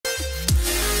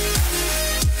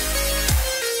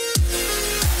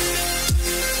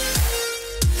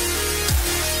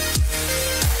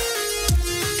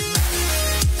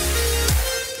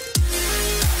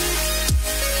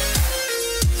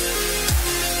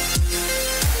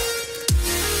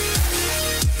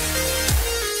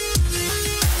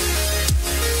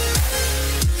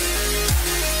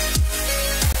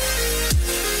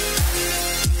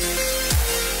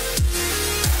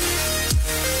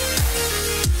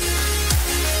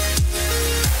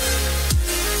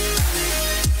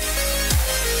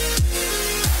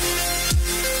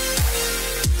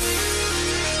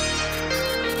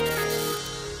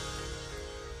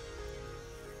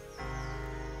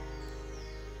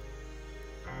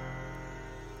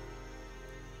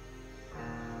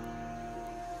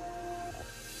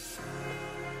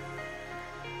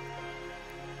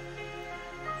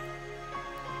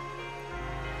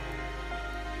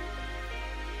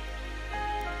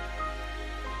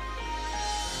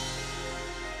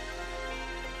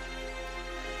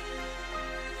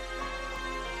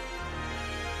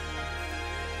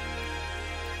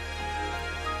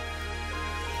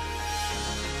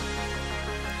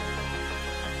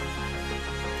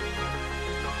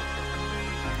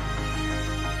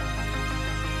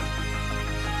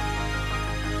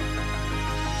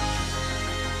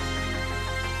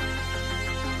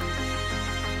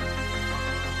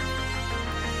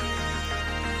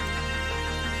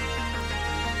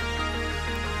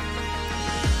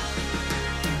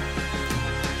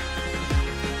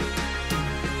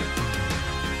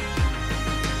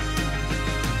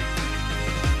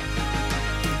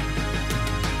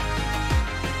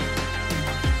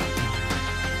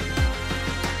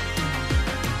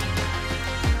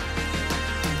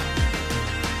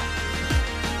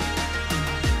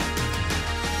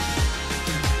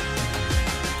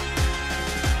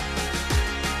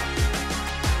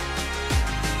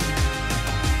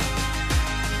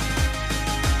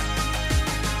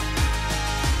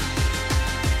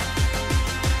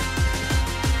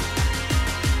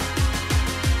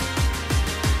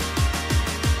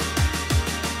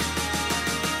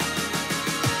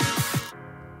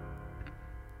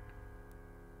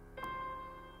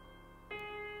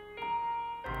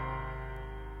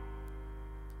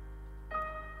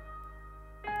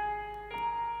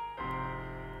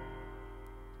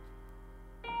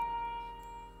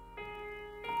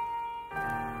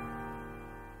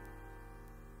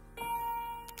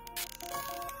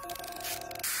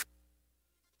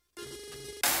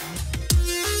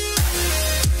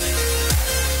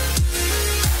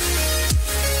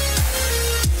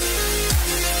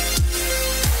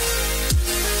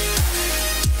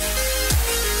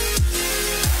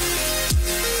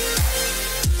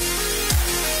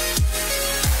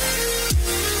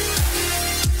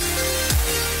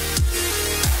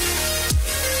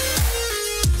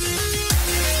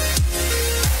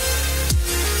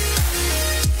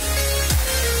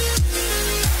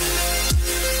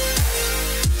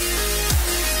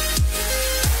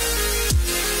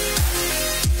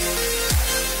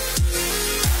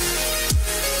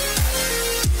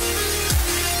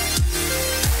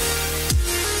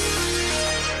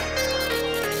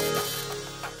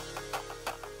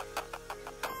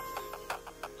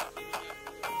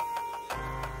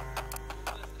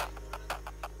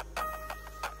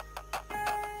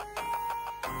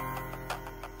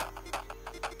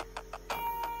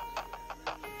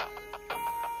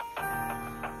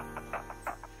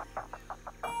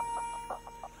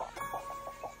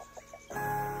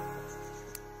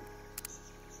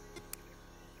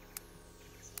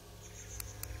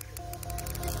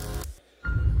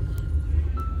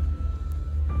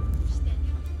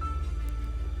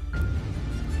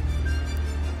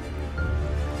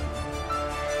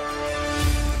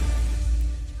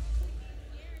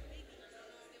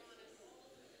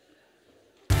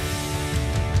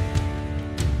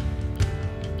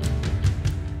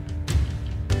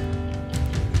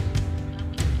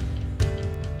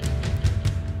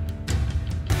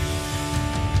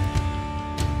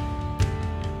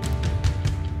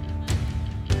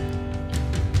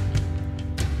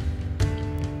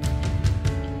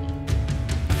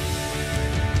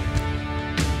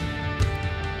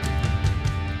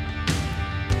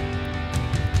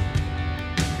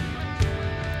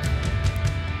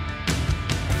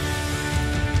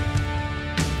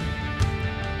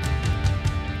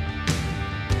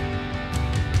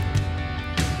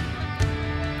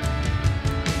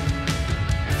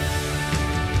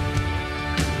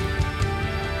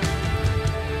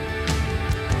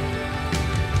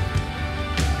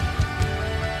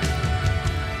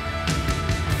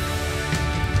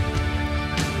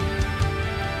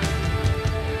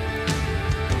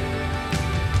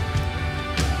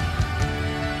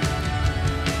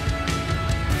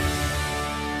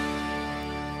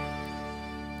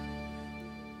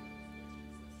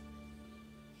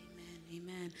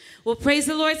Well, praise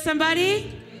the Lord,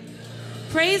 somebody.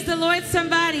 Praise the Lord,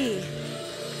 somebody.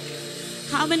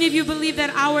 How many of you believe that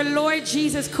our Lord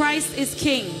Jesus Christ is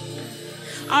King?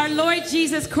 Our Lord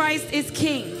Jesus Christ is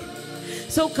King.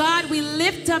 So God, we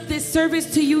lift up this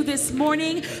service to you this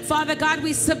morning. Father God,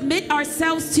 we submit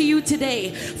ourselves to you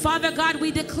today. Father God,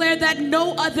 we declare that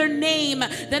no other name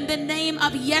than the name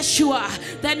of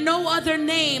Yeshua, that no other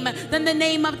name than the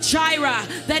name of Jireh,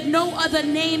 that no other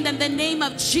name than the name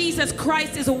of Jesus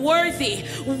Christ is worthy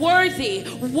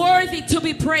to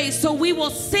be praised. So we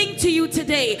will sing to you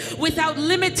today without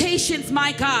limitations,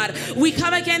 my God. We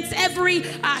come against every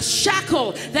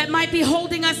shackle that might be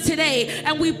holding us today,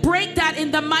 and we break that in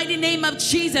the mighty name of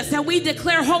Jesus, and we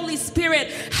declare, Holy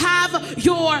Spirit, have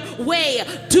your way.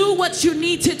 Do what you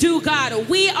need to do, God.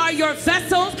 We are your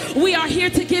vessels. We are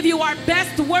here to give you our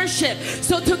best worship.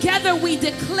 So together we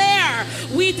declare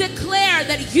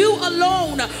that you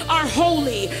alone are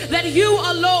holy, that you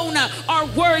alone are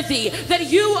worthy, that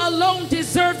you alone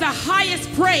deserve the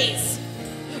highest praise.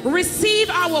 Receive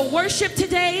our worship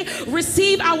today.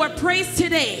 Receive our praise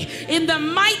today. In the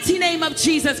mighty name of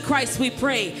Jesus Christ we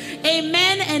pray.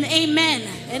 Amen and amen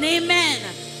and amen.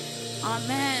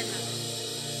 Amen.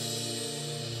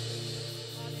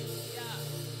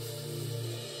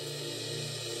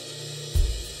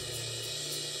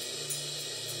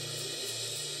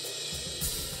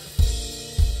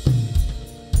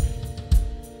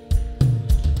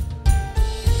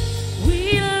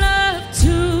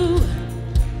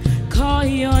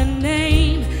 Your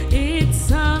name, it's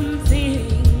something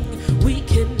we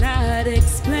cannot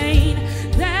explain.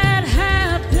 That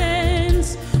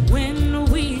happens when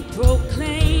we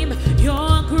proclaim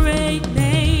your great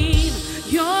name,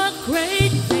 your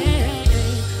great name.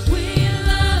 We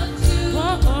love to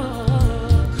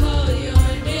call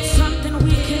your name. Something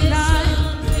we cannot.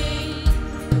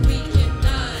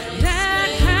 That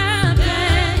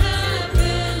happens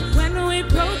when we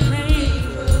proclaim.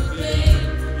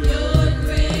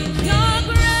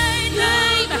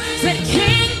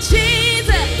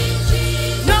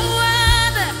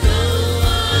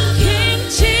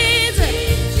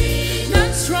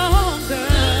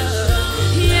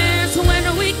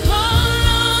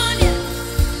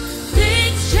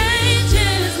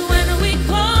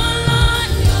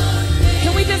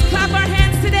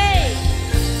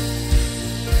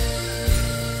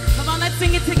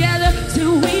 Sing it together.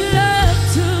 Do we love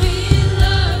to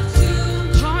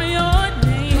call your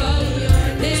name?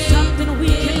 There's something we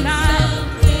cannot.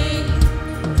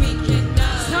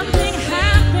 Something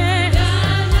happens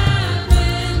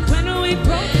when we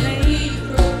proclaim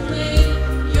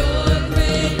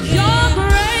your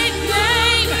great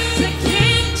name. The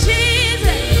King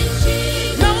Jesus,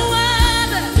 no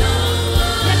other.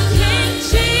 The King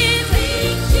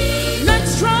Jesus, none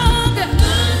stronger.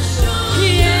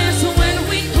 Yes, when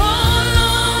we call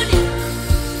on you,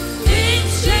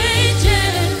 things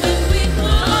changes. When we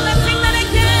call, oh, let's sing that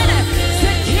again.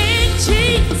 The King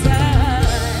Jesus,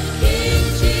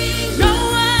 no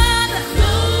other.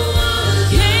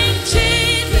 King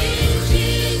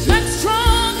Jesus, none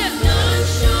stronger.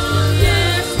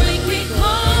 Yes, when we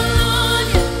call on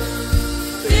you,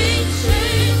 things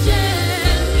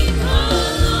changes. We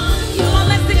call on you. Come on,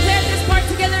 let's declare this part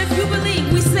together. If you believe,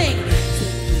 we sing.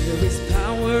 There is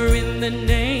power in the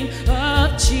name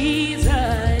of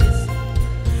Jesus.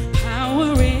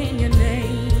 Power in your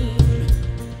name.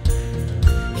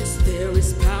 Yes, there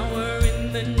is power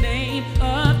in the name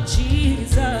of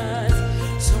Jesus.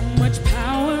 So much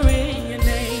power in your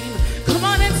name. Come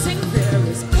on and sing. There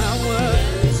is power.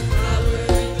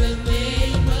 In the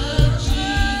name of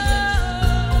Jesus.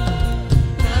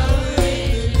 Power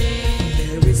in your name.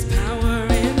 There is power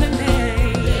in the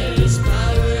name. There is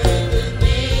power in the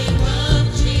name of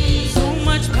Jesus. So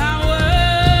much power.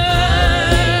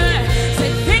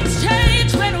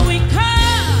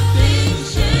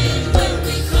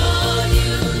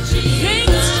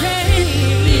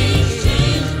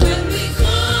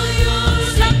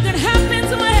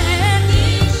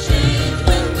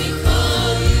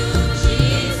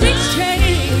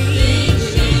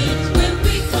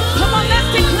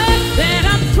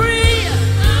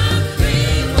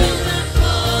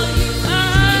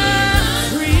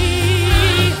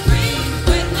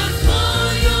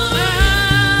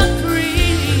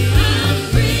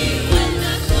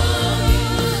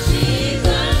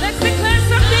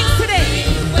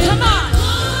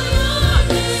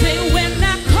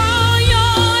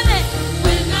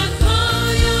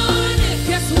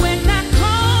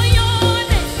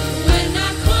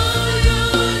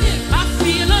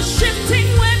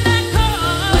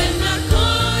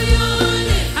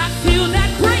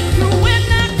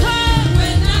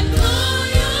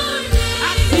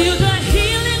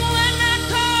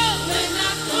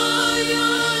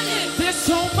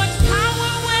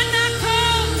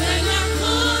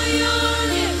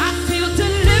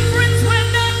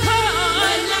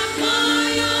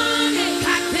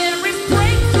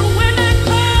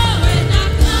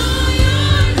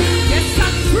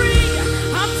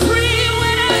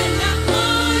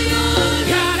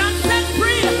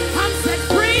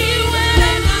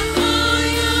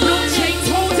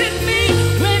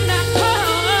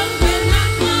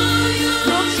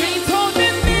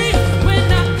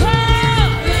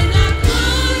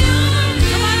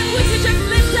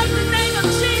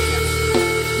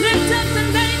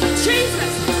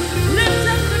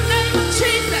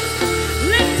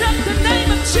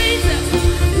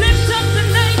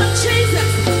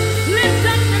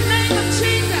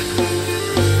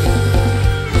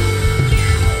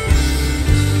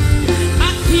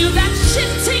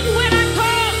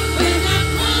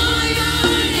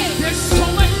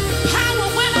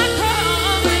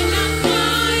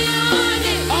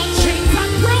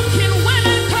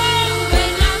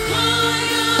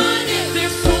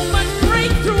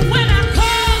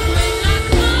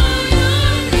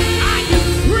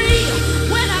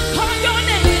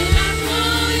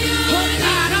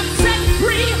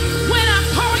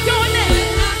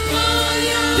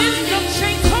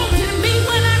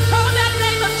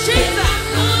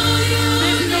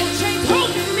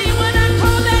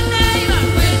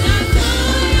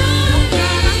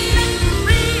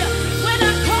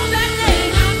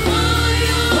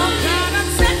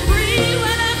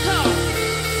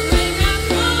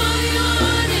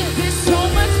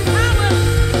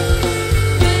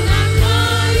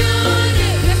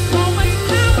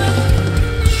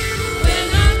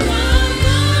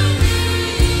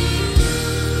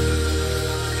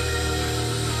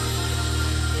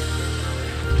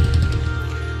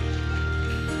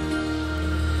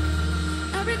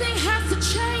 Everything has to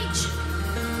change.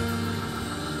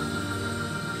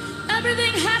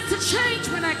 Everything has to change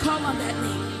when I call on that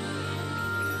name.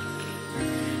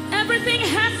 Everything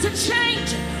has to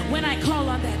change when I call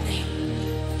on that name.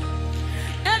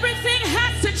 Everything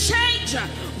has to change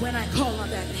when I call on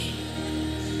that name.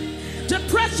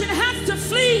 Depression has to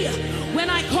flee when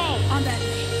I call on that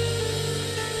name.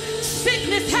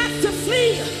 Sickness has to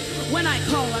flee when I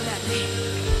call on that name.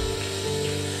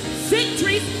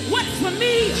 Victory, what's for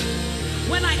me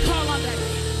when I call on that name.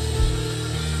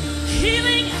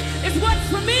 Healing is what's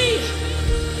for me.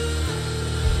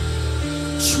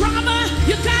 Trauma,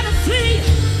 you gotta flee.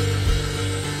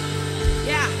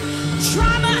 Yeah,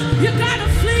 trauma, you gotta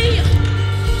flee.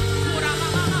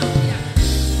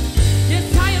 Yes,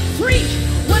 I am free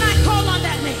when I call on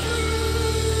that name.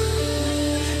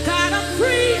 God, I'm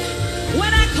free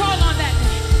when I call on that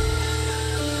name.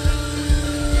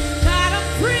 God, I'm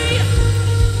free.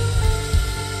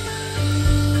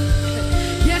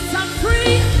 Yes, I'm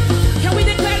free. Can we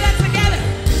declare that together?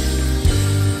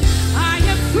 I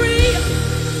am free.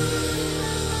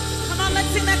 Come on, let's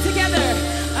sing that together.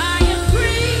 I am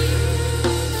free.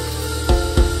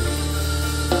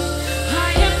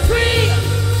 I am free.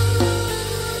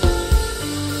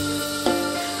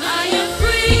 I am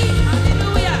free.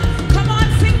 Hallelujah. Come on,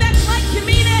 sing that like you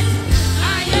mean it.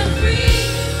 I am free.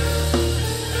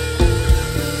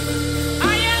 I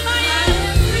am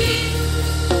free.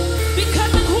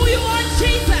 Because of who you are,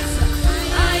 Jesus.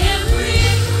 I am free.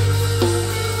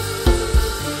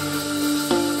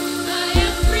 I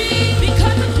am free.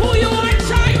 Because of who you are,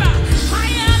 Jireh. I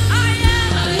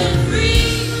am free.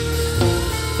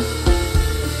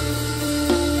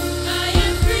 I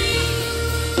am free.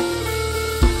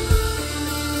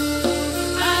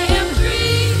 I am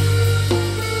free.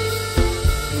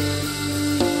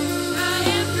 I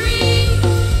am free.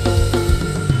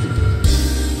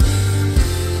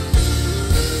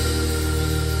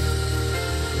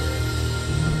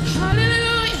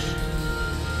 Hallelujah.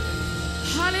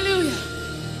 Hallelujah.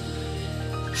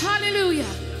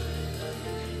 Hallelujah.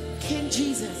 King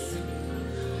Jesus.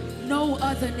 No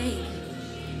other name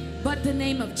but the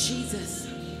name of Jesus.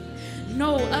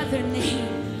 No other name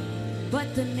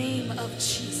but the name of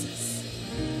Jesus.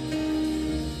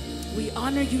 We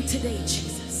honor you today,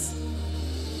 Jesus.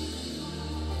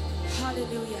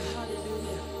 Hallelujah.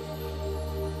 Hallelujah.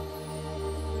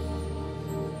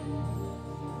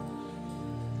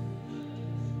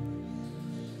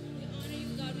 We honor you,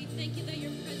 God. We thank you that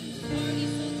your presence is already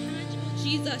so tangible,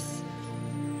 Jesus.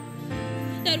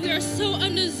 That we are so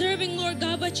undeserving, Lord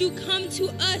God, but you come to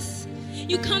us.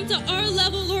 You come to our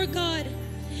level, Lord God.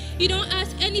 You don't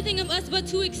ask anything of us but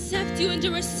to accept you and to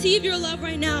receive your love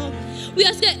right now. We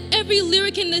ask that every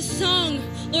lyric in this song,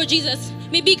 Lord Jesus,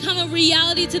 may become a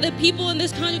reality to the people in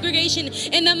this congregation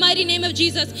in the mighty name of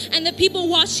Jesus, and the people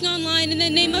watching online in the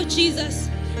name of Jesus.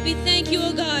 We thank you,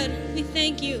 oh God. We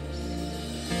thank you.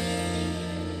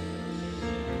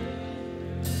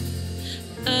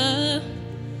 I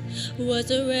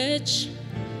was a wretch.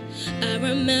 I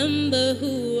remember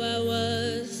who I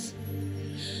was.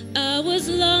 I was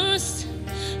lost.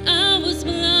 I was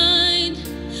blind.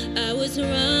 I was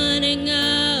running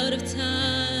out of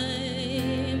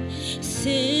time.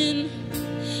 Sin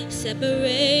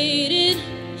separated.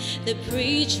 The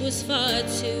breach was far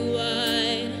too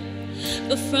wide.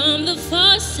 But from the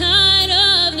far side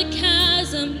of the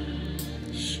chasm,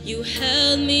 you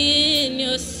held me in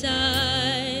your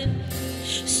side.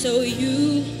 So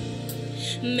you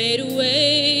made a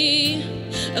way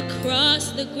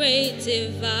across the great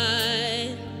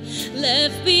divide,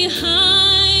 left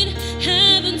behind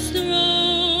heaven's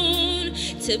throne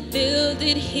to build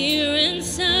it here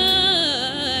inside.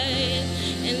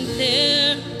 And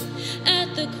there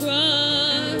at the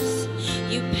cross,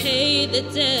 you paid the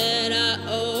debt I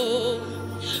owe,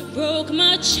 broke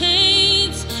my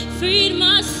chains, freed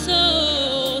my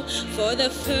soul. For the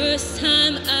first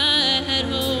time I had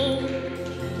hope.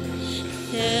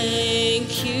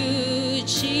 Thank you,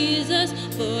 Jesus,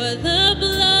 for the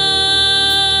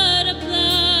blood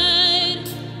applied.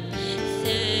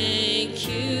 Thank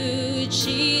you,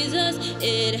 Jesus,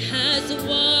 it has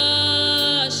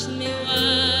washed me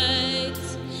white.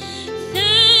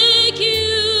 Thank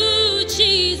you,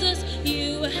 Jesus,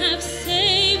 you have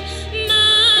saved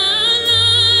my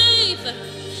life,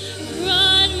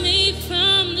 brought me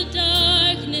from the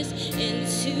darkness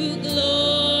into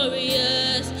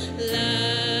glorious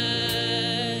light.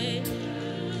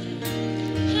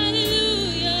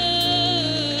 Hallelujah.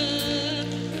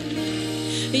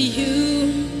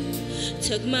 You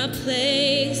took my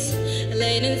place,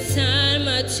 laid inside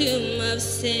my tomb of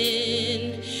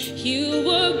sin. You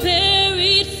were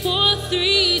buried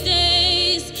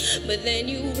but then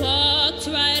you walked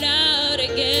right out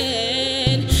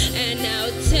again. And now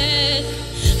death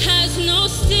has no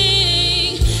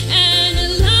sting,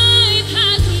 and life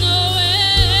has no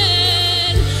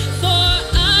end. For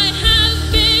I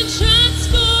have been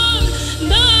transformed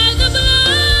by the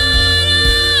blood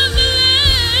of the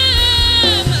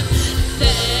Lamb.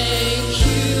 Thank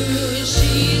you,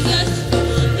 Jesus, the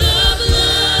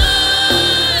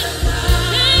blood.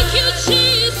 Thank you,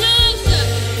 Jesus.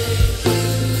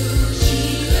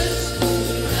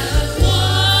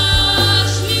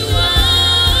 Wash me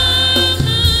white.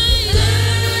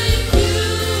 Thank you,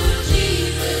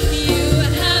 Jesus. You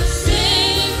have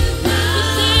saved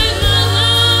my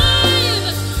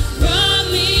life, brought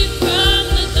me from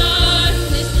the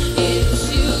darkness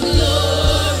into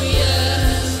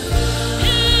glorious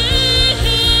light.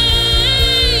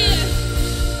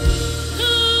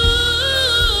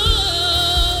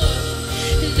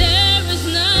 There is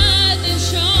nothing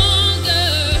stronger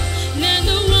than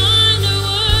the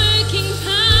wonder-working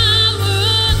power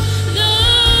of the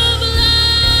blood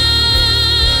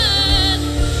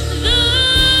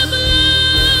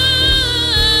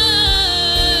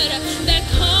that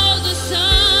calls us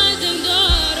sons and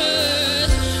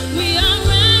daughters. We are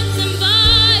ransomed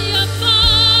by our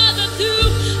Father through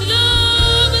the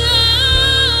blood.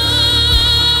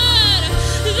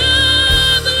 The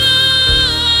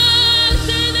blood.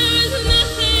 Say there is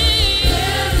nothing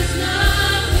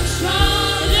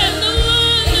stronger than the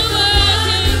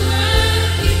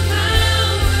wonder-working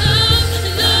power of the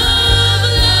blood.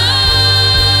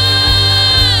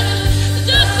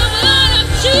 Just the blood of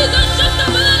Jesus. Just the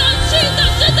blood of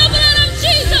Jesus. Just the blood of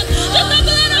Jesus. Just the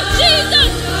blood of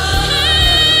Jesus.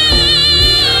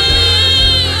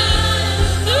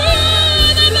 The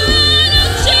blood of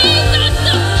Jesus.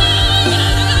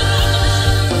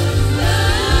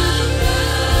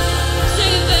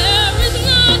 Say there is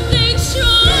nothing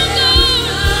stronger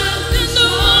than the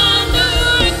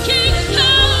wonder-working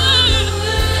power.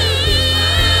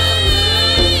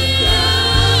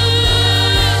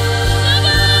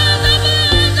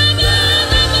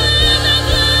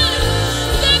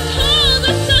 That calls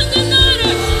us sons and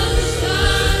daughters.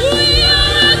 We are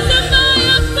ransomed by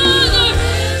our Father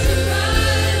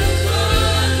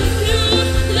through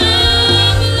the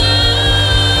blood.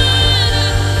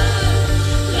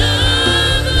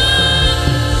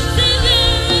 Say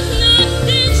there is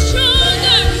nothing stronger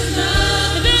than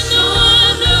the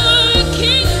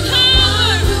wonder-working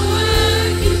power.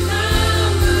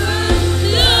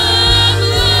 The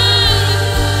blood.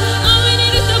 All we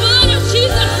need is the blood of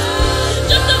Jesus.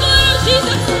 Just the blood of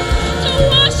Jesus to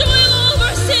wash away all of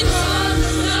our sins.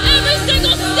 Every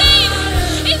single stain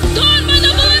is gone by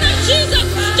the blood of Jesus.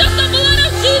 Just the blood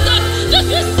of Jesus. Just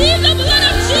receive the blood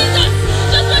of Jesus.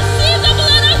 Just receive the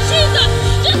blood of Jesus.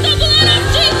 Just the blood of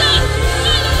Jesus.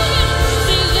 Hallelujah.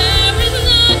 See, there is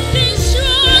nothing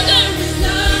stronger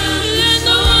than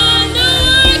the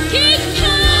wonder-working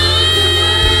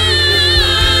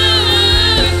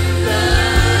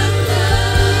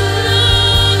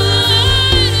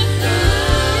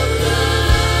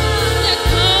that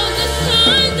calls us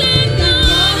sons and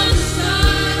daughters.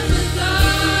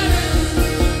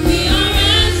 We are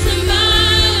ransomed by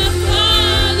our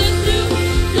Father through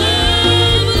the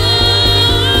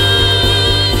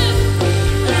blood.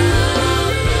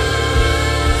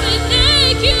 Say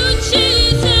thank you,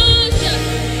 Jesus.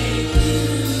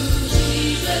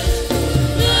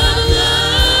 The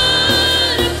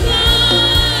blood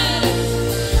applied.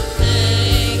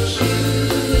 Thank you,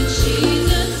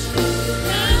 Jesus,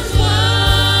 has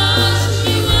washed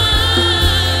me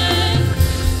white.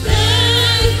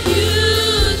 Thank you,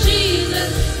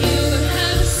 Jesus, you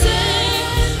have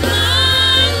saved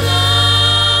my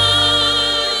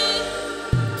life.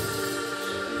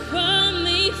 Brought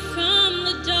me from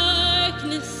the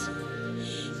darkness.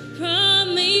 Brought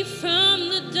me from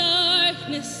the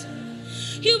darkness.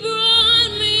 You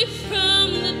brought me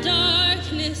from the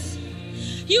darkness.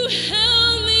 You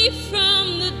held me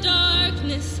from the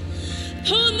darkness.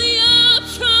 Pulled me up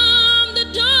from the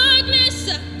darkness.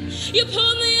 You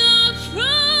pulled me up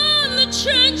from the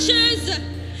trenches.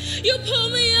 You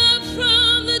pulled me up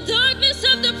from the darkness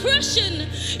of depression.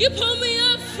 You pulled me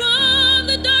up from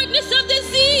the darkness of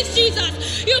disease, Jesus.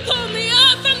 You pulled me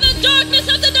up from the darkness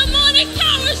of the demonic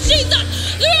powers, Jesus.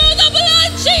 Through the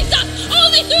blood, Jesus.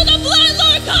 Only through the blood,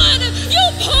 Lord God. You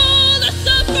pulled us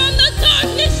up from the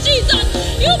darkness, Jesus.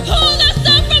 You pulled us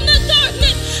up from the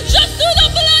darkness just through the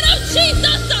blood of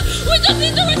Jesus. We just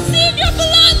need to receive your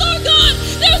blood, Lord God.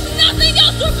 There's nothing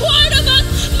else required of us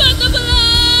but the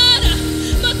blood.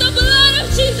 But the blood of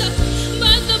Jesus.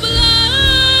 But the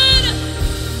blood.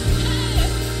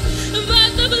 But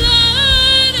the blood.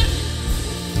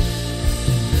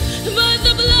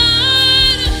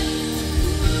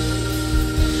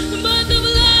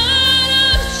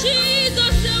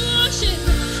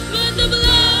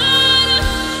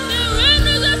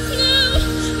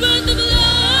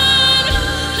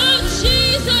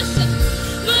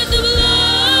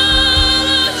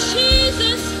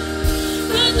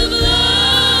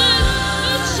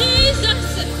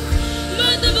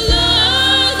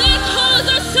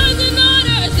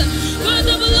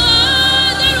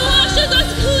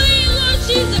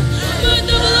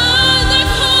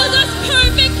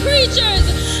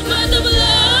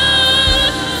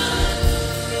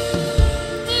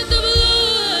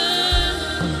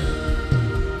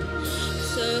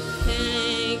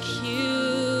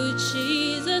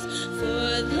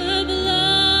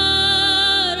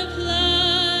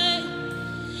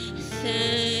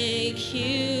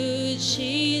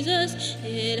 Jesus,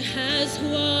 it has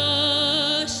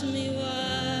washed me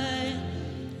white.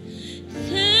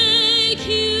 Thank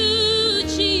you,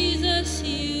 Jesus,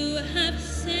 you have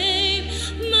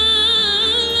saved my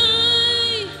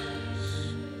life.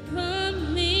 Brought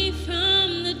me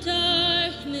from the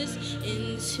darkness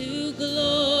into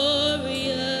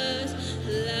glorious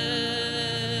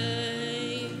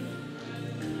light.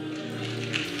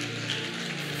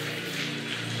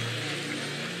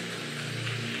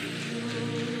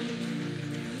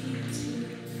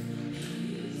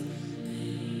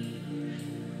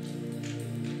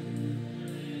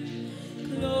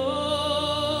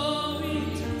 Glory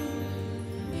to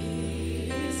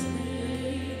His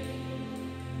name.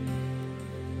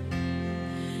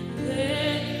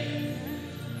 There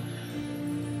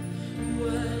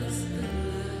was the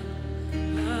blood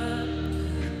of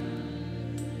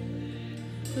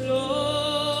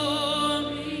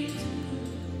glory to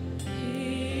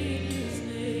His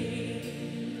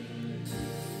name.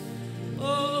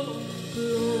 Oh,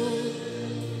 glory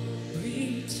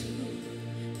to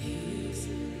His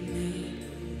name.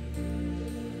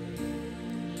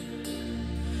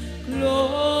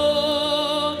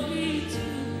 Glory to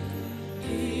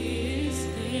His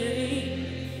name.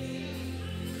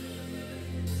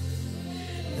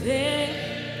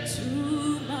 There to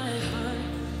my heart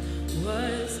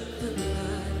was the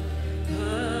blood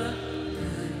of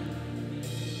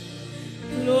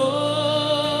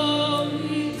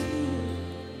glory to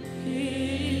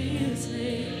His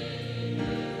name.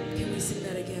 Can we sing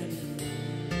that again?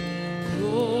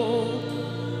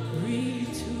 Glory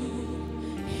to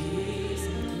His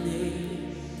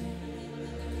name.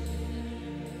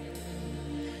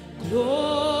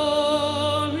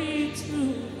 Glory to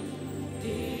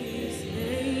His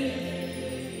name.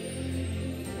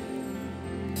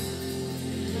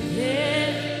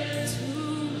 Yeah, to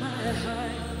my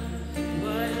heart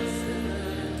was the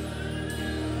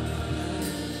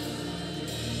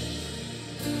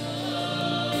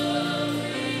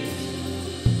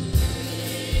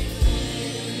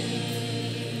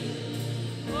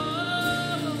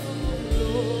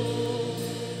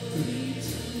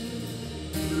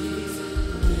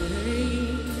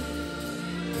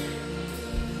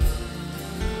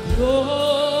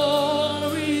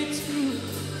glory to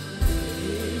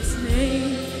His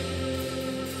name.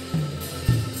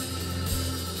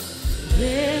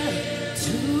 There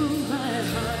to my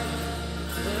heart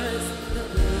was the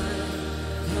blood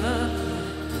of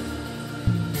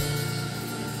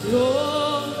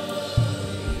glory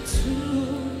to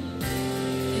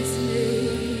His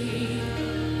name.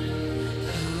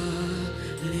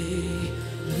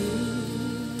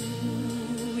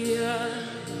 Hallelujah.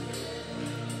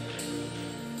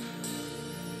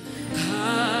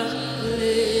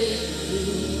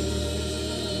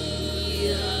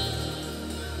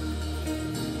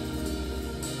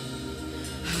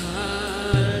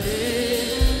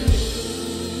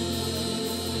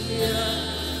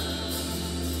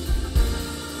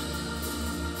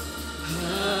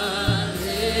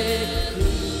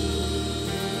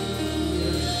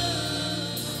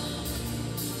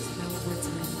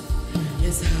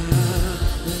 Yes,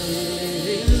 hallelujah,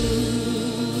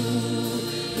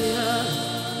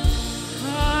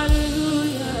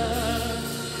 hallelujah,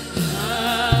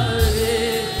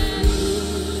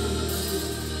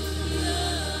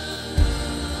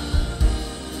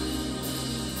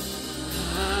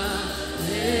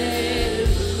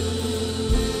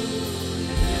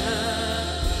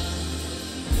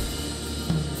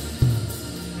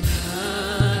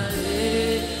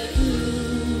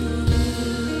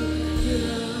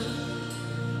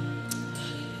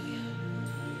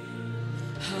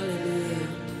 hallelujah,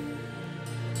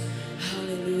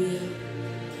 hallelujah.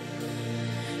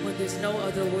 When there's no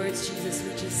other words, Jesus, we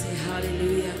just say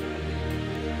hallelujah,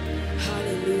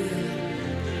 hallelujah,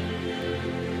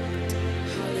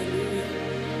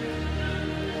 hallelujah.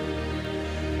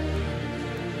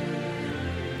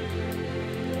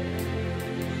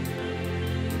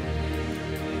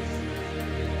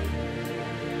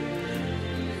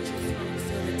 Just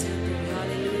fill the temple.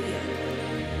 Hallelujah,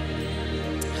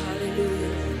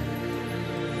 hallelujah.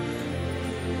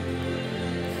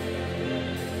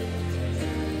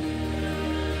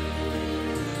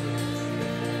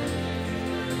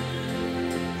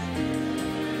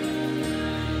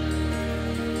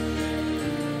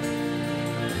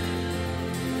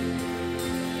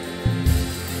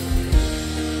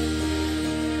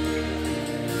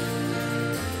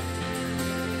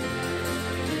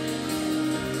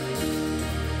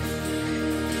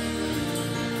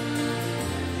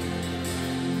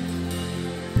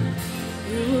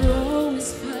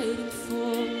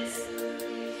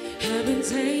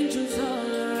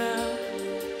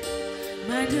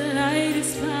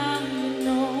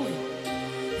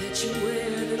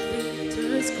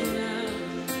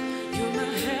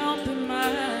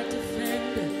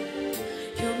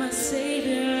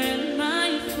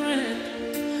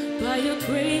 By your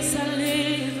grace I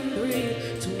live and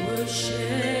breathe to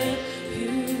worship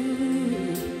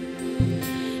you.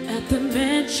 At the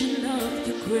mention of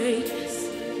your greatness,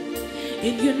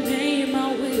 in your name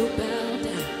I will bow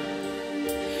down.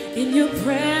 In your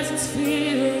presence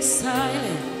fear is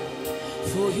silent,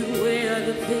 for you wear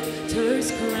the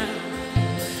victor's crown.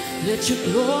 Let your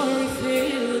glory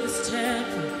fill this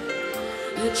temple,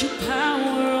 let your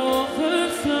power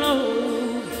overflow.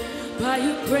 By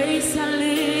your grace I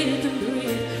live and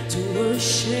breathe to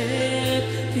worship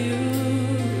you.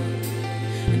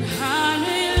 And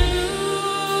hallelujah,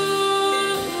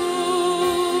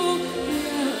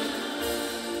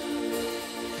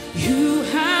 you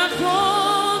have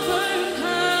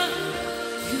overcome,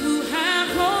 you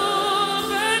have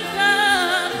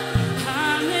overcome.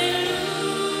 Hallelujah,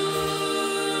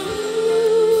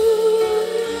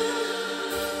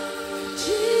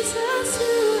 Jesus,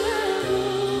 you have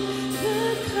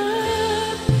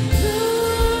overcome.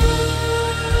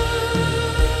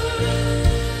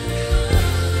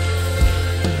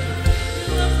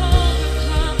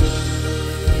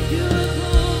 You have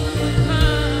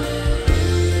overcome.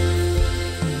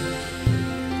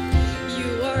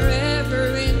 You are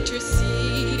ever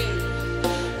interceding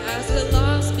as the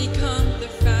lost become the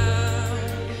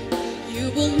found.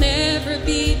 You will never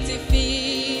be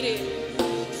defeated,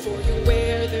 for you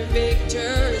wear the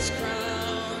victor's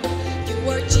crown. You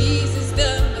are Jesus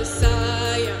the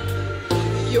Messiah.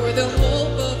 You're the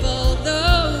hope of all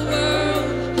the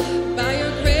world. By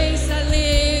your grace I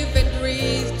live and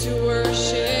breathe to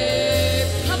worship.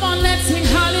 Come on, let's sing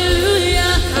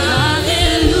hallelujah,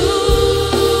 hallelujah.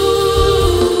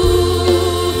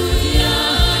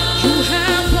 You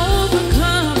have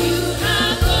overcome,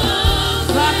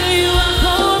 Father, you have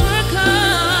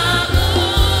overcome.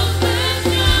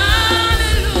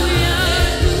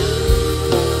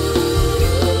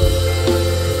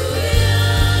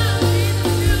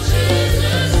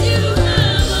 Jesus, you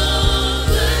have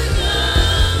overcome.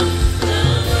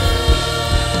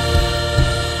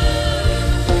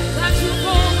 God, you've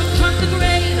overcome the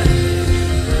grave.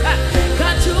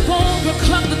 God, you've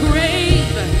overcome the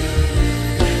grave.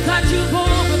 God, you've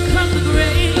overcome the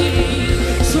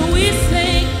grave. So we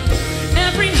sing,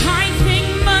 every high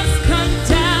thing must come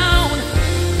down.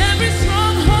 Every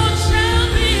stronghold shall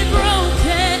be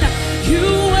broken. You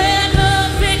wear the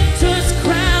victor's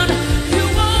crown. You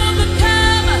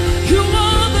overcome, you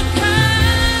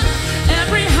overcome.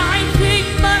 Every high thing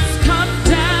must come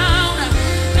down.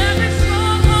 Every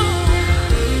stronghold,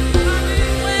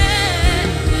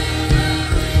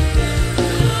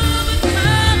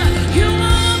 you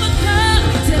overcome.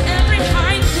 To every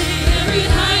high thing, Every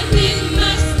high thing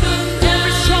must come down.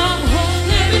 every stronghold,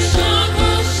 Every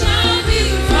stronghold shall be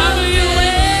Father, you broken.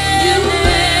 wear You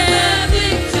wear the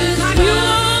victor's God, you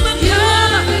crown.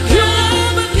 overcome, you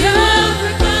overcome.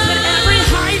 To every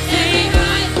high thing, Every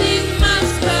high thing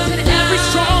must come to down. every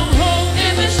stronghold,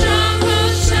 Every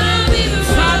stronghold shall be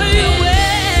broken. Father, you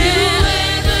wear. You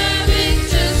wear the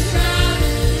victor's crown.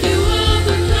 You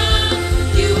overcome.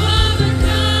 You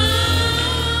overcome.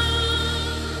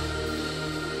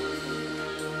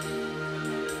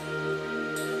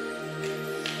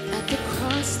 At the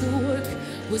cross, the work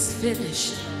was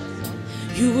finished.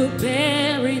 You were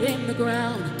buried in the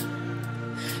ground,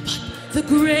 but the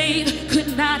grave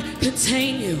could not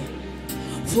contain you,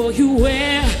 for you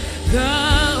wear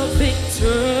the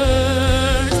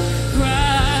victor's crown.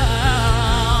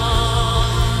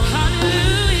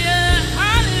 Hallelujah,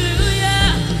 hallelujah,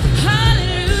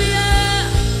 hallelujah,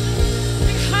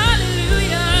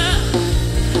 hallelujah,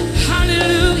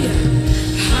 hallelujah,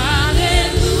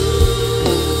 hallelujah.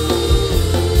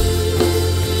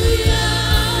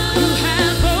 You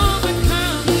have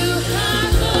overcome. You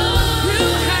have overcome. You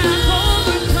have overcome.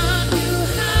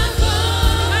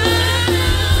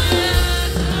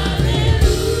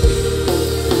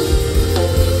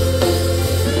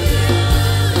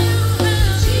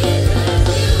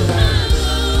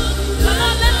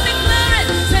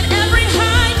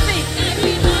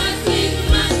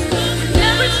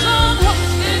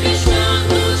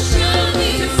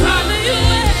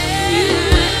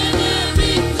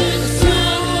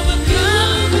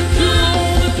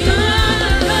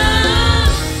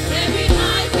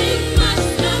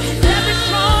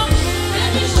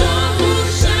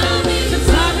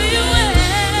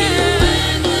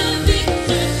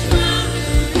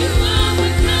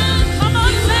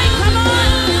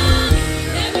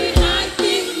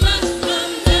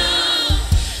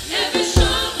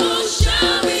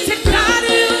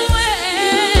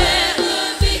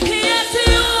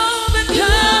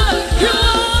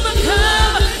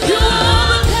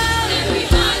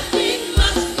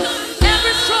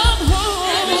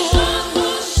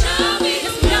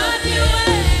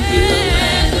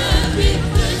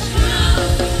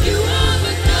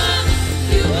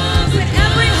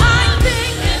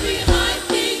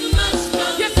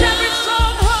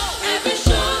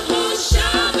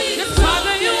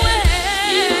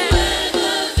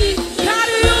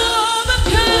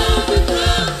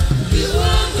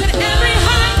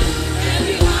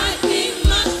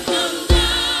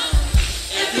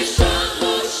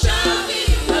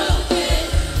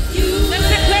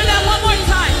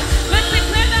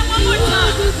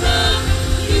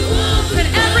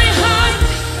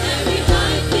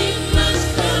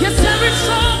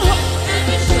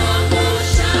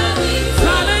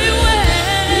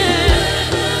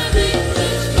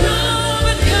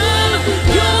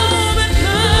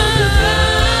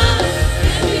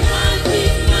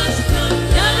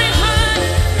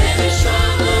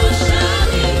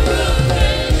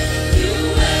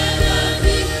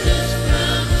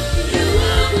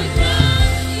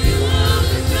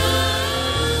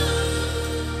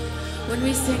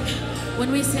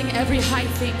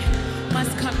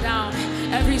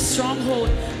 stronghold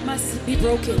must be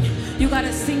broken. You got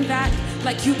to sing that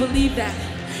like you believe that.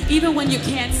 Even when you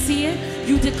can't see it,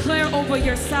 you declare over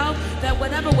yourself that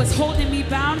whatever was holding me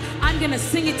bound, I'm going to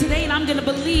sing it today, and I'm going to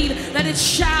believe that it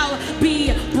shall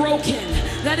be broken.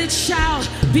 That it shall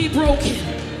be broken.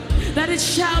 That it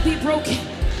shall be broken.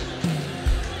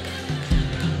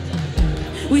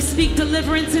 We speak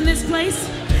deliverance in this place.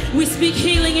 We speak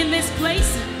healing in this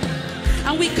place.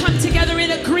 And we come together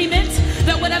in agreement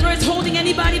that whatever is holding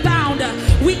anybody bound,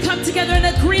 we come together in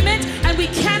agreement and we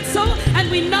cancel and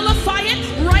we nullify it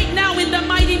right now in the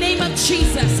mighty name of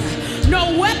Jesus.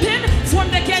 No weapon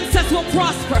formed against us will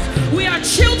prosper. We are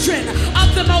children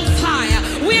of the Most High.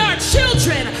 We are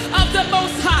children of the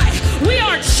Most High. We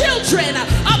are children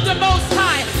of the Most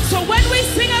High. So when we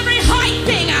sing every high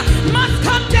thing must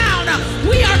come down,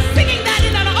 we are singing that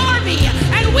in an army,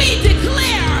 and we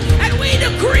declare and we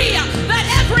decree that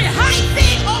every high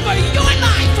thing over your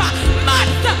life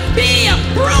must be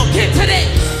broken today.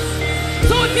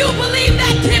 So if you believe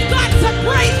that, give God some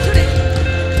praise today.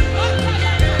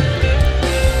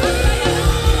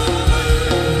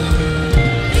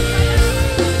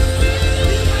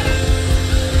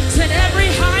 Said every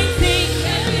high thing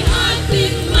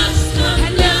must come down.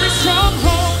 And every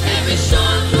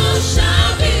stronghold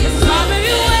shall be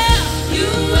broken. You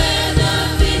wear the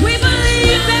victor's we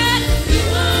believe crown. That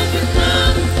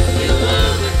you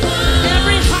overcome.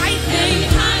 Every high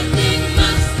thing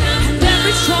must come and down.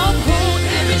 Every stronghold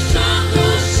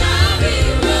shall be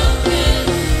broken.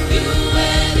 You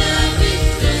wear the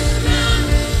victor's crown.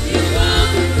 You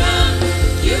overcome.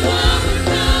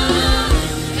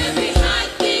 Every high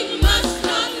thing must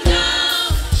come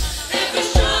down. Every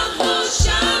stronghold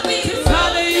shall be broken.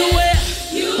 Father, you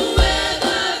wear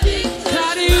the victor's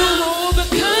crown. You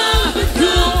overcome.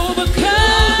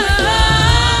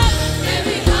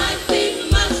 Every high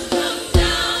thing must come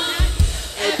down.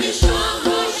 Every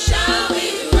stronghold shall be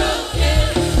broken.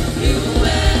 You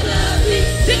wear the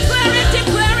victor's declare it,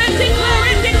 declare it, declare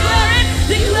it, declare it,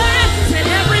 declare it. Said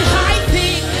every high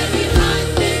thing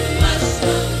must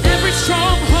come down. Every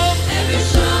stronghold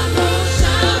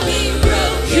shall be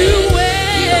broken. You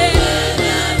wear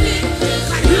the victor's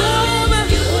crown. You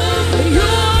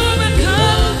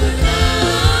overcome.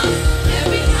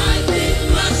 Every high thing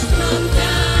must come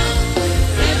down.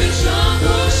 Every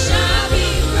stronghold shall be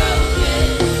broken.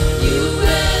 You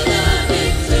wear the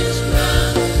victor's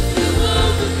crown. You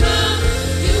overcome.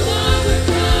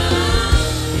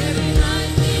 Every high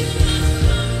thing must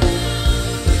come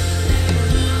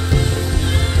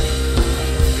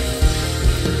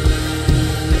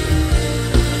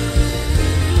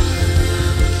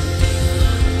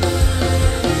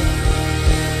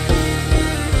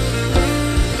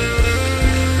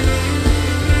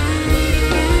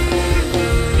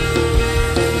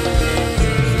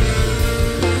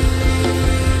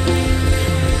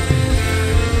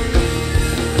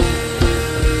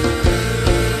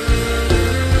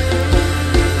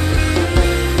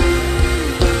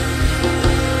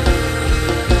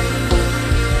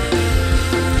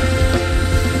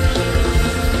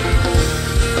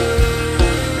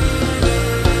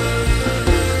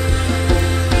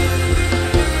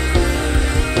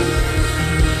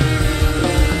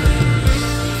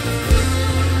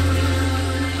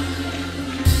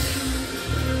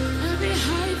Every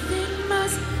high thing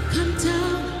must come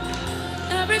down.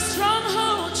 Every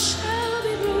stronghold shall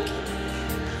be broken.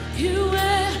 You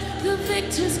wear the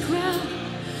victor's crown.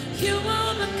 You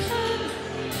overcome.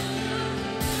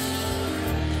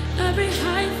 Every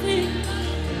high thing.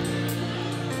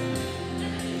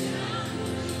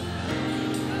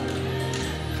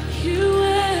 You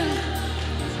wear.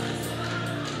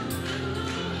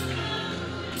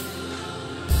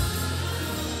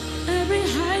 Every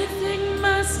high thing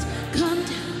must come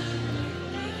down.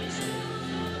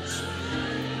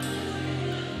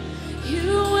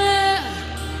 You wear.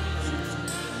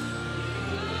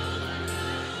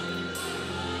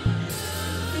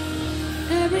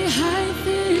 Every high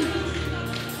thing.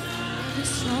 The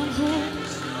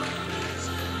strongholds.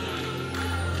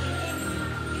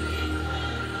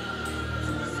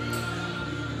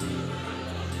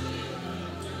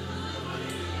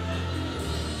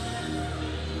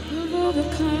 You've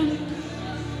overcome.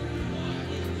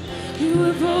 You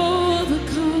have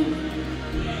overcome.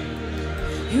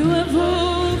 You have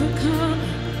overcome.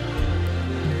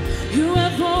 You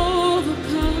have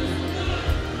overcome.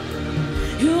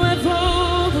 You have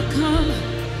overcome.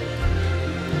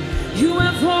 You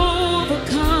have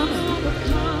overcome.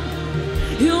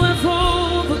 You have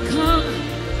overcome.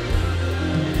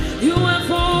 You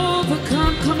have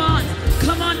overcome. Come on.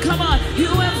 Come on. Come on. You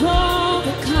have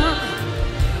overcome.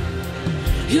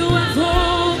 You have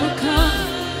overcome.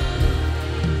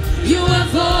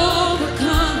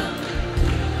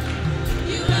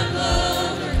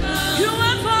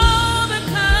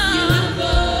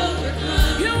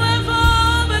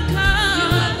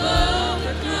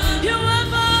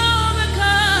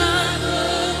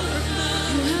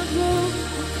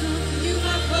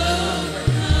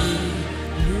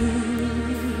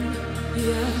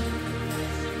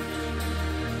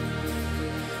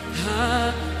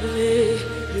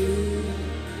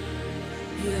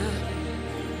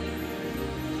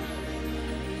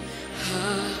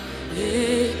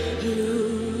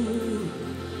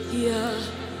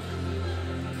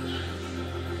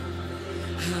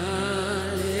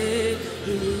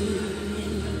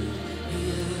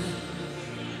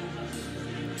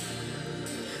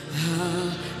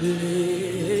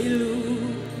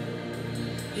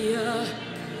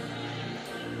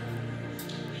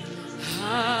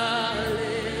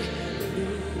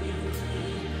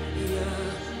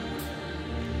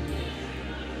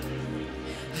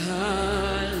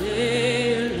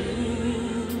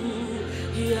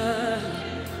 Hallelujah.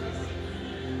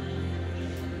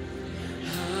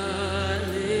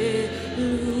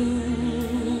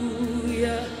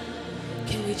 Hallelujah.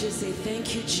 Can we just say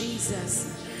thank you,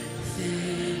 Jesus?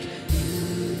 Thank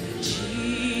you,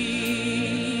 Jesus.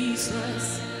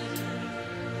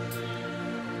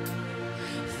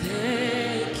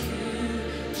 Thank you,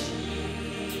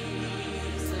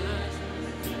 Jesus.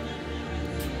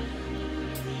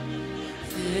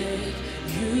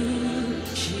 Thank you, Jesus.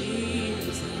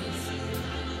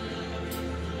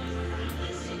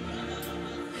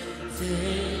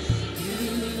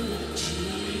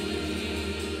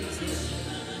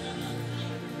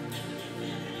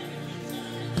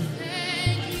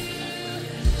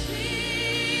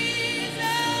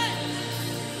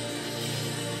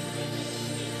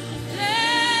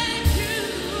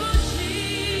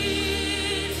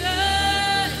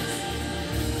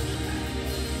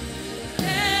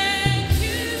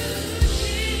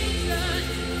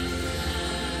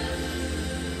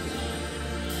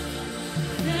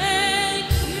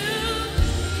 Thank you,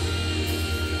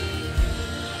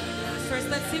 Jesus. First,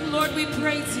 let's sing, Lord, we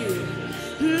praise you.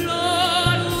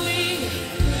 Lord, we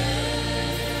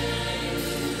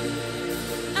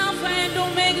Alpha and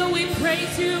Omega, we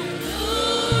praise you.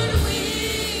 Lord,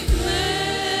 we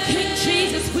praise King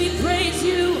Jesus, we praise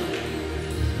you.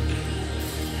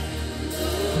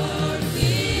 Lord,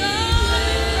 we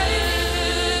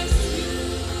praise you.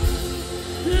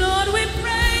 Lord, we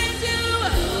praise you.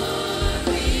 Lord,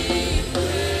 we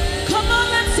praise. Come on,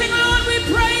 let's sing, Lord, we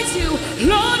praise you.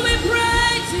 Lord, we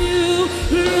praise you.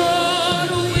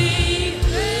 Lord, we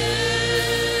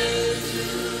praise you.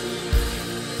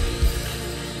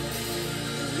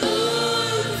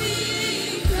 Lord, we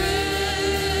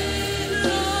praise.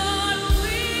 Lord,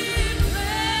 we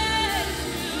praise you.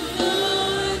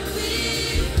 Lord, we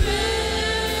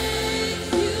praise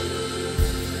you.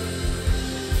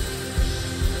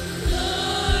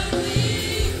 Lord, we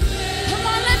praise. Come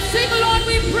on, let's sing, Lord,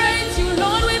 we praise you.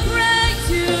 Lord, we praise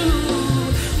you.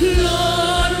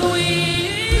 Lord, we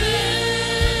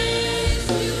praise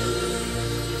you.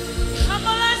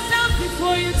 Humble ourselves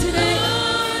before you today.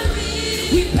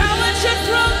 We bow at your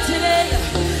throne today.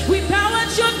 We bow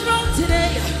at your throne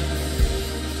today.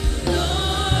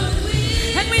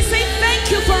 And we say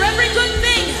thank you for every good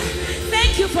thing.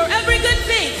 Thank you for every good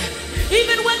thing.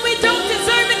 Even when we don't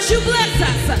deserve it, you bless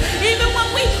us. Even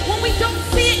when we don't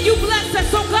see it, you bless us.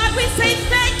 So God, we say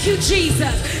thank you,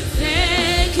 Jesus.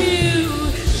 Thank you.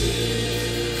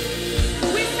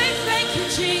 We say thank you,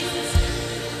 Jesus.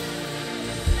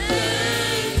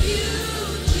 Thank you,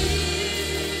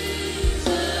 Jesus.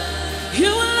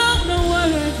 You alone are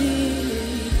worthy.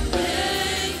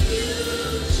 Thank you,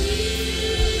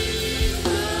 Jesus.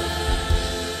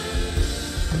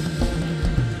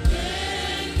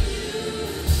 Thank you,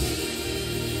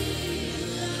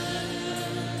 Jesus.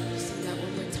 Sing that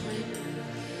one more time.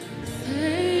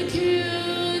 Thank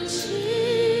you, Jesus.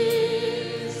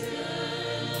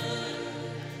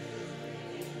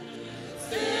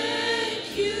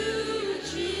 Thank you,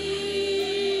 Jesus.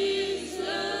 Thank you,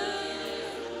 Jesus.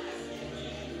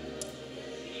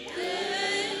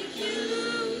 Thank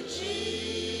you, Jesus.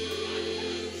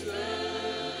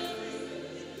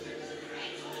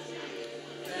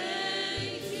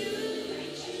 Thank you,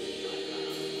 Jesus.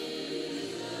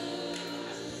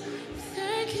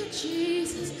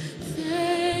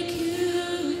 Thank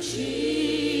you, Jesus. Thank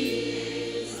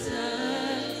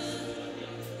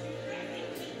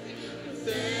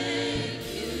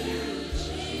you,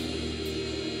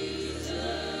 Jesus.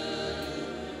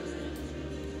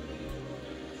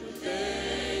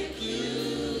 Thank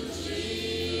you,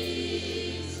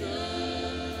 Jesus.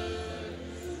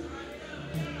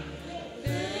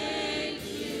 Thank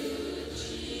you,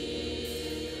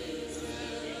 Jesus.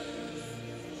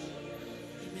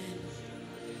 Amen.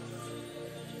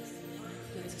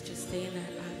 You guys just stay in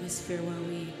that atmosphere while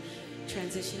we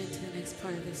transition into the next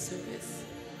part of this service.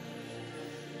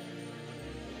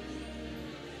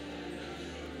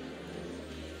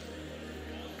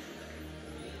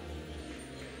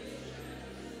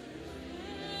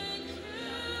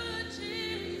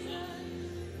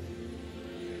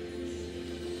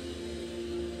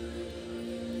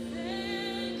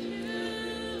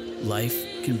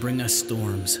 Life can bring us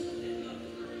storms.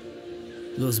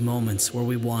 Those moments where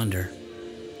we wander,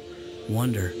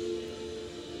 wonder,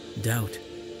 doubt.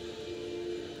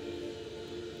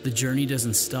 The journey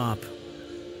doesn't stop,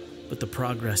 but the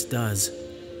progress does.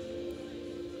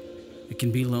 It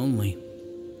can be lonely,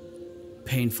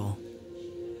 painful.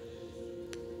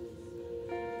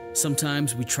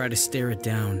 Sometimes we try to stare it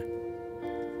down,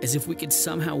 as if we could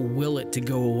somehow will it to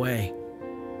go away.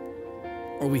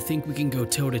 Or we think we can go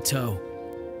toe to toe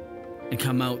and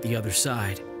come out the other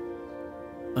side,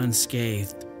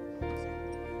 unscathed.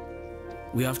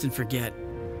 We often forget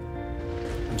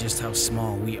just how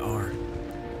small we are.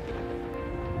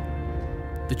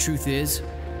 The truth is,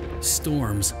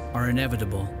 storms are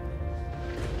inevitable.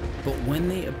 But when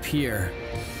they appear,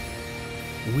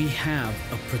 we have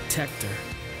a protector,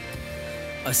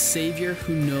 a savior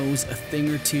who knows a thing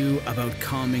or two about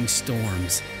calming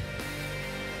storms,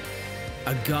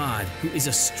 a God who is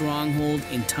a stronghold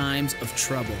in times of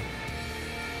trouble.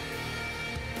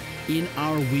 In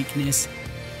our weakness,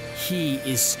 He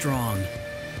is strong.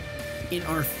 In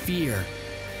our fear,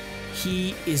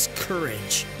 He is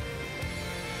courage.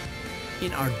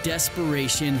 In our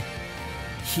desperation,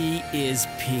 He is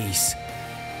peace.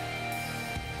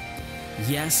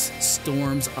 Yes,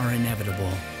 storms are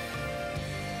inevitable,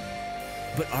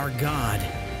 but our God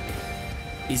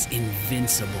is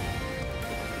invincible.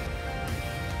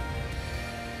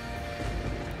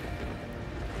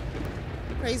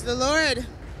 Praise the Lord.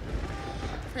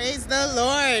 Praise the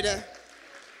Lord.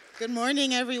 Good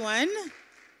morning, everyone.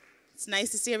 It's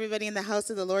nice to see everybody in the house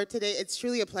of the Lord today. It's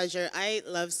truly a pleasure. I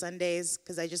love Sundays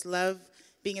because I just love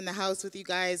being in the house with you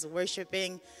guys,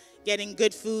 worshiping, getting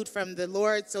good food from the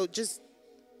Lord. So just,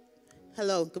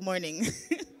 hello, good morning.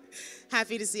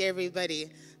 Happy to see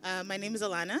everybody. My name is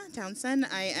Alana Townsend.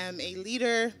 I am a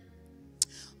leader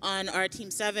on our Team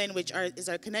 7, which is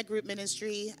our Connect Group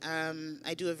ministry.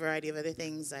 I do a variety of other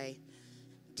things. I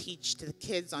teach to the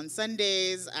kids on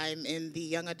Sundays. I'm in the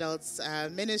young adults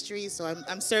ministry, so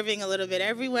I'm serving a little bit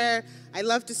everywhere. I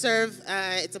love to serve.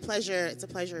 It's a pleasure. It's a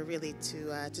pleasure, really,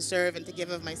 to serve and to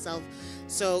give of myself.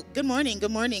 So, good morning.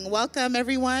 Good morning. Welcome,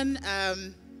 everyone.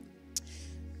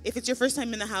 If it's your first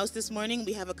time in the house this morning,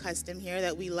 we have a custom here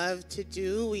that we love to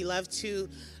do. We love to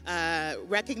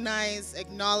recognize,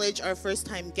 acknowledge our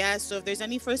first-time guests. So if there's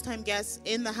any first-time guests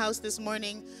in the house this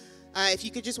morning, if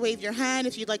you could just wave your hand.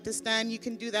 If you'd like to stand, you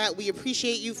can do that. We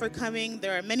appreciate you for coming.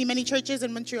 There are many, many churches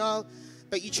in Montreal,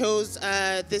 but you chose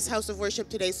this house of worship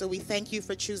today, so we thank you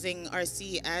for choosing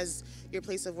RC as your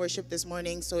place of worship this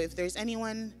morning. So if there's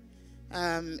anyone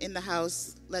in the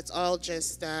house, let's all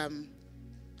just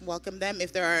welcome them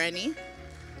if there are any.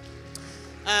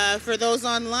 For those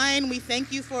online, we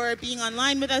thank you for being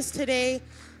online with us today.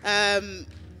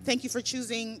 Thank you for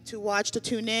choosing to watch, to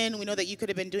tune in. We know that you could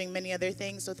have been doing many other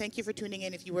things, so thank you for tuning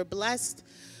in. If you were blessed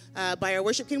by our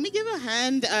worship, can we give a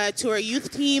hand to our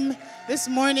youth team this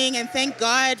morning and thank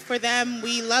God for them?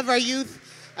 We love our youth.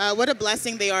 What a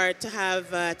blessing they are to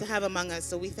have among us.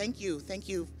 So we thank you,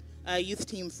 youth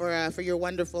team, for your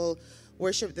wonderful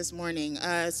worship this morning.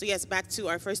 So yes, back to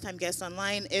our first-time guests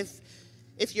online. If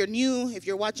you're new, if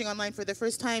you're watching online for the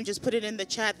first time, just put it in the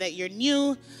chat that you're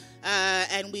new,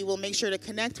 and we will make sure to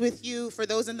connect with you. For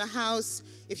those in the house,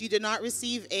 if you did not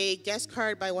receive a guest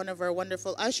card by one of our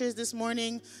wonderful ushers this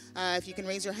morning, if you can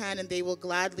raise your hand and they will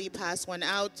gladly pass one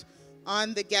out.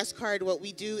 On the guest card, what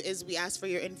we do is we ask for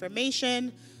your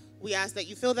information. We ask that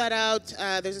you fill that out.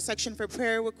 There's a section for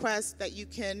prayer requests that you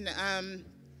can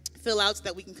fill out so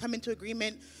that we can come into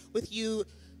agreement with you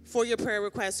for your prayer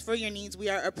requests, for your needs. We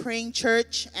are a praying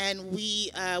church, and we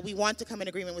want to come in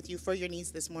agreement with you for your needs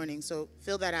this morning, so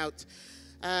fill that out.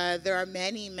 There are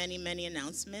many, many, many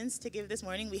announcements to give this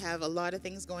morning. We have a lot of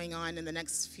things going on in the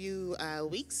next few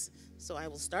weeks, so I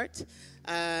will start.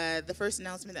 The first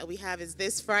announcement that we have is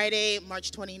this Friday,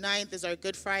 March 29th, is our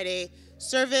Good Friday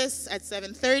service at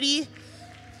 7:30.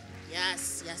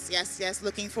 Yes.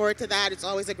 Looking forward to that. It's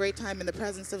always a great time in the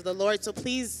presence of the Lord. So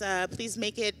please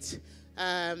make it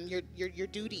your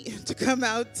duty to come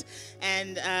out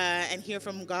and hear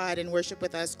from God and worship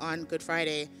with us on Good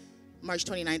Friday, March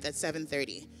 29th at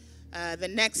 7:30. The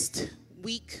next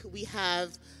week we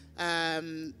have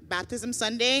Baptism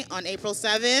Sunday on April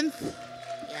 7th.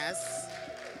 Yes.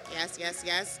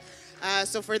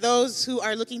 So for those who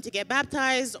are looking to get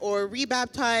baptized or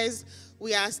rebaptized,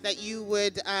 we ask that you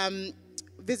would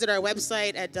visit our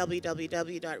website at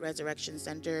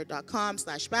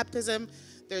www.resurrectioncenter.com/baptism.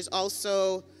 There's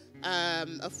also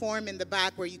a form in the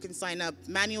back where you can sign up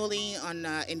manually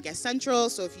in Guest Central.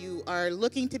 So if you are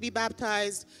looking to be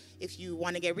baptized, if you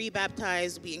want to get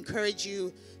rebaptized, we encourage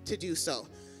you to do so.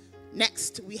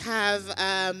 Next, we have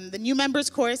the new members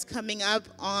course coming up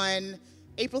on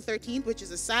April 13th, which is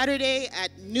a Saturday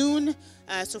at noon.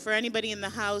 So for anybody in the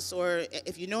house, or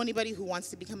if you know anybody who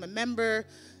wants to become a member,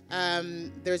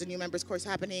 there's a new members course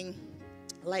happening.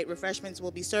 Light refreshments will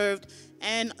be served.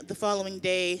 And the following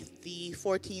day, the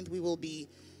 14th, we will be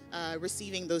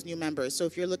receiving those new members. So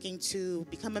if you're looking to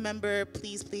become a member,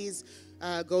 please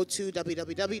go to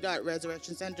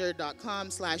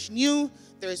www.resurrectioncenter.com/new.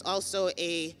 There's also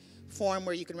a form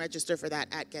where you can register for that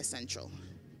at Guest Central.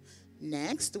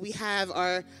 Next, we have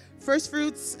our First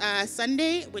Fruits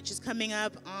Sunday, which is coming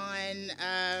up on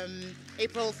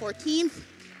April 14th,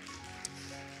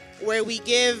 where we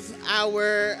give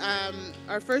our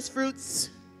first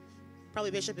fruits. Probably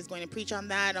Bishop is going to preach on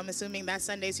that. I'm assuming that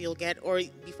Sunday, so you'll get, or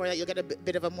before that, you'll get a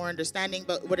bit of a more understanding.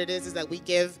 But what it is that we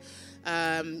give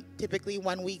typically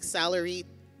 1 week's salary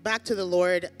back to the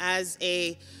Lord as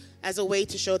a way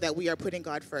to show that we are putting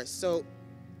God first. So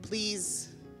please,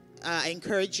 I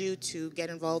encourage you to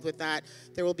get involved with that.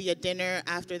 There will be a dinner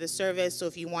after the service, so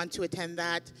if you want to attend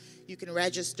that, you can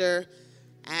register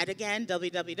at, again,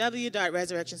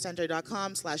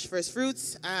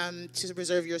 www.resurrectioncenter.com/firstfruits to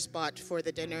reserve your spot for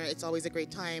the dinner. It's always a great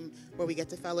time where we get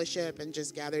to fellowship and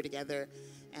just gather together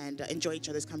and enjoy each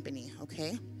other's company,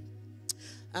 okay?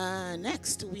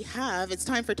 Next, we have, it's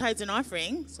time for tithes and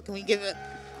offering. So can we give it,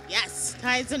 yes,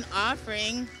 tithes and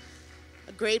offering,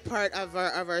 a great part of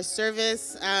our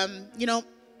service. You know,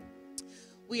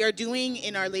 we are doing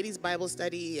in our ladies' Bible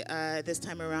study this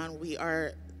time around, we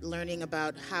are learning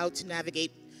about how to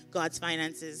navigate God's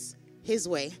finances His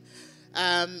way.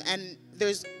 And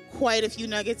there's quite a few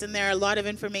nuggets in there, a lot of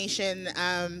information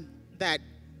that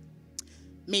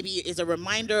maybe is a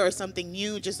reminder or something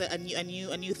new, just a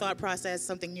new thought process,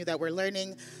 something new that we're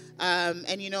learning.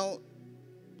 And you know,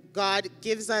 God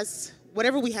gives us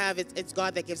whatever we have. It's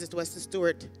God that gives it to us to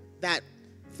steward that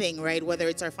thing, right? Whether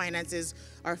it's our finances,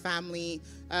 our family,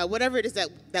 whatever it is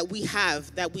that we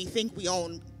have, that we think we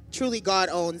own, truly God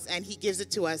owns, and He gives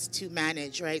it to us to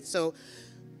manage, right? So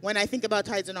when I think about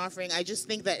tithes and offering, I just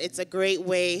think that it's a great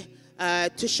way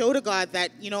to show to God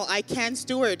that, you know, I can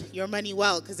steward your money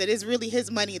well, because it is really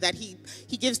His money that He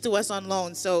gives to us on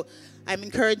loan. So I'm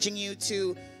encouraging you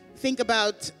to think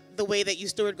about the way that you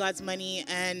steward God's money,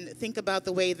 and think about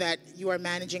the way that you are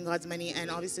managing God's money.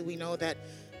 And obviously we know that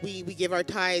we give our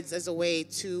tithes as a way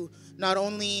to not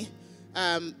only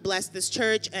bless this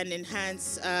church and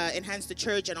enhance the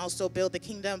church and also build the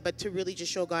kingdom, but to really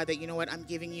just show God that, you know what, I'm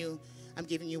giving you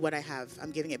what I have.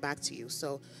 I'm giving it back to you.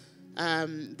 So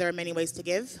there are many ways to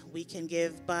give. We can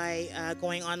give by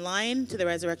going online to the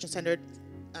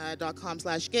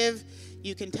resurrectioncenter.com/give.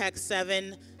 You can text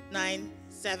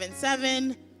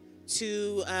 7977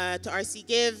 to RC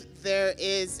Give. There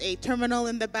is a terminal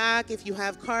in the back if you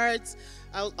have cards.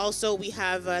 Also, we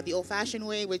have the old-fashioned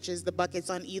way, which is the buckets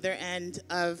on either end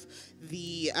of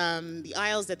the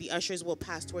aisles that the ushers will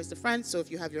pass towards the front. So if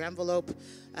you have your envelope,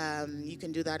 you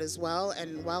can do that as well.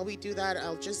 And while we do that,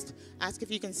 I'll just ask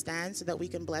if you can stand so that we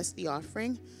can bless the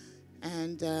offering.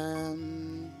 And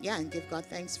and give God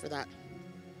thanks for that.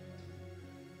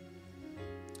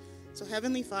 So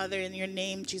Heavenly Father, in your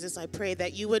name, Jesus, I pray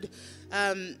that you would,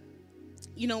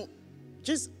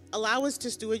 just allow us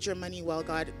to steward your money well,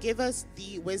 God. Give us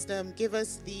the wisdom, give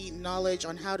us the knowledge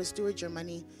on how to steward your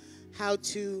money, how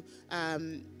to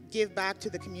give back to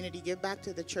the community, give back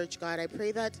to the church, God. I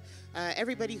pray that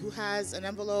everybody who has an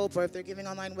envelope, or if they're giving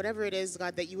online, whatever it is,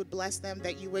 God, that you would bless them,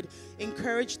 that you would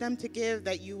encourage them to give,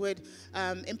 that you would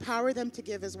empower them to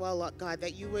give as well, God,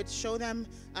 that you would show them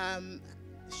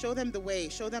the way,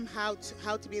 show them how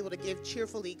to be able to give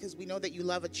cheerfully, because we know that you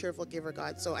love a cheerful giver,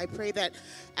 God. So I pray that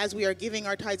as we are giving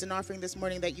our tithes and offering this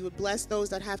morning, that you would bless those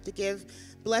that have to give,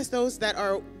 bless those that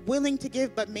are willing to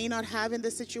give but may not have in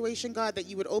this situation, God, that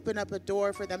you would open up a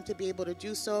door for them to be able to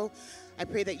do so. I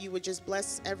pray that you would just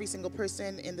bless every single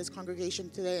person in this congregation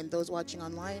today and those watching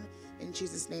online. In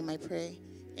Jesus' name I pray.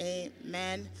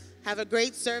 Amen. Have a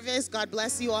great service. God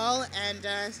bless you all, and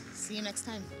see you next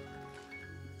time.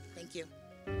 Thank you.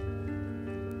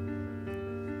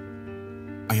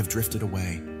 I have drifted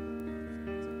away.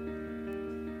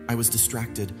 I was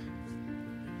distracted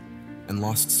and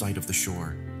lost sight of the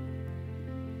shore.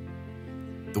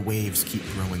 The waves keep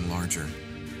growing larger.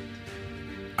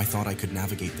 I thought I could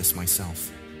navigate this myself.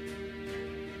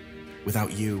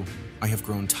 Without you, I have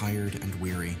grown tired and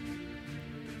weary.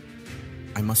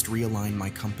 I must realign my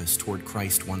compass toward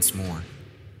Christ once more.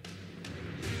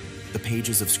 The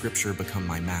pages of Scripture become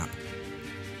my map,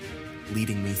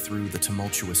 leading me through the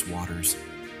tumultuous waters.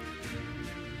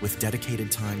 With dedicated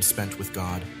time spent with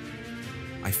God,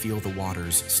 I feel the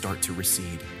waters start to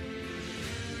recede.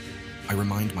 I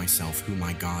remind myself who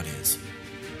my God is.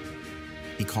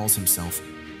 He calls himself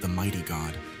the mighty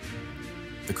God,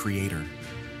 the Creator,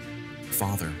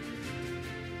 Father,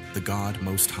 the God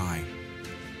Most High,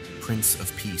 Prince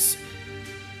of Peace,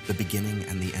 the beginning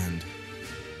and the end.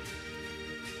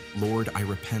 Lord, I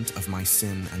repent of my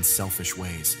sin and selfish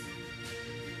ways.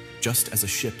 Just as a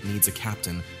ship needs a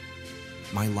captain,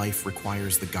 my life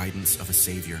requires the guidance of a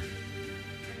Savior.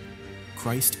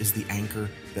 Christ is the anchor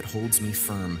that holds me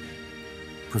firm,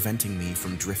 preventing me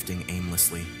from drifting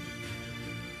aimlessly.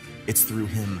 It's through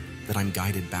him that I'm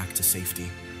guided back to safety.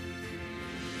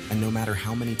 And no matter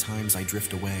how many times I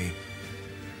drift away,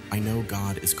 I know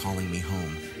God is calling me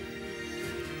home.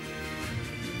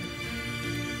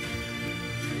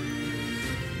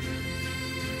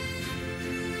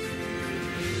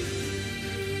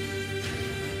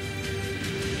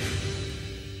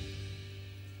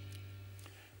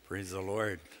 Praise the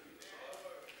Lord.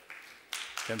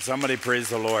 Can somebody praise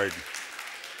the Lord?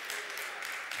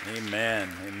 Amen,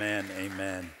 amen,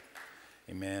 amen,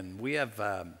 amen. We have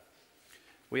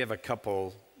a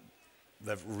couple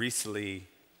that recently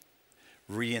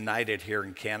reunited here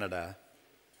in Canada.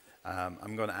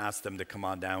 I'm going to ask them to come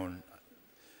on down.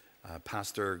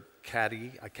 Pastor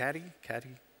Caddy, I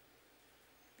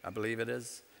believe it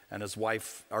is, and his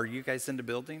wife. Are you guys in the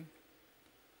building?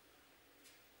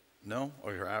 No?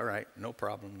 All right, no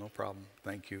problem, no problem.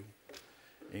 Thank you.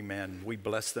 Amen. We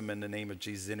bless them in the name of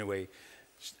Jesus. Anyway,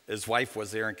 his wife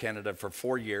was there in Canada for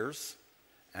 4 years,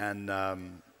 and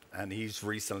he's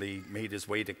recently made his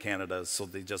way to Canada, so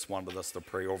they just wanted us to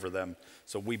pray over them.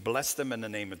 So we bless them in the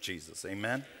name of Jesus.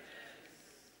 Amen.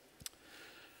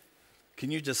 Can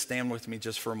you just stand with me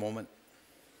just for a moment?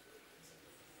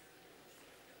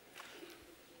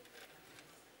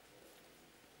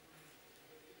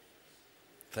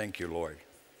 Thank you, Lord.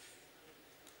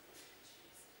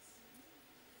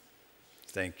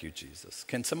 Thank you, Jesus.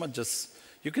 Can someone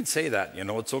you can say that,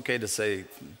 it's okay to say,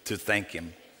 to thank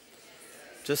him.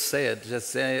 Just say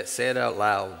it, say it out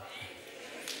loud.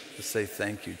 Just say,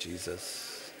 thank you,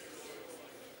 Jesus.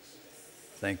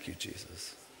 Thank you,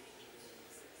 Jesus.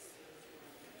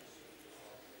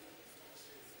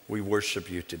 We worship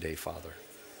you today, Father.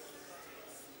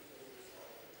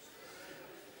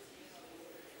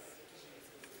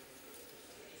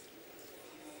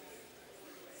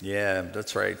 Yeah,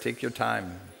 that's right. Take your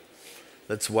time.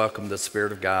 Let's welcome the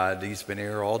Spirit of God. He's been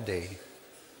here all day.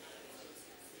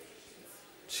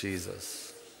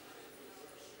 Jesus.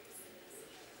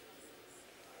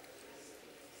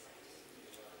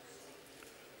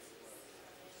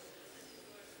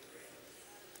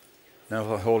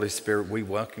 Now, Holy Spirit, we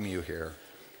welcome you here.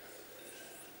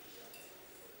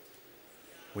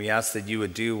 We ask that you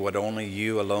would do what only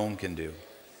you alone can do.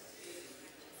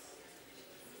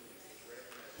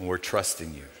 And we're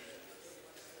trusting you.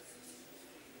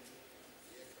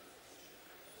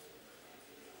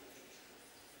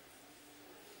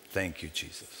 Thank you,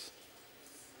 Jesus.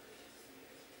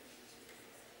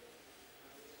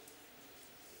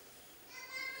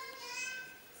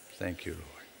 Thank you, Lord.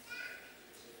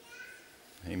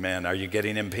 Amen. Are you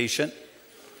getting impatient?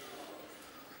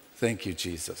 Thank you,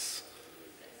 Jesus.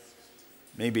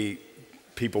 Maybe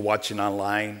people watching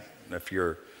online, if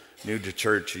you're new to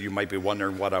church, you might be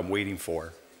wondering what I'm waiting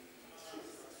for.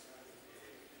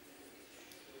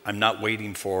 I'm not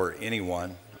waiting for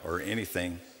anyone or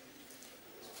anything.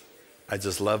 I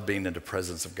just love being in the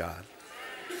presence of God.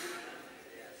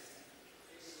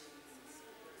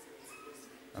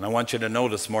 And I want you to know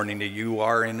this morning that you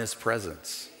are in his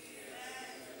presence.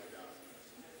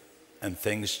 And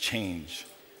things change.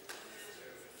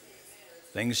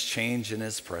 Things change in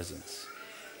his presence.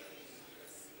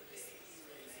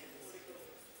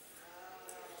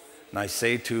 And I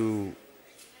say to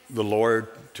the Lord,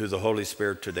 to the Holy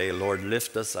Spirit today, Lord,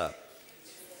 lift us up.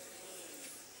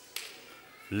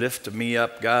 Lift me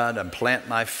up, God, and plant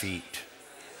my feet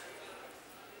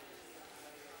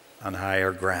on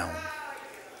higher ground.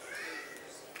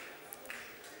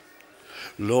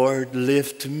 Lord,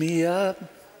 lift me up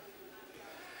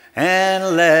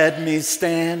and let me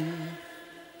stand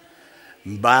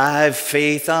by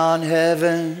faith on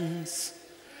heaven's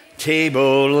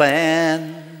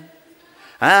tableland,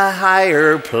 a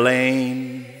higher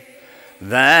plane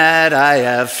that I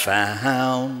have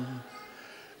found.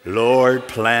 Lord,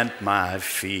 plant my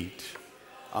feet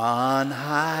on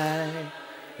higher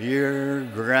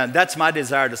ground. That's my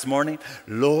desire this morning.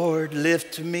 Lord,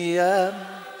 lift me up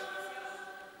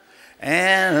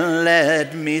and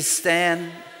let me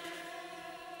stand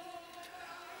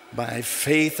by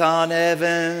faith on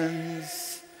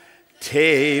heaven's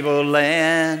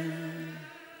tableland,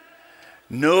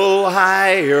 no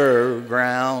higher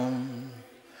ground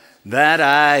that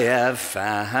I have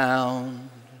found.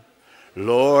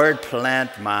 Lord,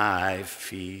 plant my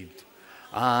feet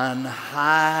on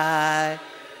higher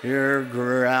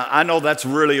ground. I know that's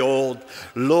really old.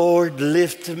 Lord,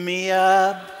 lift me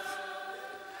up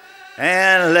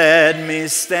and let me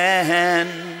stand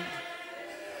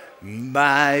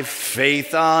by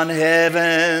faith on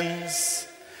heaven's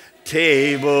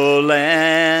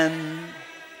tableland,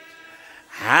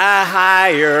 a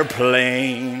higher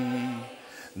plane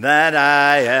that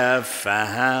I have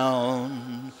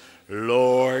found.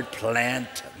 Lord,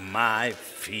 plant my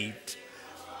feet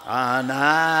on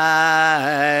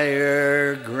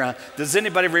higher ground. Does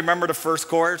anybody remember the first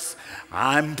chorus?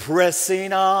 I'm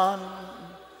pressing on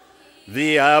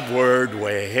the upward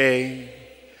way.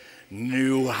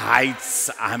 New heights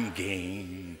I'm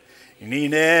gaining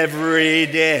every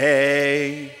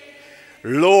day.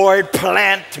 Lord,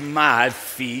 plant my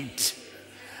feet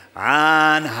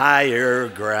on higher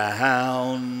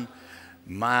ground.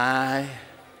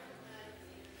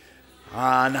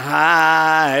 On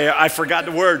high, I forgot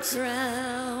the words.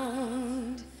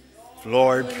 Ground.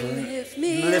 Lord, lift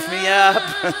me up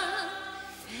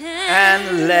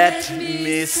and let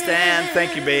me stand.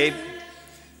 Thank you, babe.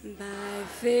 By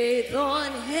faith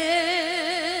on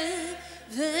heaven's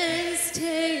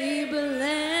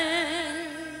tableland,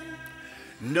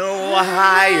 No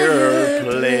higher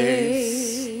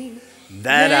place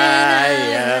that I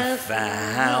have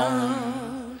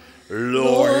found.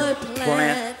 Lord,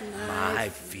 plant my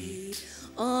feet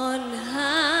on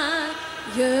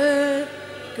higher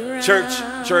ground.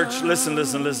 Church, listen.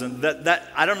 That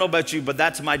I don't know about you, but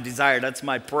that's my desire. That's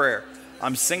my prayer.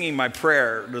 I'm singing my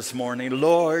prayer this morning.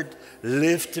 Lord,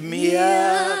 lift me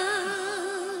up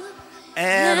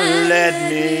and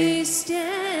let me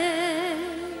stand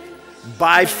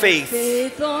by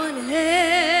faith on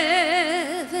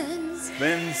heaven's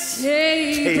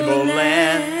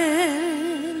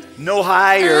tableland, no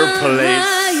higher place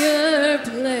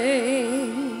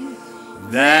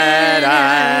that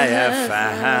I have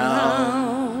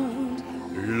found.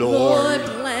 Lord,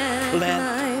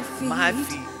 plant my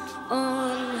feet.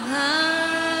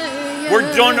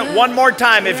 We're doing it one more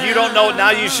time. If you don't know it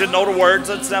now, you should know the words.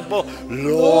 It's simple.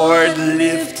 Lord,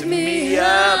 lift me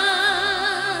up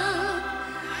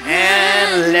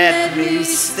and let me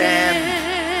stand.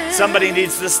 Somebody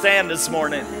needs to stand this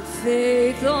morning.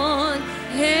 Faith on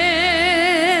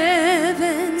heaven's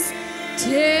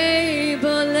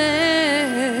tableland,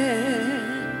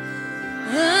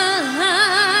 a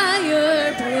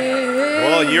higher place.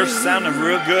 Well, you're sounding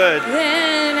real good.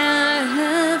 Than I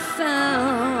have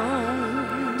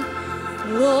found.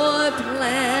 Lord,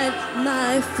 plant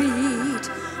my feet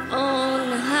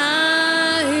on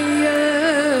higher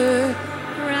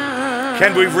ground.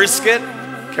 Can we risk it?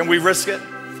 Can we risk it?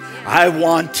 I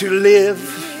want to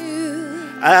live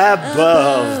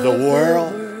above the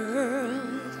world.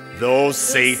 Though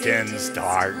Satan's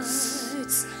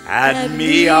darts at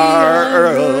me are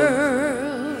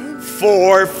hurled,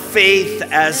 for faith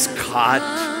has caught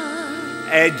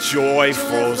a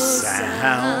joyful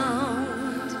sound.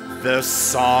 The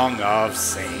song of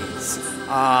saints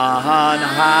on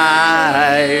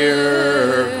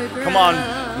higher. Come on,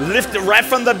 lift it right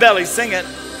from the belly. Sing it.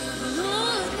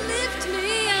 Lord, lift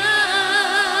me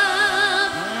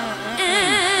up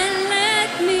and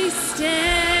let me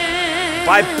stand.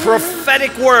 By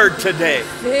prophetic word today,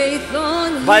 Faith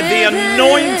on by the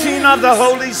anointing of the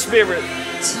Holy Spirit.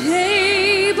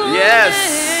 Table Yes,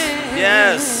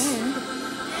 yes.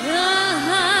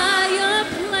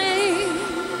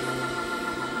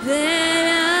 That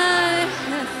I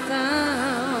have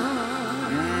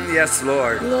found. Yes,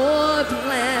 Lord. Lord,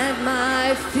 plant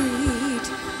my feet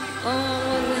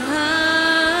on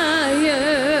higher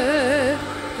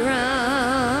ground.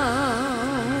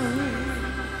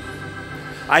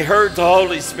 I heard the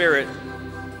Holy Spirit.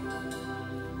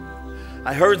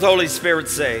 I heard the Holy Spirit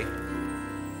say,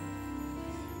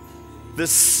 the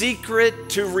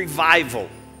secret to revival,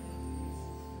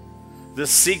 the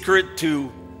secret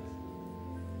to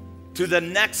the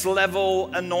next level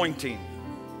anointing,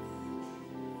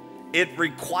 it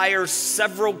requires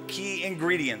several key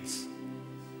ingredients.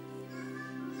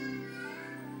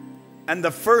 And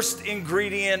the first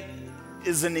ingredient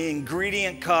is an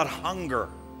ingredient called hunger.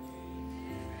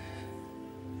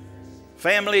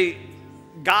 Family,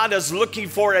 God is looking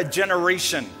for a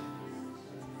generation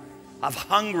of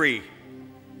hungry,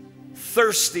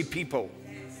 thirsty people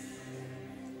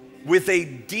with a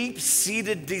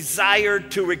deep-seated desire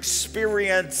to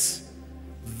experience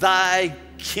thy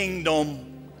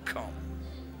kingdom come.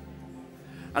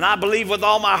 And I believe with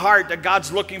all my heart that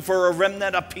God's looking for a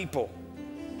remnant of people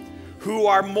who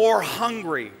are more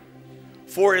hungry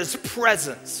for his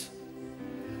presence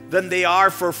than they are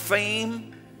for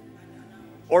fame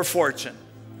or fortune.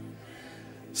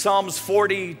 Psalms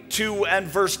 42 and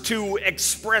verse 2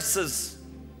 expresses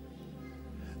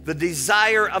the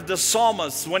desire of the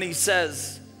psalmist when he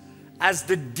says, as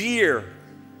the deer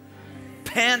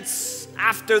pants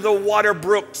after the water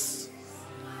brooks,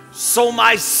 so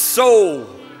my soul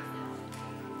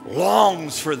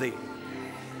longs for thee.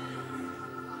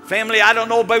 Family, I don't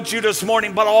know about you this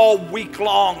morning, but all week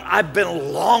long I've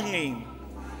been longing.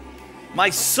 My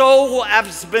soul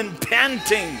has been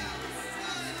panting.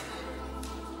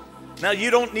 Now,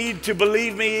 you don't need to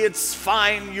believe me. It's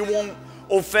fine. You won't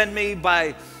offend me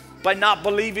by not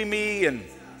believing me, and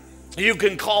you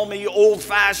can call me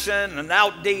old-fashioned and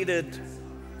outdated.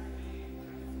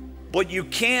 But you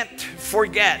can't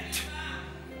forget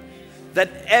that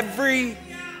every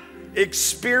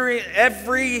experience,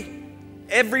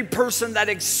 every person that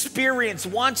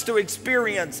wants to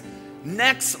experience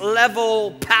next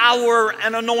level power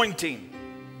and anointing,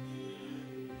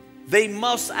 they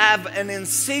must have an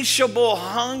insatiable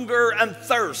hunger and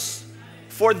thirst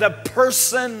for the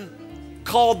person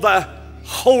called the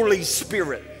Holy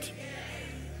Spirit.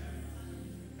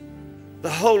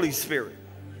 The Holy Spirit.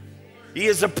 He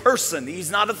is a person.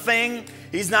 He's not a thing.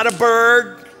 He's not a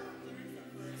bird.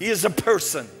 He is a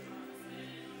person.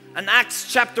 And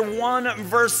Acts chapter 1 and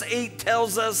verse 8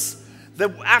 tells us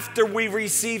that after we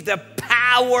receive the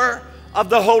power of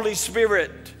the Holy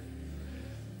Spirit,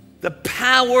 the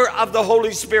power of the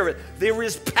Holy Spirit, there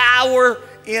is power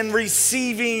in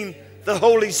receiving the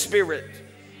Holy Spirit.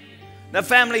 Now,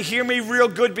 family, hear me real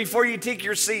good before you take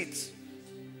your seats.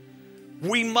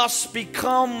 We must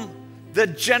become the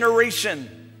generation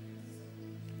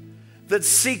that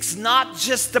seeks not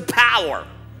just the power,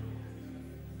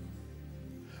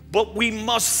 but we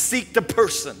must seek the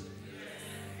person.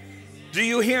 Do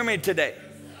you hear me today?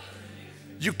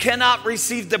 You cannot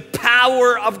receive the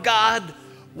power of God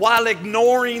while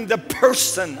ignoring the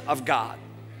person of God.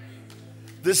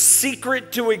 The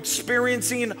secret to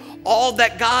experiencing all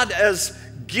that God has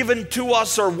given to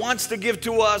us or wants to give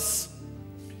to us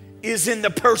is in the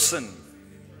person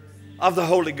of the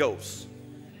Holy Ghost.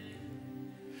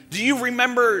 Do you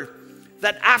remember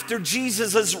that after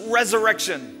Jesus'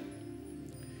 resurrection,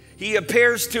 he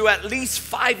appears to at least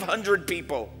 500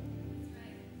 people?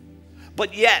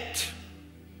 But yet,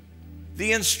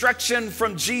 the instruction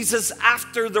from Jesus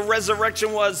after the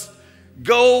resurrection was,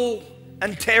 go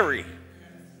and tarry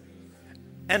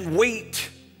and wait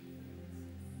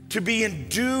to be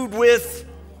endued with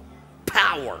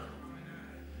power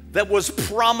that was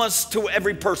promised to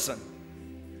every person.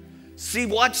 See,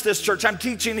 watch this, church. I'm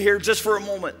teaching here just for a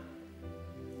moment.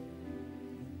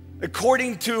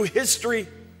 According to history,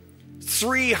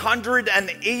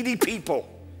 380 people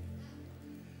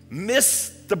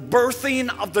missed the birthing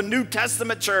of the New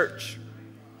Testament church.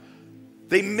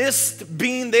 They missed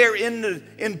being there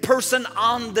in person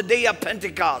on the day of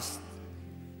Pentecost.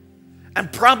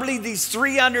 And probably these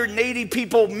 380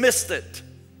 people missed it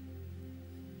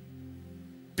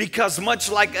because, much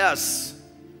like us,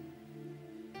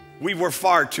 we were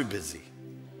far too busy.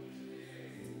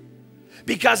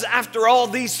 Because after all,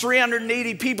 these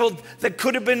 380 people that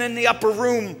could have been in the upper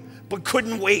room but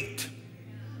couldn't wait,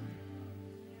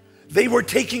 they were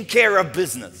taking care of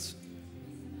business.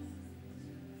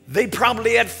 They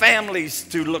probably had families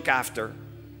to look after,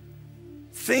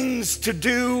 things to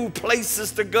do,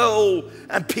 places to go,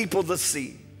 and people to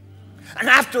see. And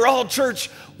after all, church,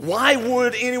 why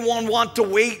would anyone want to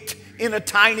wait in a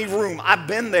tiny room? I've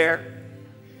been there.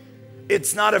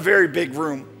 It's not a very big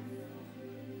room.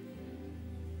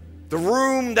 The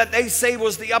room that they say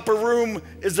was the upper room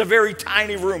is a very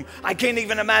tiny room. I can't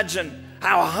even imagine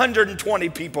how 120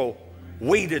 people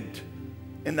waited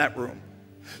in that room.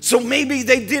 So maybe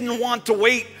they didn't want to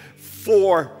wait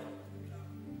for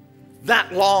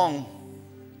that long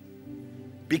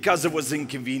because it was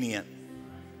inconvenient.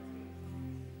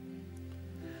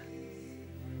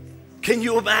 Can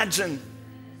you imagine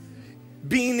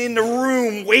being in the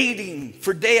room waiting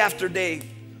for day after day?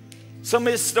 Some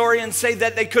historians say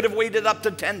that they could have waited up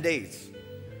to 10 days.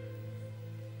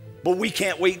 But we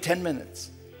can't wait 10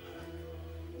 minutes.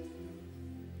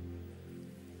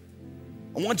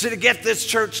 I want you to get this,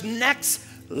 church. Next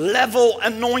level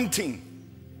anointing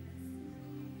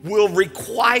will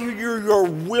require your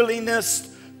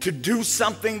willingness to do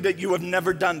something that you have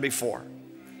never done before.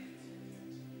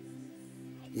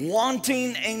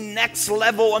 Wanting a next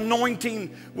level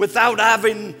anointing without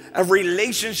having a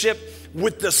relationship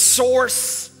with the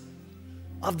source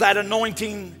of that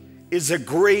anointing is a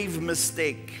grave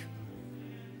mistake.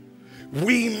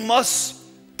 We must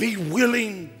be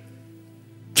willing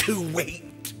to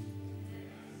wait.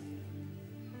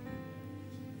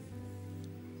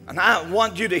 And I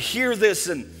want you to hear this,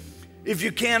 and if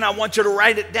you can, I want you to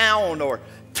write it down or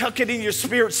tuck it in your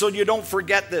spirit so you don't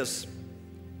forget this.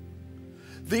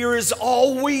 There is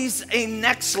always a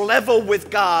next level with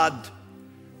God,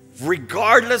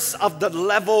 regardless of the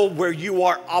level where you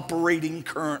are operating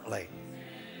currently.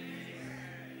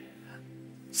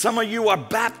 Some of you are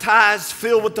baptized,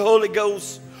 filled with the Holy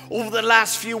Ghost. Over the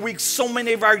last few weeks, so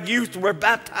many of our youth were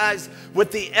baptized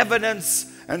with the evidence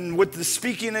and with the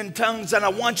speaking in tongues. And I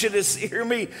want you to hear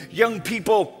me, young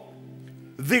people,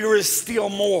 there is still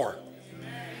more.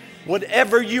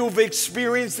 Whatever you've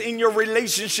experienced in your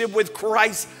relationship with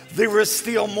Christ, there is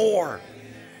still more.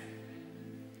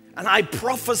 And I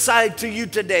prophesy to you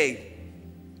today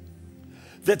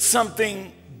that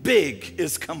something big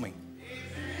is coming.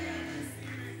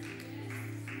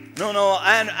 No,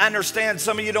 I understand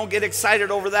some of you don't get excited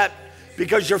over that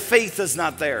because your faith is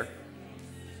not there.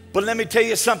 But let me tell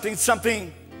you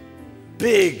something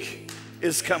big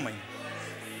is coming.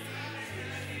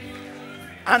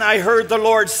 And I heard the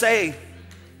Lord say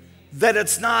that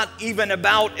it's not even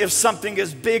about if something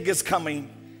as big is coming.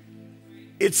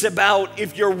 It's about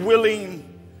if you're willing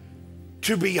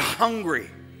to be hungry.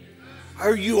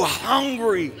 Are you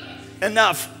hungry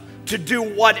enough to do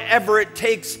whatever it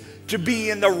takes to be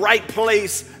in the right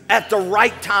place at the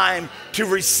right time to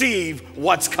receive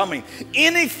what's coming?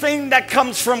 Anything that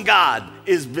comes from God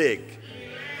is big.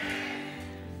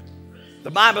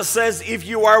 The Bible says if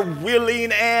you are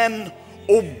willing and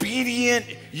obedient,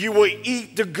 you will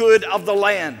eat the good of the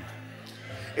land.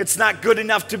 It's not good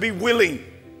enough to be willing.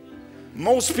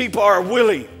 Most people are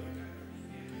willing,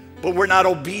 but we're not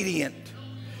obedient.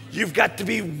 You've got to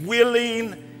be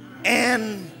willing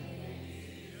and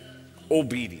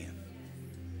obedient.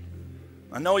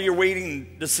 I know you're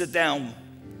waiting to sit down,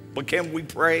 but can we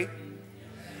pray?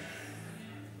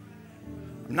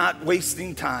 I'm not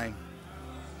wasting time.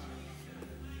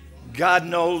 God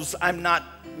knows I'm not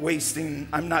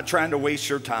trying to waste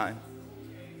your time.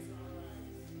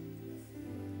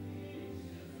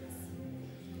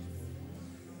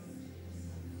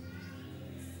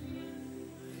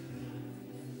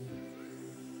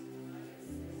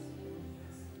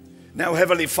 Now,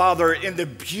 Heavenly Father, in the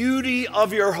beauty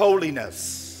of your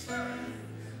holiness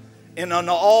and on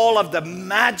all of the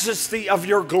majesty of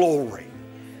your glory,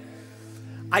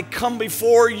 I come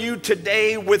before you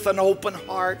today with an open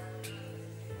heart,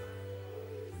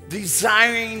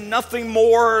 desiring nothing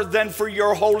more than for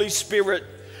your Holy Spirit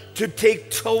to take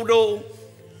total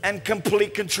and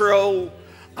complete control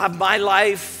of my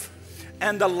life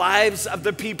and the lives of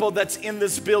the people that's in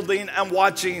this building and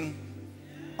watching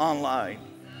online.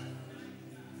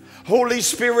 Holy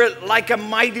Spirit, like a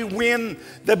mighty wind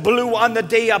that blew on the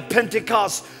day of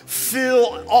Pentecost,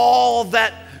 fill all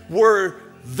that were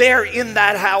there in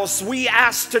that house. We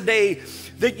ask today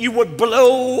that you would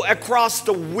blow across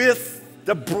the width,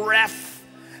 the breadth,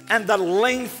 and the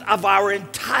length of our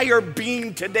entire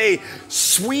being today,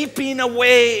 sweeping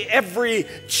away every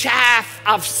chaff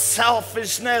of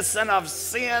selfishness and of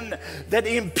sin that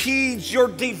impedes your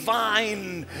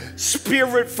divine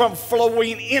spirit from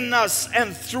flowing in us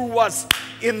and through us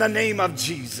in the name of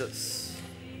Jesus.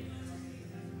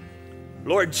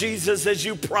 Lord Jesus, as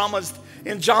you promised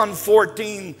in John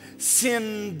 14,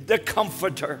 send the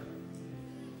Comforter.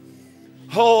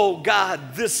 Oh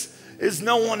God, this is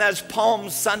known as Palm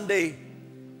Sunday.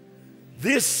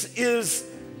 This is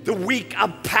the week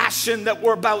of passion that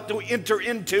we're about to enter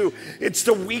into. It's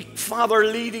the week, Father,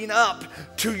 leading up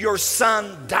to your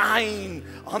Son dying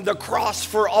on the cross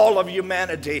for all of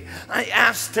humanity. I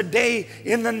ask today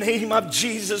in the name of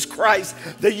Jesus Christ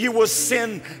that you will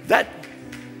send that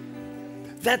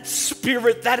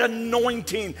spirit, that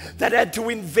anointing that had to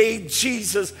invade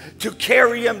Jesus to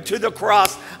carry him to the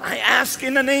cross. I ask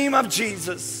in the name of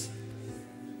Jesus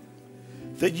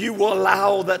that you will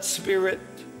allow that Spirit,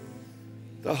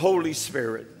 the Holy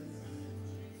Spirit,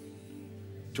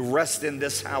 to rest in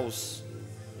this house.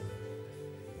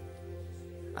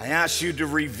 I ask you to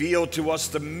reveal to us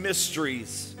the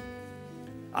mysteries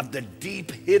of the deep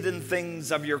hidden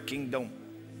things of your kingdom.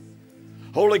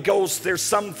 Holy Ghost, there's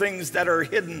some things that are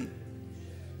hidden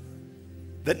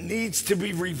that needs to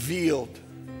be revealed.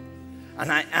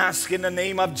 And I ask in the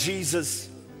name of Jesus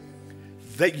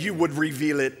that you would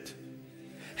reveal it.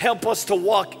 Help us to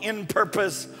walk in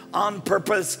purpose, on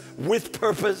purpose, with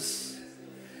purpose.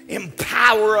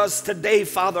 Empower us today,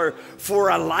 Father, for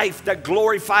a life that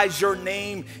glorifies your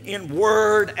name in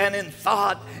word and in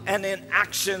thought and in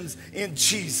actions in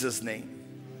Jesus' name.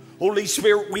 Holy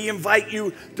Spirit, we invite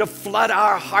you to flood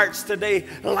our hearts today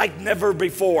like never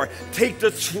before. Take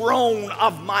the throne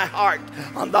of my heart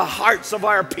on the hearts of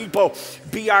our people.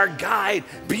 Be our guide,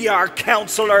 be our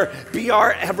counselor, be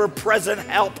our ever-present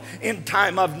help in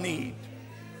time of need.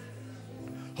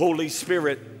 Holy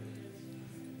Spirit,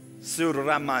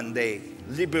 Suramande,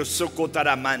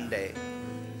 Libusukotaramande.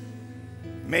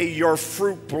 May your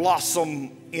fruit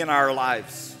blossom in our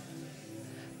lives,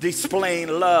 displaying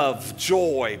love,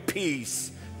 joy,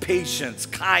 peace, patience,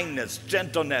 kindness,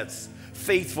 gentleness,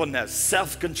 faithfulness,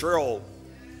 self-control.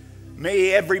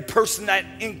 May every person that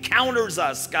encounters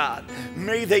us, God,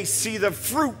 may they see the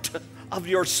fruit of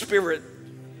your Spirit.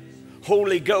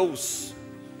 Holy Ghost,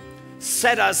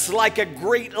 set us like a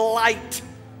great light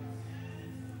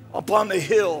upon the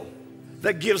hill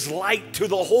that gives light to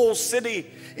the whole city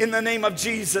in the name of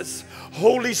Jesus.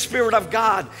 Holy Spirit of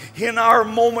God, in our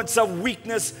moments of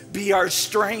weakness, be our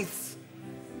strength.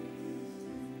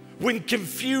 When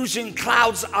confusion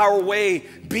clouds our way,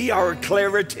 be our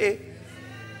clarity.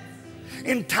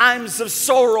 In times of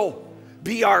sorrow,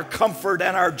 be our comfort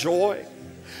and our joy.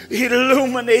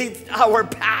 Illuminate our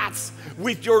paths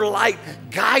with your light.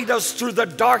 Guide us through the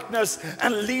darkness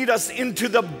and lead us into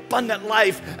the abundant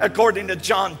life according to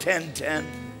John 10:10.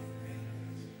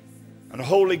 And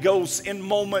Holy Ghost, in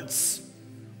moments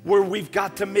where we've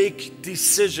got to make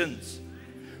decisions,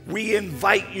 we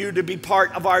invite you to be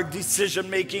part of our decision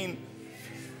making.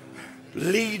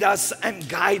 Lead us and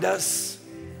guide us.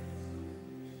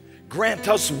 Grant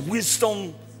us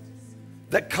wisdom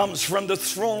that comes from the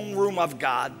throne room of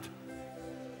God.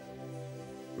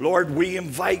 Lord, we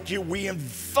invite you, we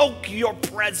invoke your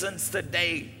presence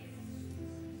today.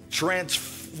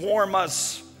 Transform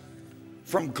us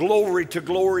from glory to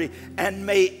glory, and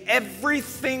may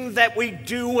everything that we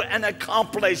do and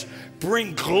accomplish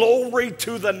bring glory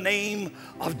to the name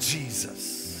of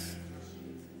Jesus.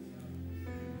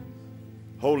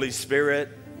 Holy Spirit,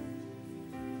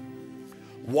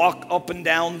 walk up and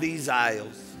down these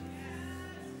aisles,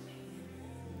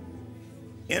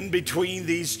 in between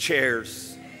these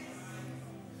chairs.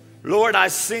 Lord, I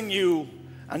sing you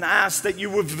and ask that you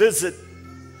would visit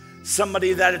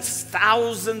somebody that is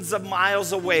thousands of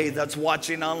miles away that's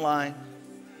watching online.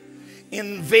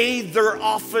 Invade their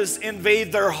office,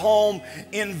 invade their home,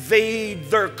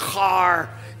 invade their car,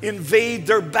 invade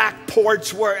their back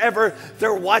porch, wherever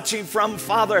they're watching from.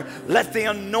 Father, let the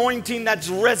anointing that's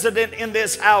resident in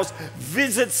this house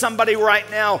visit somebody right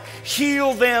now.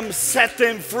 Heal them, set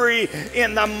them free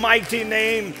in the mighty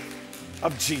name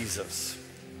of Jesus.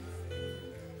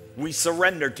 We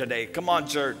surrender today. Come on,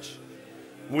 church.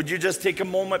 Would you just take a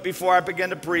moment before I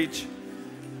begin to preach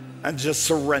and just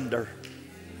surrender?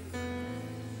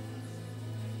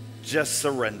 Just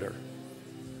surrender.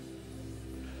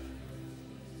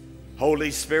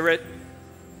 Holy Spirit,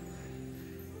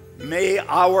 may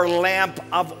our lamp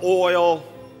of oil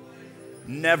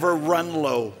never run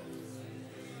low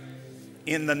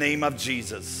in the name of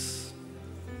Jesus.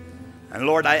 And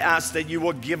Lord, I ask that you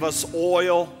will give us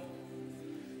oil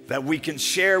that we can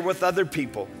share with other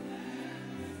people.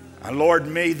 And Lord,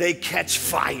 may they catch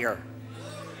fire.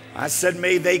 I said,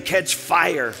 may they catch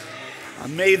fire.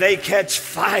 May they catch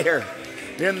fire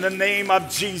in the name of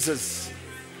Jesus.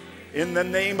 In the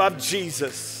name of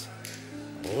Jesus.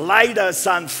 Light us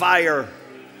on fire.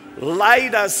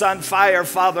 Light us on fire,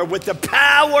 Father, with the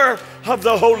power of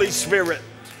the Holy Spirit.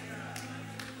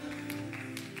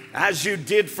 As you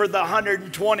did for the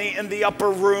 120 in the upper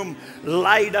room,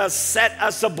 light us, set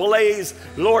us ablaze.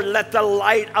 Lord, let the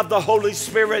light of the Holy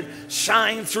Spirit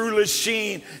shine through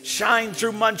Lachine, shine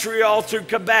through Montreal, through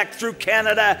Quebec, through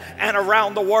Canada, and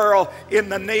around the world in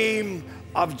the name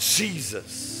of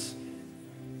Jesus.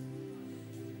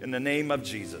 In the name of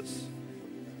Jesus.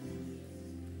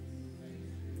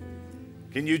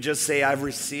 Can you just say, I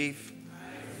receive?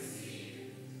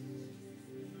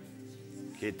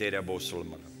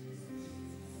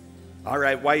 All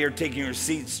right, while you're taking your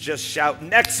seats, just shout,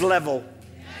 next level.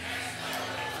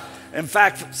 In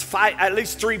fact, at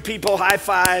least 3 people, high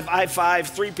five,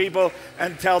 3 people,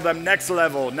 and tell them next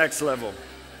level, next level.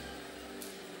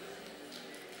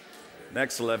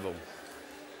 Next level.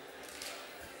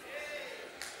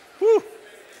 Whew.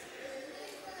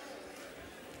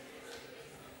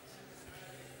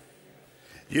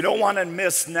 You don't want to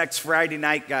miss next Friday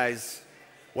night, guys.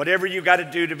 Whatever you got to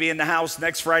do to be in the house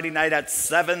next Friday night at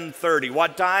 7:30.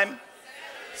 What time?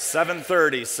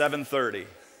 7:30. 7:30.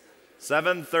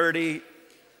 7:30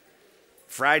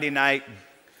 Friday night.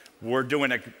 We're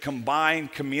doing a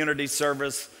combined community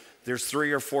service. There's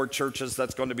 3 or 4 churches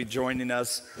that's going to be joining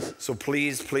us. So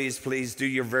please, please, please do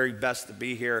your very best to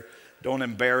be here. Don't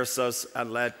embarrass us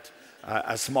and let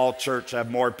a small church have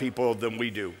more people than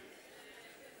we do.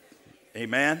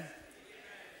 Amen?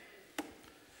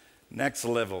 Next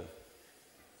level.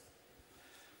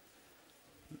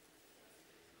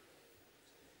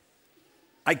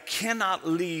 I cannot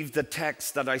leave the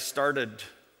text that I started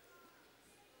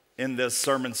in this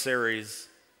sermon series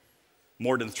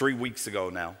more than 3 weeks ago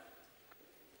now.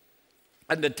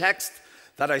 And the text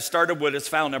that I started with is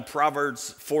found in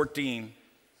Proverbs 14,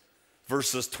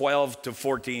 verses 12 to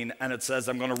 14, and it says,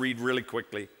 I'm going to read really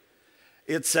quickly.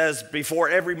 It says, before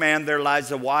every man there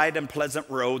lies a wide and pleasant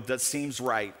road that seems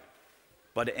right,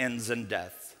 but ends in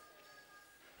death.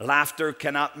 Laughter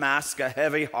cannot mask a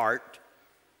heavy heart.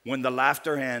 When the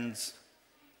laughter ends,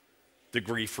 the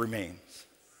grief remains.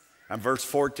 And verse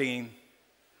 14,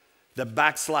 the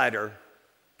backslider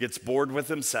gets bored with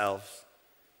himself.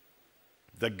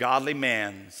 The godly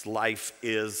man's life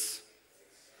is,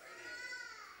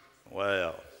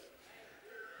 well,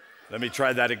 let me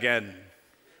try that again,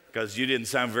 because you didn't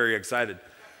sound very excited.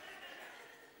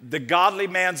 The godly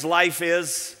man's life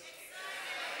is,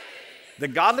 the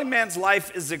godly man's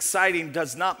life is exciting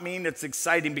does not mean it's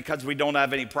exciting because we don't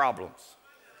have any problems.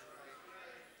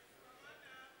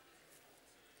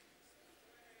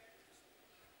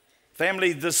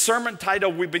 Family, the sermon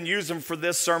title we've been using for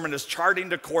this sermon is Charting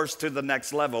the Course to the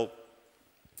Next Level.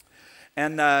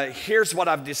 And here's what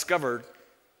I've discovered.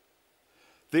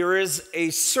 There is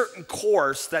a certain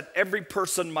course that every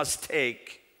person must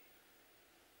take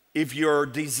if your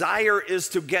desire is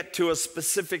to get to a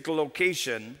specific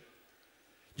location.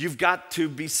 You've got to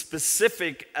be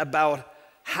specific about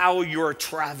how you're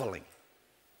traveling.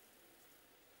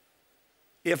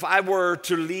 If I were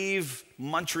to leave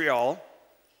Montreal,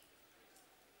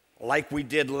 like we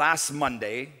did last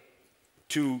Monday,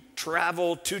 to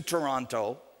travel to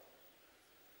Toronto,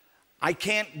 I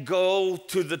can't go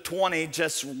to the 20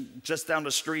 just down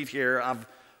the street here.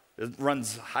 It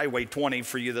runs Highway 20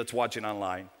 for you that's watching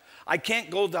online. I can't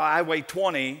go to Highway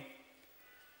 20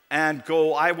 and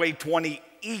go Highway 20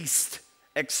 east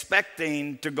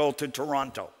expecting to go to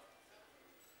Toronto,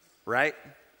 right?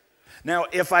 Now,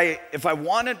 if I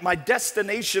wanted, my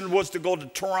destination was to go to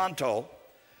Toronto,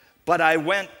 but I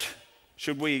went,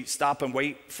 should we stop and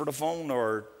wait for the phone,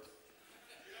 or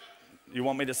you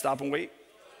want me to stop and wait?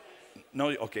 No,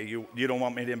 okay, you don't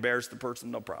want me to embarrass the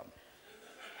person? No problem.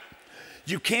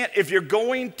 You can't, if you're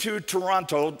going to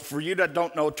Toronto, for you that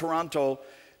don't know, Toronto,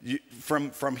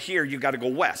 from here, you got to go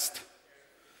west.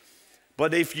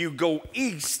 But if you go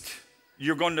east,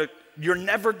 you're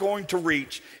never going to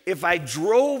reach. If I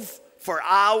drove for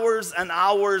hours and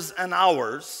hours and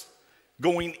hours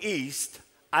going east,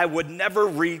 I would never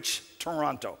reach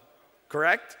Toronto,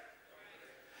 correct?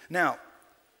 Now,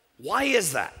 why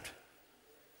is that?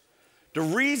 The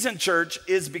reason, church,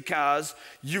 is because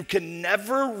you can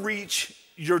never reach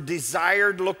your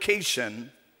desired location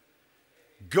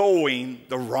going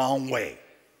the wrong way.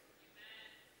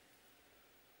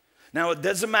 Now, it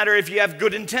doesn't matter if you have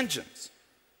good intentions.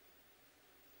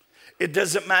 It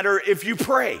doesn't matter if you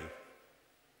pray.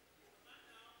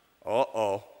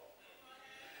 Uh-oh.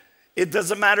 It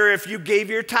doesn't matter if you gave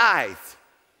your tithe.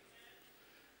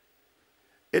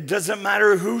 It doesn't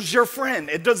matter who's your friend.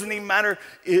 It doesn't even matter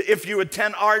if you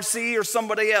attend RC or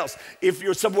somebody else, if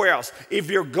you're somewhere else. If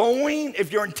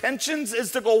your intentions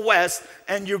is to go west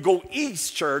and you go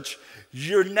east, church,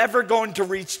 you're never going to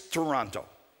reach Toronto.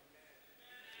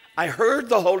 I heard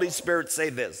the Holy Spirit say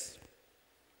this.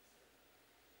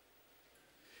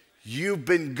 You've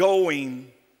been going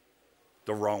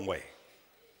the wrong way.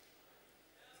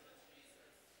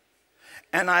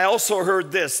 And I also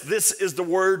heard this. This is the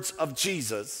words of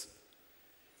Jesus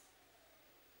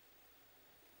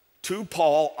to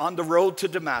Paul on the road to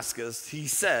Damascus.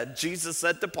 Jesus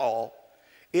said to Paul,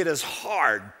 it is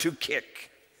hard to kick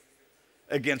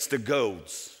against the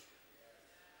goads.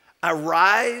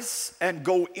 Arise and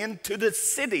go into the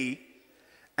city,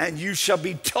 and you shall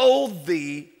be told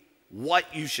thee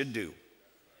what you should do.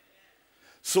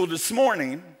 So this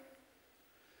morning,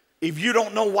 if you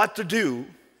don't know what to do,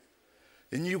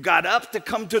 and you got up to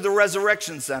come to the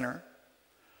Resurrection Center,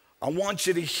 I want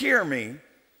you to hear me,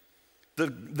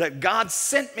 that God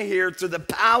sent me here through the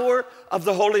power of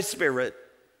the Holy Spirit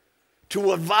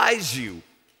to advise you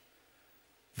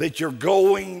that you're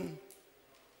going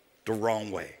the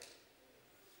wrong way.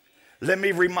 Let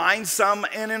me remind some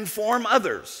and inform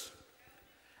others.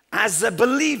 As a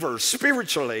believer,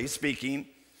 spiritually speaking,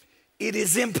 it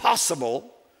is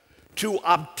impossible to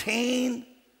obtain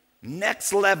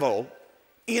next level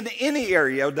in any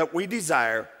area that we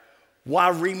desire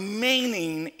while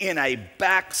remaining in a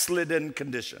backslidden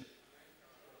condition.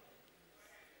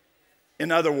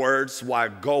 In other words,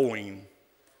 while going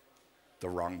the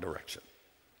wrong direction.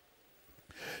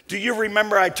 Do you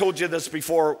remember I told you this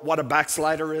before, what a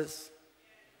backslider is?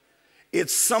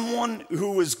 It's someone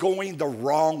who is going the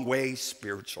wrong way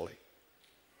spiritually.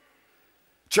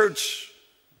 Church,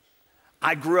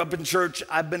 I grew up in church.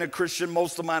 I've been a Christian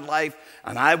most of my life,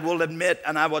 and I will admit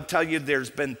and I will tell you there's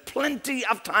been plenty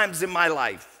of times in my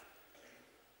life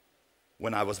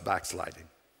when I was backsliding.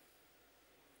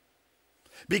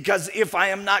 Because if I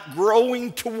am not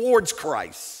growing towards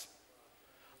Christ,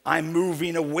 I'm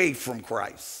moving away from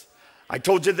Christ. I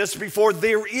told you this before,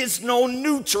 there is no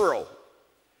neutral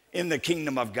in the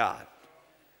kingdom of God.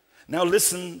 Now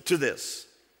listen to this.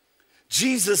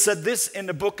 Jesus said this in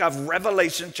the book of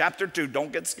Revelation chapter 2.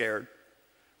 Don't get scared.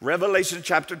 Revelation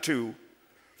chapter 2,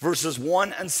 verses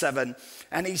 1 and 7.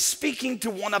 And he's speaking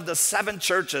to one of the 7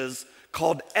 churches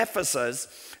called Ephesus.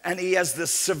 And he has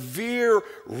this severe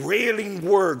railing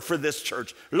word for this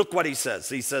church. Look what he says.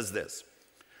 He says this.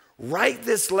 Write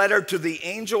this letter to the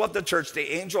angel of the church.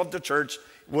 The angel of the church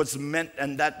was meant,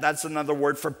 and that's another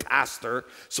word for pastor.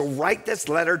 So write this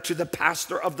letter to the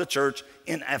pastor of the church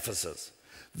in Ephesus.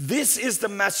 This is the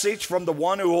message from the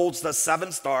one who holds the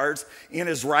 7 stars in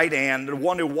his right hand, the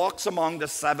one who walks among the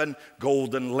 7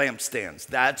 golden lampstands.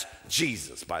 That's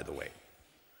Jesus, by the way.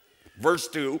 Verse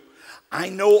 2, I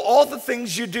know all the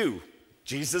things you do.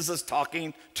 Jesus is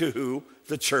talking to who?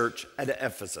 The church at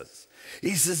Ephesus.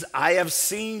 He says, I have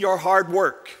seen your hard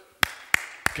work.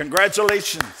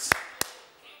 Congratulations.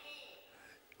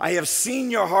 I have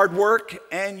seen your hard work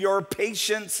and your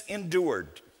patience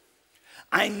endured.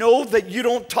 I know that you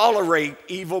don't tolerate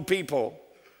evil people.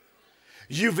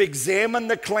 You've examined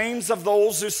the claims of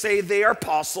those who say they are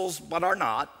apostles but are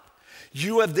not.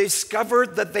 You have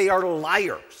discovered that they are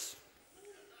liars.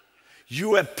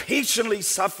 You have patiently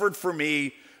suffered for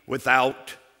me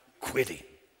without quitting.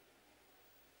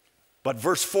 But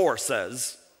verse 4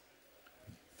 says,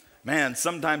 man,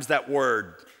 sometimes that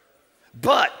word,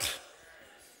 but,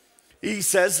 he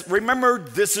says, remember,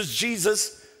 this is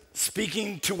Jesus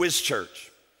speaking to his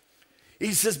church.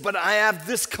 He says, but I have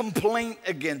this complaint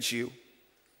against you.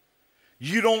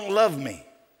 You don't love me.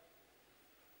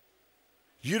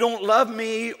 You don't love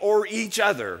me or each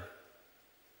other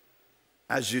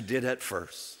as you did at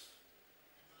first.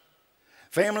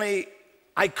 Family,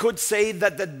 I could say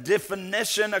that the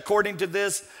definition, according to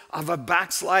this, of a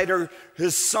backslider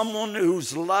is someone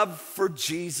whose love for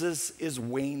Jesus is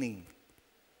waning.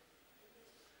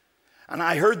 And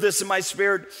I heard this in my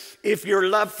spirit. If your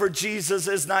love for Jesus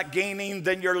is not gaining,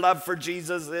 then your love for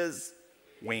Jesus is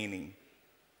waning.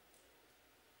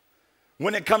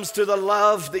 When it comes to the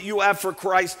love that you have for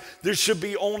Christ, there should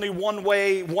be only one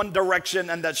way, one direction,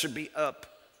 and that should be up.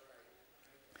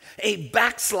 A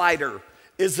backslider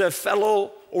is a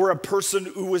fellow or a person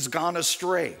who has gone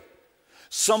astray.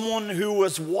 Someone who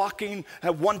was walking,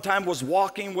 at one time was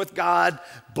walking with God,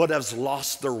 but has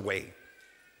lost their way.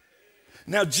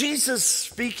 Now, Jesus,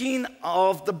 speaking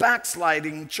of the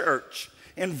backsliding church,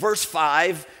 in verse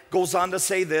 5, goes on to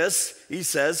say this. He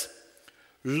says,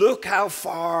 look how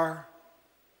far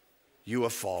you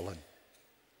have fallen.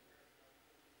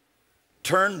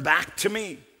 Turn back to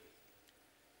me.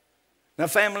 Now,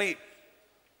 family,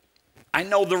 I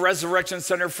know the Resurrection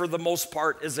Center, for the most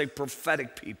part, is a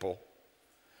prophetic people.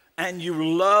 And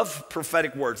you love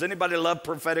prophetic words. Anybody love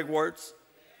prophetic words?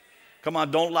 Come on,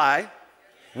 don't lie.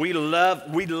 We love,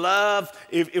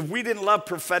 if we didn't love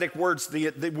prophetic words,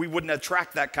 we wouldn't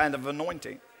attract that kind of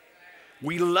anointing.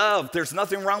 We love, there's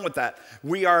nothing wrong with that.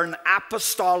 We are an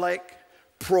apostolic,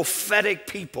 prophetic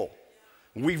people.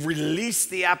 We release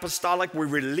the apostolic, we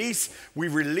release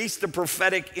the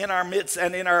prophetic in our midst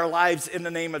and in our lives in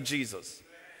the name of Jesus.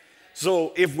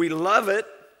 So if we love it,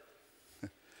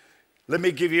 let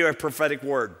me give you a prophetic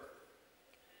word.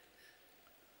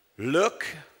 Look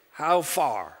how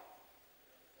far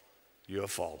you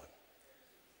have fallen.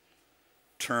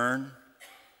 Turn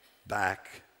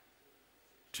back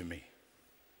to me.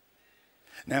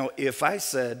 Now, if I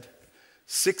said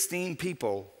 16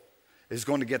 people is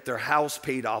going to get their house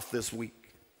paid off this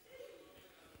week,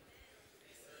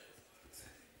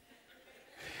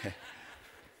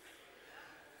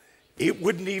 it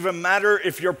wouldn't even matter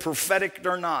if you're prophetic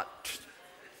or not.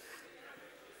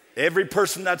 Every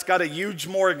person that's got a huge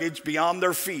mortgage beyond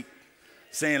their feet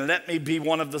saying, let me be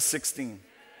one of the 16.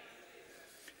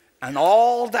 And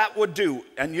all that would do,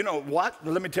 and you know what?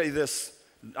 Let me tell you this.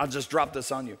 I'll just drop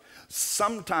this on you.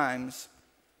 Sometimes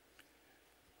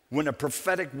when a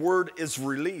prophetic word is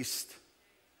released,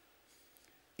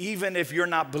 even if you're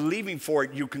not believing for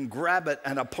it, you can grab it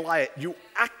and apply it. You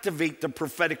activate the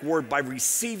prophetic word by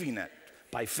receiving it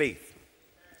by faith.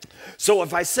 So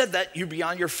if I said that, you'd be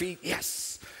on your feet,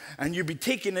 yes. And you'd be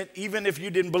taking it, even if you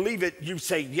didn't believe it, you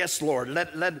say, yes, Lord,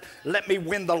 let me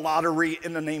win the lottery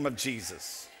in the name of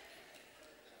Jesus.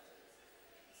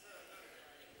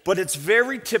 But it's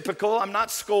very typical, I'm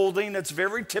not scolding, it's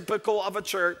very typical of a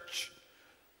church,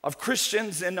 of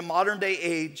Christians in the modern day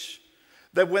age,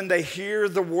 that when they hear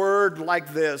the word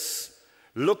like this,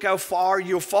 look how far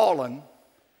you've fallen,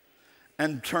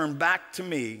 and turn back to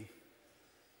me,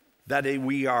 that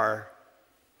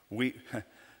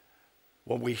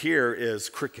what we hear is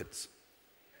crickets.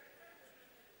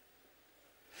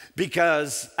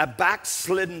 Because a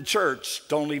backslidden church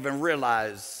don't even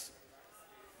realize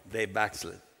they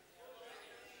backslid.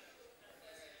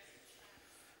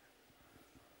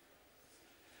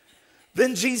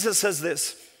 Then Jesus says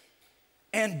this,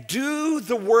 and do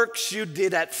the works you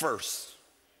did at first.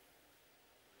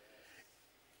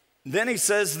 Then he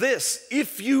says this,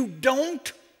 if you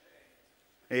don't,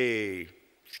 hey,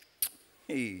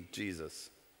 Jesus,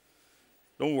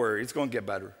 don't worry, it's going to get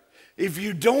better. If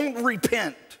you don't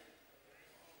repent,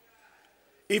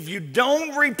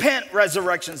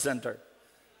 Resurrection Center,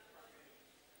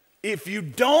 if you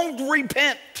don't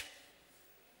repent,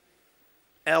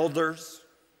 elders,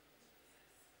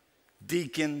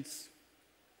 deacons,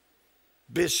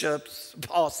 bishops,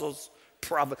 apostles,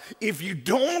 prophets, if you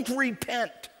don't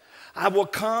repent, I will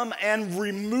come and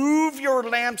remove your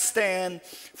lampstand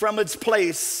from its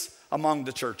place among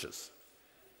the churches.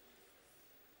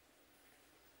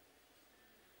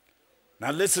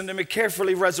 Now listen to me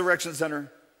carefully, Resurrection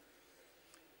Center.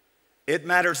 It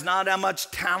matters not how much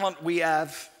talent we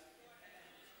have.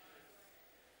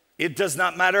 It does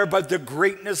not matter about the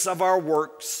greatness of our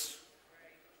works.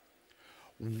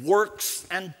 Works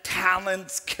and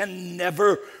talents can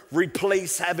never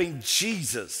replace having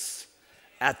Jesus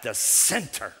at the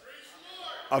center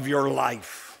of your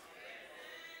life.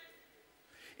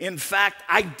 In fact,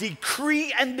 I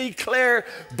decree and declare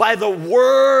by the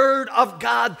word of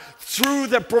God through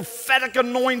the prophetic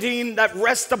anointing that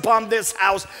rests upon this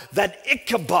house that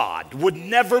Ichabod would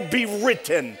never be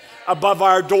written above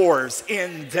our doors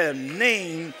in the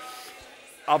name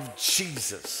of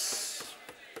Jesus.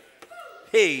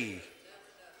 Hey,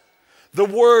 the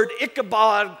word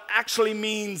Ichabod actually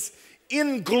means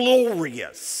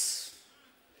inglorious.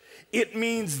 It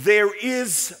means there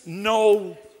is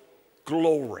no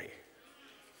glory.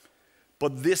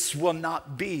 But this will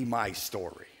not be my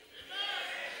story.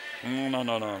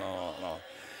 No.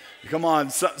 Come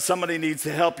on, somebody needs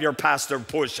to help your pastor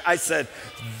push. I said,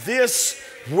 this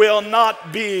will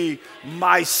not be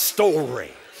my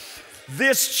story.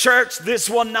 This church, this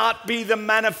will not be the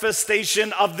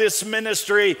manifestation of this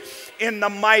ministry in the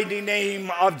mighty name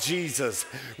of Jesus.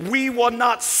 We will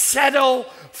not settle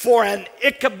for an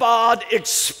Ichabod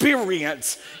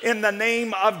experience in the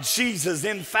name of Jesus.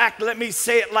 In fact, let me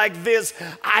say it like this.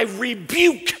 I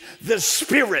rebuke the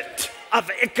spirit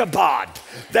of Ichabod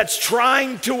that's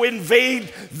trying to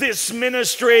invade this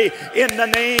ministry in the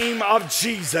name of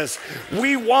Jesus.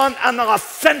 We want an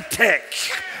authentic,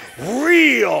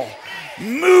 real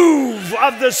move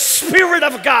of the Spirit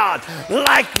of God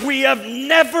like we have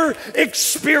never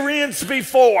experienced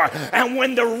before. And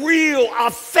when the real,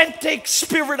 authentic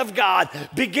Spirit of God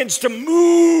begins to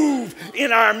move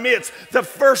in our midst, the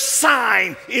first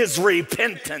sign is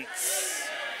repentance.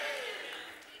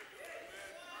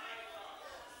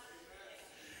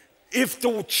 If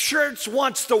the church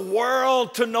wants the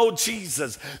world to know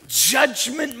Jesus,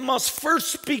 judgment must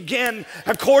first begin,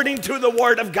 according to the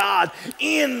word of God,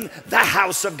 in the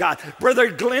house of God.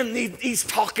 Brother Glenn, he's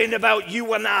talking about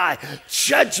you and I.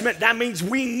 Judgment, that means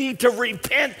we need to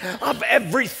repent of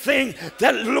everything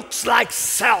that looks like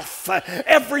self,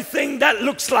 everything that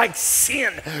looks like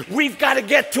sin. We've got to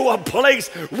get to a place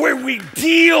where we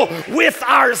deal with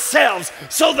ourselves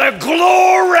so the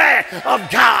glory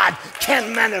of God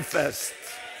can manifest. I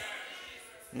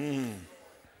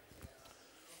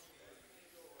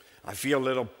feel a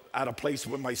little out of place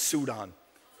with my suit on,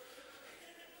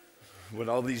 with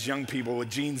all these young people with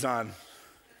jeans on.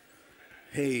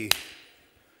 Hey,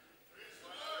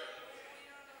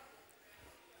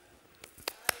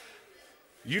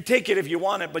 you take it if you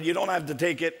want it, but you don't have to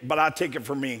take it, but I'll take it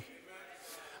for me.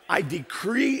 I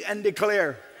decree and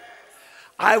declare,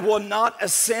 I will not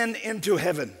ascend into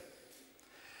heaven,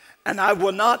 and I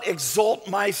will not exalt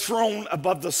my throne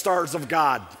above the stars of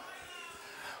God.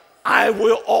 I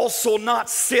will also not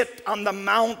sit on the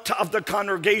mount of the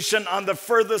congregation on the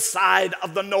furthest side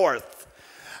of the north.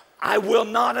 I will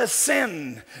not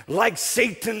ascend like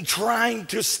Satan trying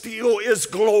to steal his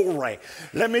glory.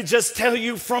 Let me just tell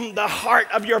you from the heart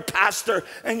of your pastor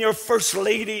and your first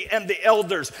lady and the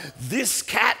elders, this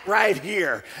cat right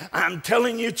here, I'm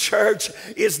telling you, church,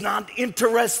 is not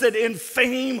interested in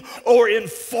fame or in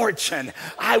fortune.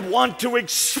 I want to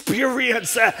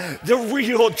experience the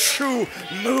real, true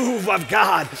move of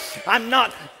God. I'm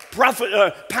not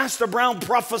Pastor Brown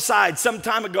prophesied some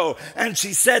time ago, and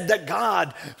she said that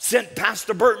God sent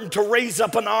Pastor Burton to raise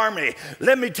up an army.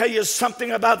 Let me tell you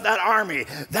something about that army.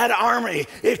 That army,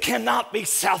 it cannot be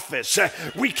selfish.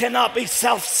 We cannot be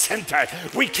self-centered.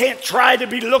 We can't try to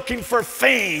be looking for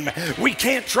fame. We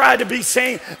can't try to be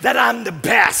saying that I'm the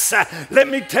best. Let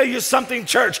me tell you something,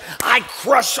 church. I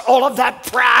crush all of that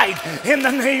pride in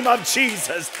the name of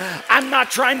Jesus. I'm not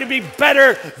trying to be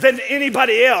better than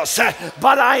anybody else,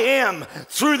 but I am,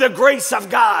 through the grace of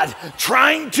God,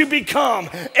 trying to become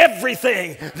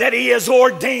everything that He has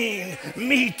ordained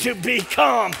me to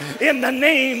become in the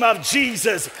name of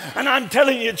Jesus. And I'm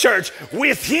telling you, church,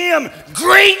 with Him,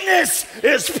 greatness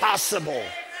is possible.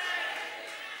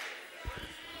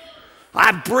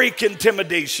 I break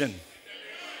intimidation.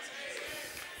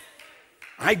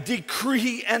 I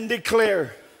decree and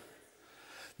declare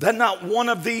that not one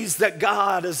of these that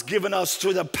God has given us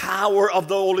through the power of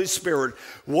the Holy Spirit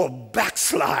will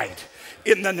backslide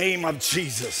in the name of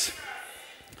Jesus.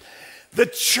 The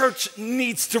church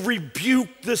needs to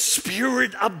rebuke the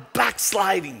spirit of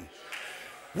backsliding.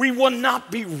 We will not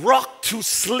be rocked to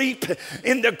sleep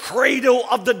in the cradle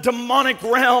of the demonic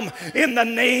realm in the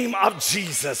name of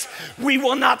Jesus. We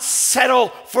will not settle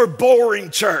for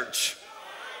boring church.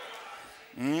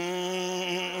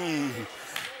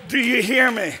 Do you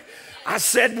hear me? I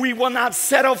said we will not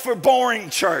settle for boring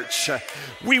church.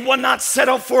 We will not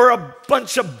settle for a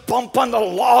bunch of bump on the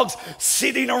logs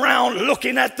sitting around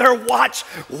looking at their watch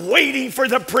waiting for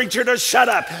the preacher to shut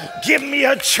up. Give me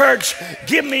a church,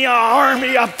 give me an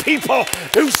army of people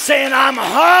who's saying I'm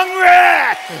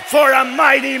hungry for a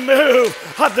mighty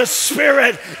move of the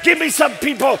Spirit. Give me some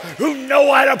people who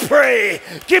know how to pray.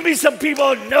 Give me some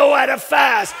people who know how to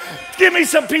fast. Give me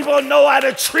some people who know how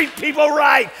to treat people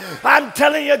right. I'm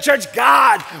telling you, church,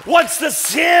 God wants to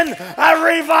send a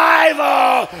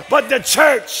revival, but the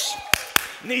church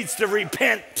needs to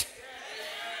repent.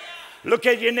 Look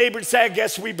at your neighbor and say, I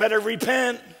guess we better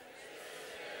repent.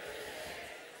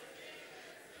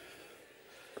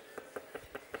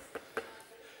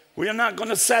 We are not going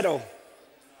to settle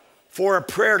for a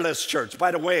prayerless church.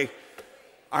 By the way,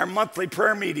 our monthly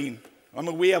prayer meeting,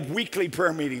 we have weekly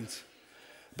prayer meetings,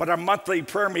 but our monthly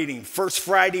prayer meeting, first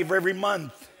Friday of every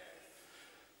month,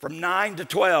 from 9 to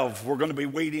 12, we're going to be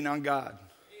waiting on God.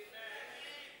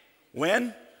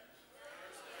 When?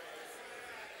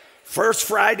 First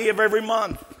Friday of every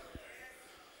month.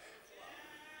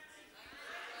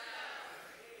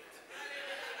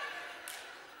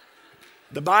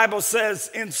 The Bible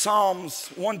says in Psalms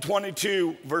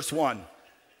 122, verse 1,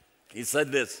 he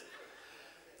said this,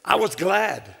 I was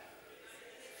glad.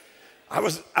 I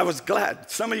was glad.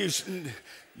 Some of you,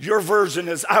 your version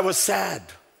is, I was sad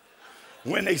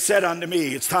when they said unto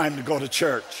me, it's time to go to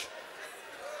church.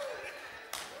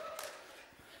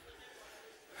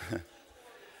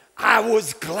 I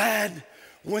was glad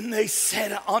when they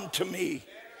said unto me,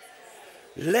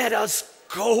 let us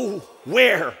go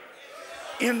where?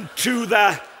 Into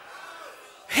the,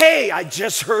 hey, I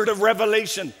just heard a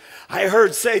revelation. I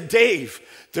heard say, Dave,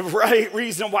 the right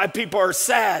reason why people are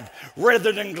sad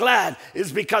rather than glad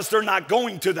is because they're not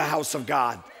going to the house of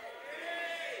God.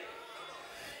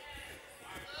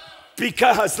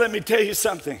 Because, let me tell you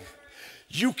something,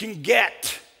 you can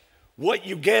get what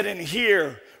you get in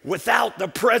here without the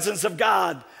presence of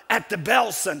God at the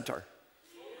Bell Center.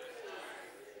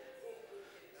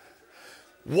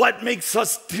 What makes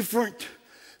us different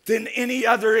than any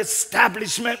other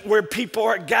establishment where people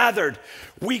are gathered?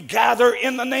 We gather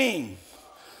in the name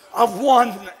of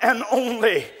one and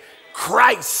only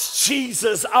Christ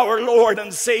Jesus, our Lord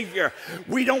and Savior.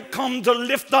 We don't come to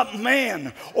lift up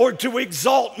man or to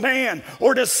exalt man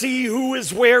or to see who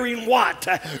is wearing what.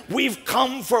 We've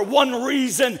come for one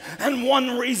reason and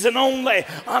one reason only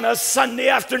on a Sunday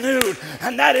afternoon,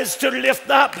 and that is to lift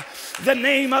up the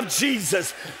name of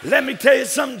Jesus. Let me tell you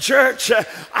something, church.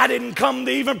 I didn't come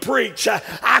to even preach.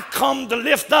 I come to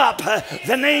lift up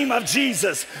the name of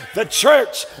Jesus. The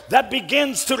church that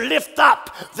begins to lift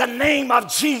up the name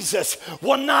of Jesus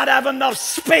will not have enough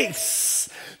space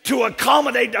to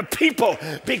accommodate the people,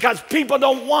 because people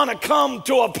don't want to come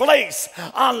to a place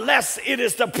unless it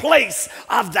is the place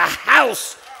of the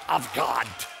house of God.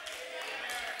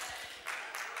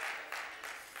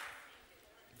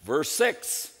 Verse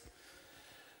 6,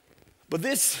 But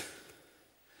this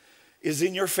is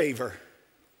in your favor.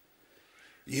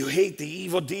 You hate the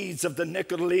evil deeds of the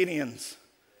Nicolaitans,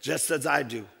 just as I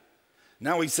do.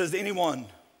 Now he says, anyone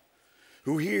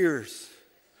who hears,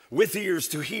 with ears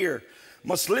to hear,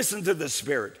 must listen to the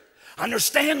Spirit.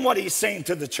 Understand what he's saying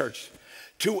to the church.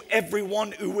 To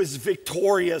everyone who is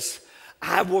victorious,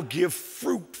 I will give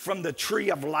fruit from the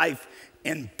tree of life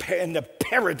in the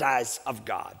paradise of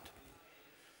God.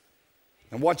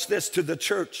 And watch this, to the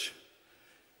church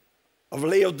of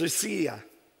Laodicea.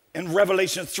 In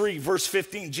Revelation 3, verse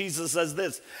 15, Jesus says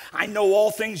this, I know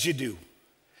all things you do.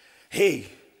 Hey,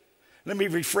 let me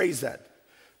rephrase that.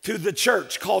 To the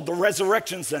church called the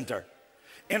Resurrection Center.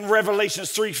 In Revelation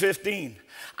 3:15,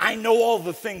 I know all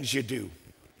the things you do.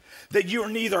 That you're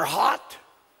neither hot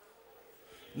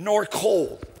nor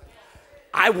cold.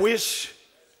 I wish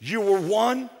you were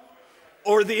one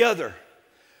or the other.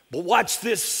 But watch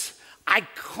this. I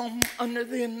come under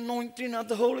the anointing of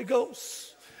the Holy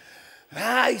Ghost.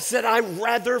 I said, I'd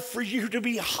rather for you to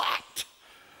be hot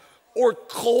or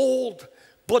cold,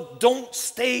 but don't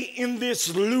stay in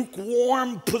this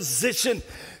lukewarm position.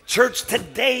 Church,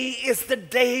 today is the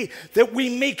day that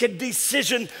we make a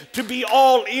decision to be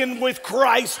all in with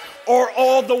Christ or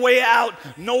all the way out.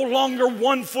 No longer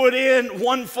 1 foot in,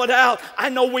 1 foot out. I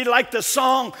know we like the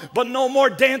song, but no more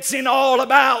dancing all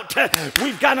about.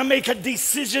 We've got to make a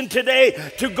decision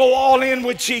today to go all in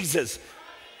with Jesus.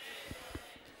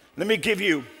 Let me give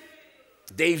you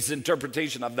Dave's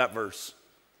interpretation of that verse.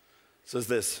 It says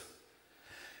this.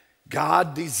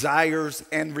 God desires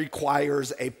and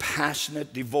requires a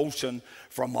passionate devotion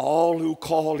from all who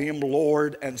call him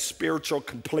Lord, and spiritual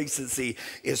complacency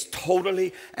is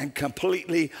totally and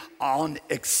completely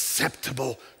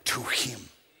unacceptable to him.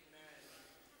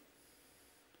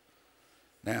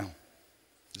 Now,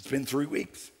 it's been 3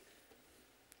 weeks.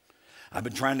 I've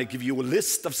been trying to give you a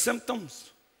list of symptoms.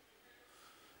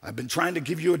 I've been trying to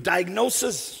give you a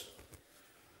diagnosis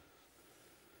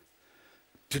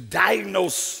to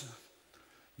diagnose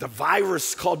the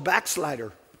virus called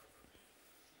backslider.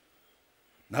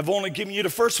 And I've only given you the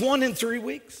first one in 3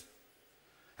 weeks.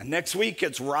 And next week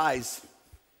it's rise.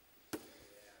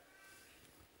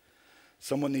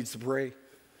 Someone needs to pray.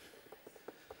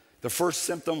 The first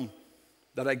symptom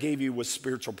that I gave you was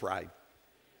spiritual pride.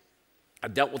 I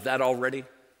dealt with that already.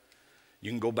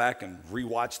 You can go back and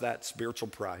rewatch that, spiritual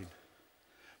pride.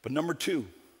 But number two,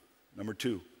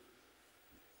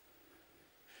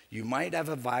 you might have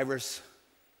a virus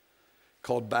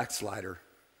called backslider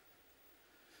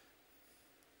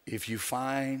if you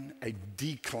find a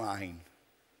decline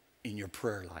in your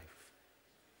prayer life.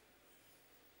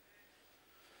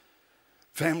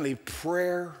 Family,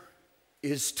 prayer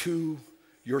is to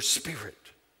your spirit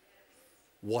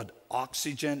what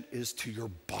oxygen is to your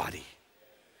body.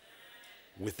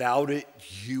 Without it,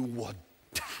 you would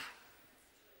die.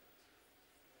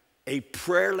 A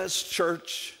prayerless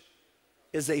church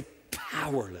is a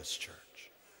powerless church.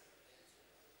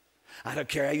 I don't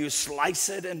care how you slice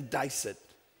it and dice it.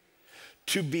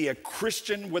 To be a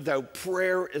Christian without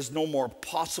prayer is no more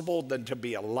possible than to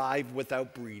be alive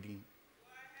without breathing.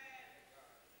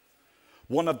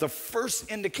 One of the first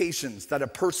indications that a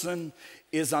person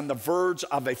is on the verge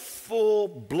of a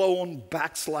full-blown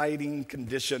backsliding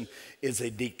condition is a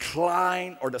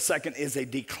decline, or the second is a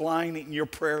decline in your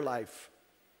prayer life.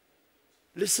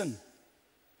 Listen,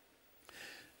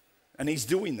 and he's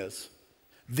doing this.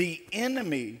 The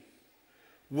enemy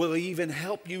will even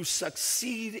help you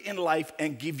succeed in life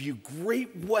and give you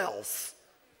great wealth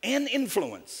and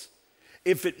influence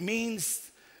if it means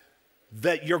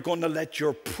that you're going to let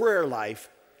your prayer life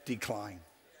decline.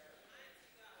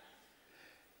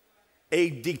 A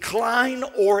decline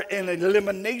or an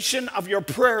elimination of your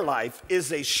prayer life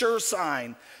is a sure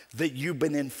sign that you've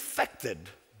been infected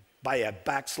by a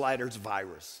backslider's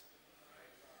virus.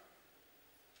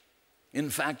 In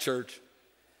fact, church,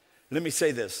 let me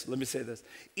say this.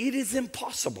 It is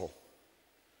impossible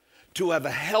to have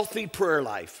a healthy prayer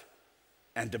life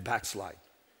and to backslide.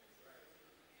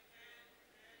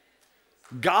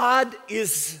 God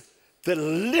is the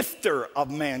lifter of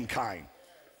mankind,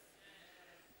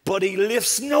 but he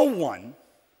lifts no one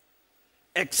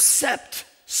except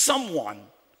someone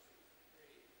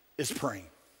is praying.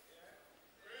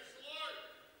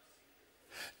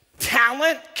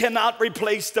 Talent cannot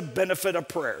replace the benefit of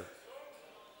prayer.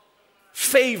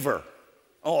 Favor,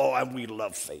 oh, and we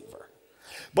love favor,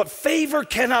 but favor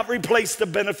cannot replace the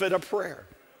benefit of prayer.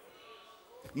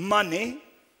 Money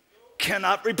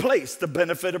cannot replace the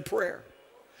benefit of prayer.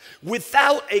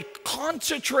 Without a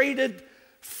concentrated,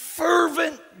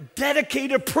 fervent,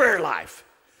 dedicated prayer life,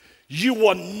 you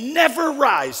will never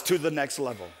rise to the next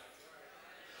level.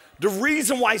 The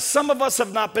reason why some of us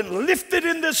have not been lifted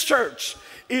in this church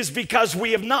is because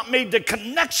we have not made the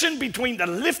connection between the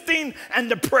lifting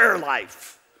and the prayer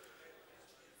life.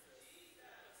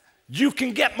 You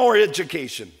can get more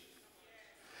education.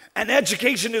 And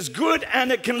education is good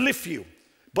and it can lift you,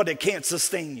 but it can't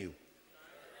sustain you.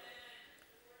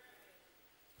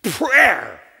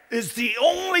 Prayer is the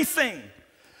only thing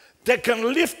that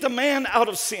can lift a man out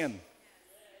of sin.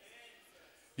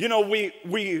 You know,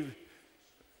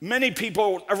 many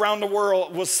people around the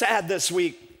world was sad this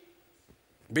week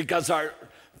because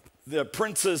the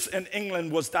princess in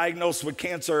England was diagnosed with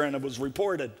cancer and it was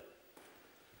reported.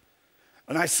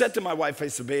 And I said to my wife, I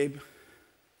said, babe,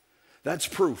 that's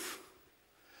proof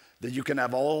that you can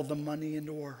have all the money in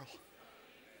the world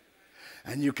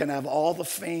and you can have all the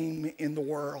fame in the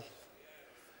world,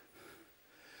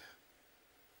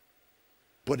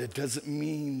 but it doesn't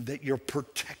mean that you're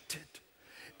protected.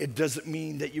 It doesn't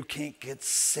mean that you can't get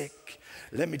sick.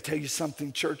 Let me tell you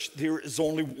something, church. There is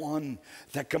only one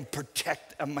that can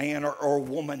protect a man or a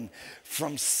woman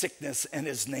from sickness, and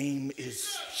his name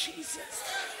is Jesus.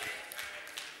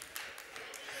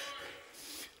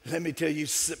 Let me tell you,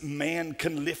 man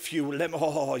can lift you.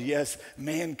 Oh, yes,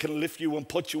 man can lift you and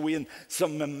put you in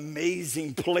some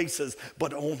amazing places,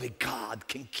 but only God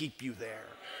can keep you there.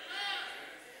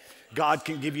 God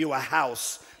can give you a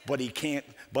house, but he can't,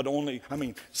 but only,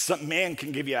 some man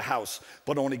can give you a house,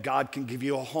 but only God can give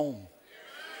you a home.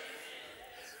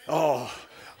 Oh,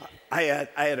 I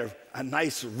had a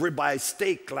nice ribeye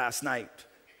steak last night.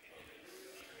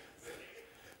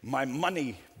 My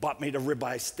money bought me the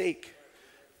ribeye steak.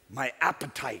 My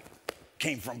appetite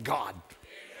came from God.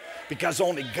 Because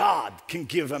only God can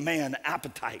give a man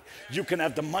appetite. You can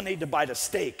have the money to buy the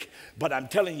steak, but I'm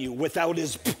telling you, without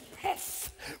his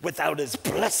breath, without his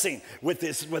blessing,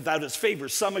 without his favor,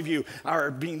 some of you are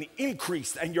being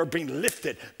increased and you're being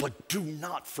lifted, but do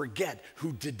not forget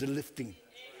who did the lifting.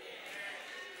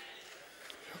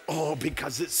 Oh,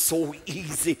 because it's so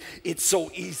easy. It's so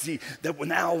easy that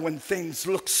now when things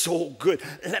look so good,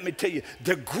 let me tell you,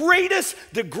 the greatest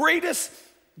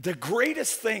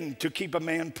thing to keep a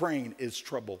man praying is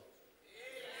trouble.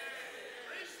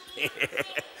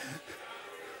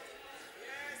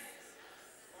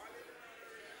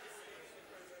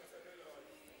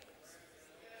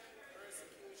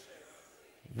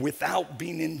 Without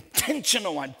being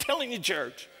intentional, I'm telling you,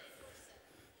 church.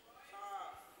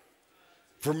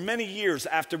 For many years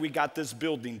after we got this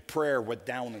building, prayer went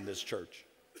down in this church.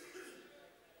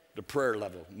 The prayer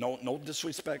level. No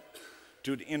disrespect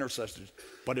to the intercessors,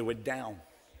 but it went down.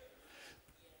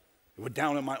 It went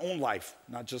down in my own life,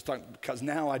 not just because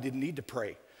now I didn't need to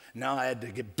pray. Now I had to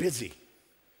get busy.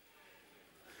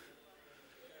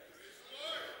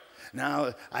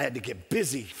 Now I had to get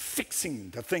busy fixing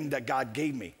the thing that God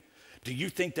gave me. Do you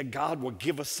think that God will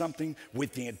give us something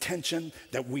with the intention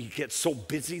that we get so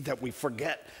busy that we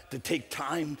forget to take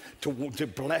time to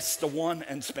bless the one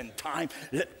and spend time?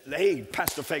 Hey,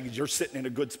 Pastor Fagan, you're sitting in a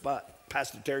good spot.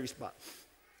 Pastor Terry's spot.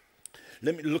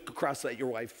 Let me look across at your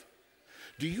wife.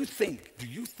 Do you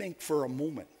think for a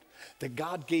moment that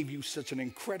God gave you such an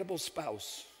incredible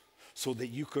spouse so that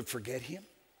you could forget him?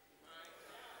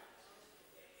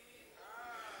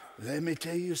 Let me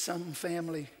tell you something,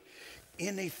 family.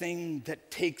 Anything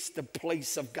that takes the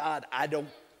place of God, I don't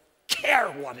care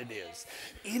what it is.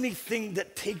 Anything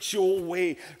that takes you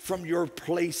away from your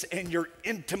place and your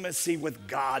intimacy with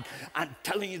God, I'm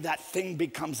telling you that thing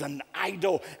becomes an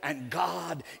idol and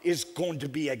God is going to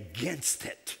be against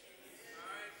it.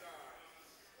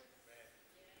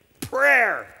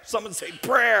 Prayer. Someone say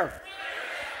prayer.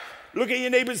 Look at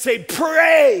your neighbor and say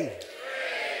pray.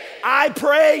 I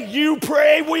pray, you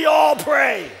pray, we all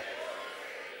pray.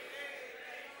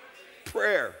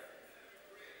 Prayer.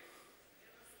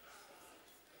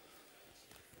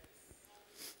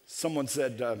 Someone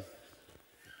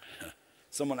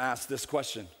asked this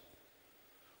question: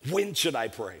 when should I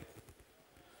pray?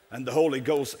 And the Holy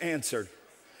Ghost answered,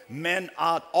 men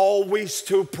ought always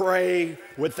to pray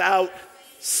without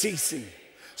ceasing.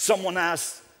 Someone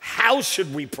asked, how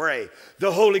should we pray?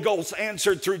 The Holy Ghost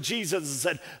answered through Jesus and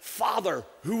said, Father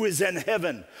who is in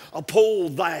heaven,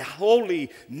 uphold thy holy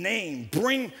name.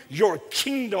 Bring your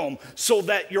kingdom so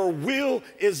that your will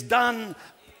is done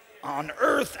on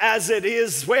earth as it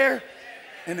is where?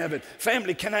 In heaven.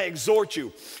 Family, can I exhort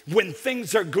you? When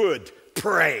things are good,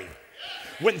 pray.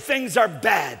 When things are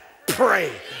bad,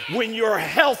 pray. When you're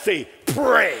healthy,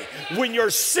 pray. When you're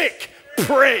sick,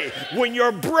 pray. When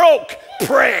you're broke,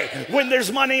 pray. When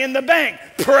there's money in the bank,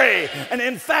 pray. And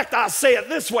in fact, I'll say it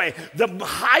this way, the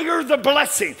higher the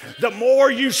blessing, the more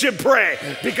you should pray.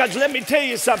 Because let me tell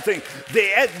you something,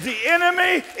 the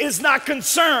enemy is not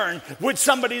concerned with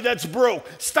somebody that's broke.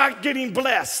 Start getting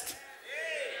blessed.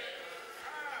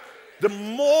 The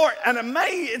more, and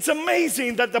it's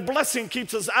amazing that the blessing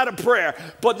keeps us out of prayer,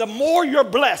 but the more you're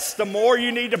blessed, the more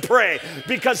you need to pray.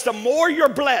 Because the more you're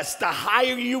blessed, the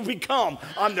higher you become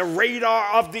on the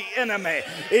radar of the enemy.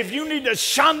 If you need to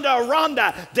shanda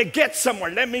ronda to get somewhere,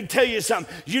 let me tell you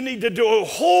something, you need to do a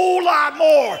whole lot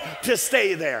more to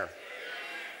stay there.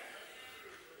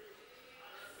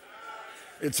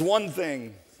 It's one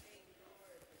thing,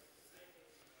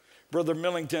 Brother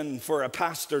Millington, for a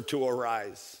pastor to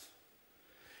arise.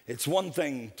 It's one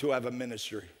thing to have a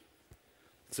ministry.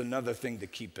 It's another thing to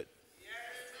keep it.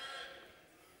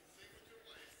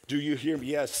 Do you hear me?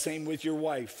 Yes, same with your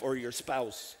wife or your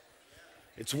spouse.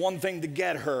 It's one thing to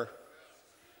get her.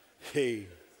 Hey,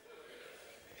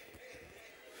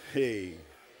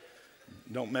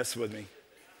 don't mess with me.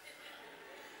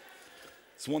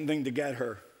 It's one thing to get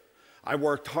her. I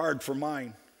worked hard for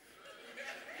mine.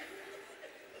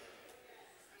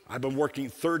 I've been working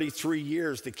 33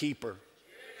 years to keep her.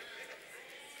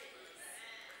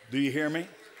 Do you hear me?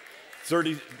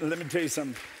 Let me tell you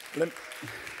something.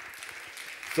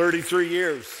 33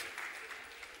 years.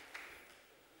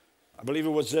 I believe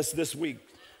it was just this week.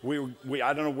 I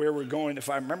don't know where we're going. If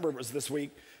I remember, it was this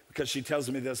week because she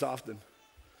tells me this often.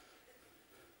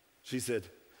 She said,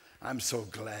 I'm so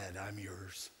glad I'm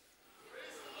yours.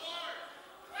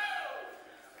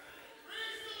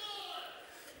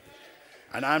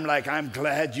 And I'm like, I'm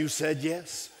glad you said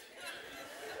yes.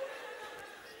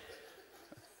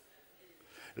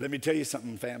 Let me tell you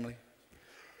something, family.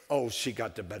 Oh, she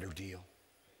got the better deal.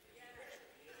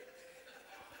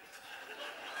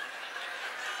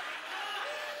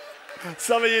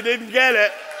 Some of you didn't get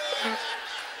it.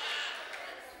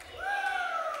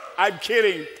 I'm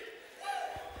kidding.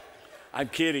 I'm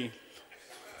kidding.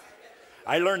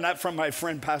 I learned that from my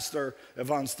friend, Pastor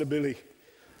Yvonne Stabile.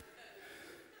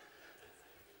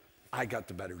 I got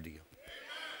the better deal.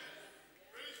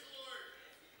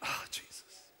 Oh, Jesus.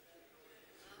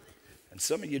 And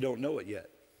some of you don't know it yet,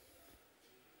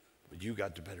 but you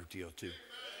got the better deal too.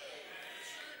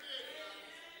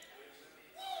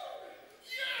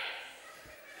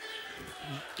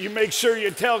 You make sure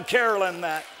you tell Carolyn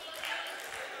that.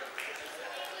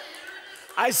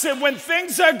 I said, when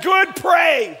things are good,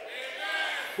 pray.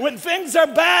 When things are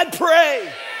bad, pray.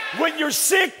 When you're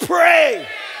sick, pray.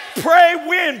 Pray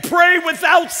when? Pray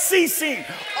without ceasing.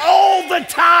 All the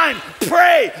time,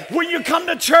 pray. When you come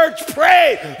to church,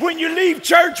 pray. When you leave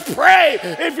church, pray.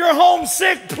 If you're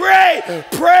homesick, pray.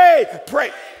 Pray.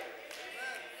 Pray.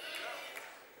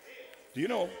 Do you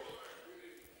know,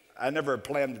 I never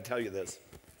planned to tell you this.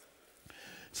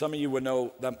 Some of you would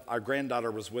know that our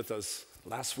granddaughter was with us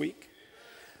last week.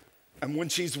 And when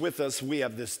she's with us, we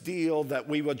have this deal that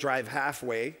we will drive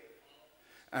halfway.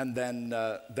 And then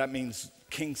that means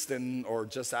Kingston or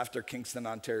just after Kingston,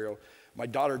 Ontario. My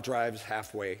daughter drives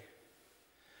halfway.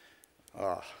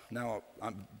 Now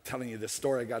I'm telling you this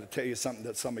story. I got to tell you something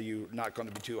that some of you are not going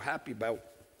to be too happy about.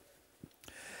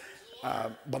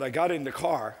 But I got in the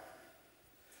car.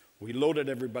 We loaded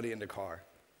everybody in the car.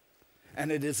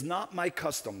 And it is not my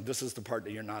custom. This is the part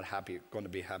that you're not going to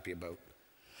be happy about.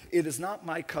 It is not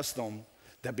my custom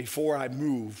that before I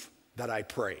move that I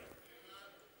pray.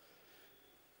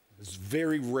 It's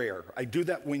very rare. I do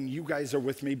that when you guys are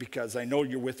with me because I know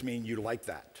you're with me and you like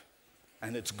that.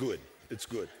 And it's good. It's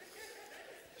good.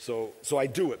 So I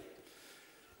do it.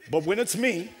 But when it's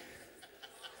me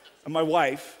and my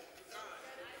wife,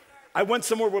 I went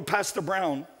somewhere with Pastor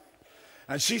Brown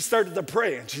and she started to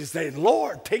pray and she said,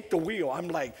 Lord, take the wheel. I'm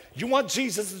like, you want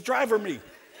Jesus to drive or me?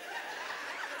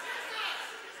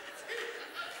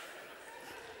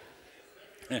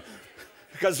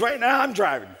 Because right now I'm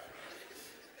driving.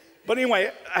 But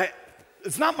anyway,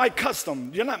 it's not my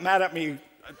custom. You're not mad at me,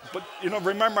 but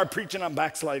remember I'm preaching on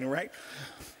backsliding, right?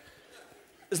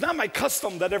 It's not my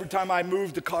custom that every time I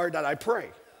move the car that I pray.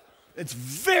 It's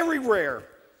very rare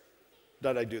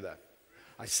that I do that.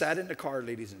 I sat in the car,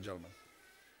 ladies and gentlemen.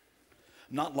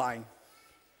 I'm not lying.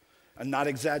 I'm not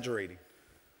exaggerating.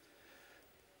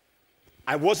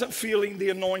 I wasn't feeling the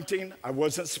anointing. I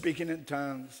wasn't speaking in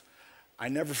tongues. I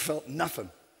never felt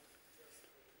nothing.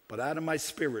 But out of my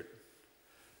spirit,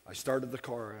 I started the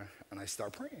car and I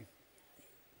started praying.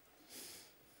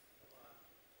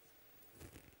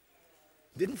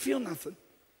 Didn't feel nothing.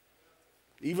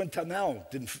 Even till now,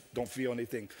 don't feel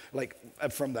anything like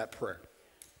from that prayer.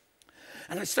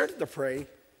 And I started to pray.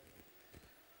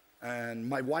 And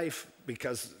my wife,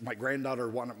 because my granddaughter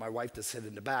wanted my wife to sit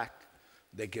in the back,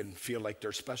 they can feel like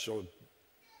they're special.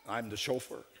 I'm the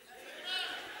chauffeur.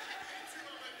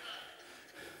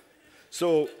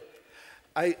 So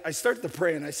I started to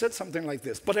pray, and I said something like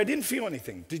this, but I didn't feel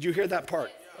anything. Did you hear that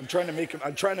part? I'm trying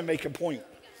to make a point.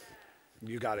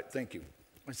 You got it. Thank you.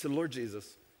 I said, Lord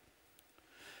Jesus,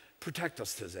 protect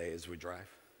us today as we drive.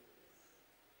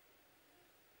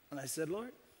 And I said,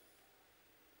 Lord,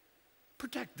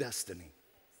 protect Destiny.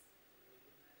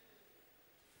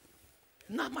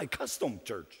 Not my custom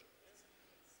church,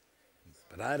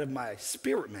 but out of my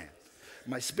spirit man.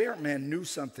 My spirit man knew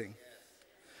something.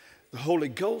 The Holy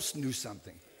Ghost knew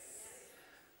something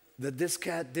that this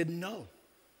cat didn't know.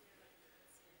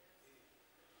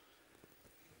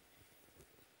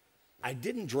 I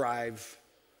didn't drive,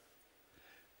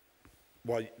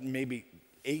 well, maybe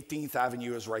 18th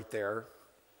Avenue is right there.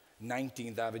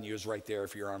 19th Avenue is right there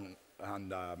if you're on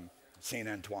St.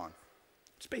 Antoine.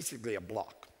 It's basically a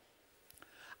block.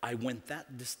 I went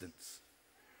that distance,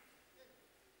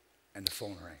 and the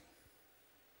phone rang.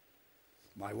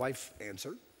 My wife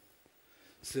answered,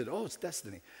 said, oh, it's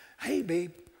Destiny. Hey,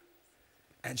 babe.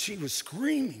 And she was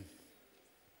screaming.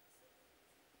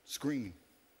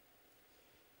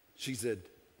 She said,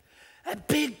 a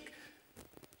big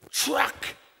truck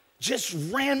just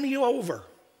ran me over.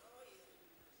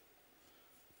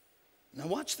 Now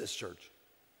watch this, church.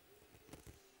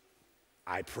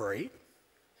 I prayed.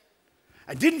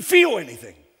 I didn't feel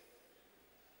anything,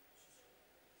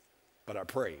 but I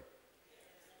prayed.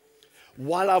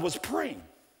 While I was praying,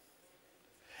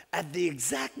 at the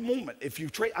exact moment, if you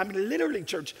trade, I mean, literally,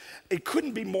 church, it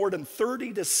couldn't be more than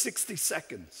 30 to 60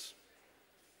 seconds.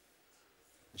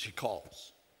 She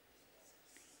calls.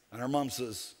 And her mom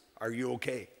says, are you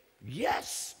okay?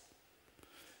 Yes.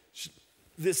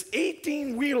 This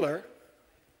 18-wheeler,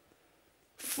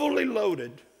 fully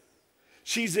loaded,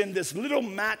 she's in this little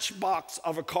matchbox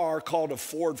of a car called a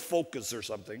Ford Focus or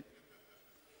something.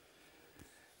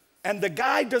 And the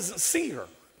guy doesn't see her,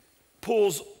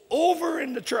 pulls over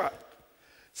in the truck,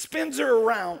 spins her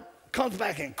around, comes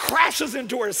back and crashes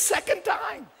into her a second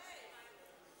time.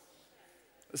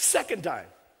 A second time.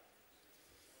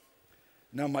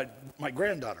 Now my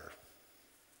granddaughter,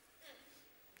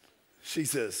 she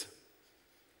says,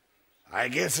 I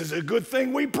guess it's a good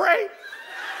thing we pray.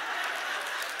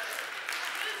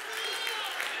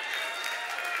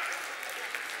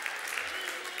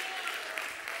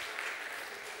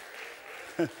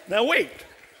 Now wait.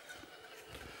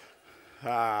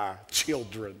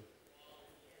 Children.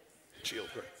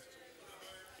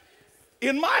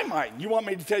 In my mind, you want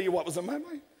me to tell you what was in my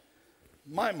mind?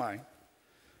 My mind,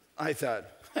 I thought,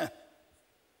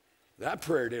 that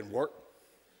prayer didn't work.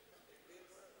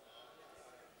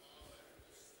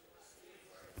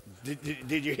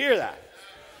 Did you hear that?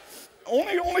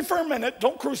 Only for a minute.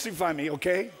 Don't crucify me,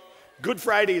 okay? Good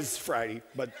Friday is Friday,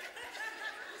 but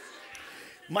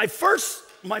my first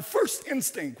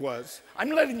instinct was,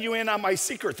 I'm letting you in on my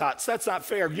secret thoughts. That's not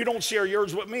fair. You don't share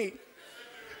yours with me.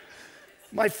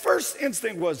 My first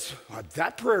instinct was,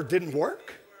 that prayer didn't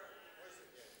work.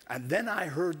 And then I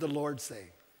heard the Lord say,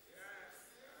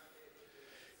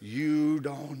 you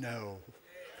don't know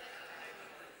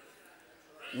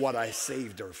what I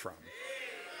saved her from.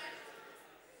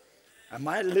 And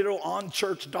my little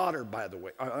on-church daughter, by the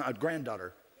way,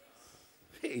 granddaughter,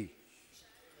 hey,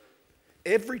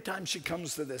 every time she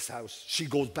comes to this house, she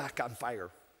goes back on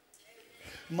fire.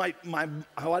 I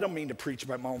don't mean to preach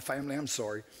about my own family, I'm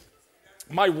sorry.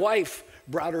 My wife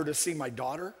brought her to see my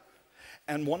daughter,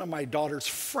 and one of my daughter's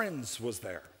friends was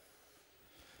there.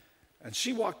 And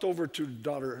she walked over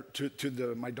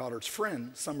to my daughter's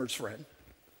friend, Summer's friend,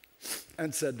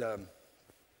 and said,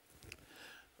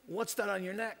 what's that on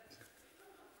your neck?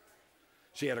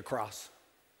 She had a cross.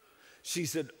 She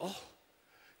said, oh,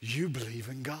 you believe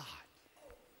in God.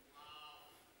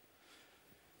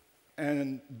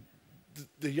 And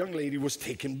the young lady was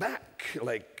taken back,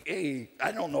 like, hey,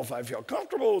 I don't know if I feel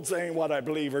comfortable saying what I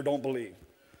believe or don't believe.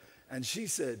 And she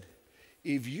said,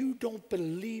 if you don't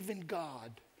believe in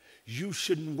God, you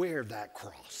shouldn't wear that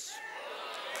cross.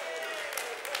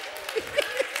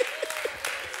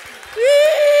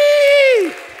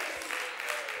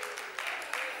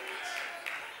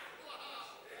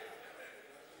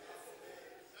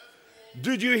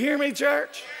 Did you hear me,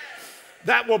 church?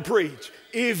 That will preach.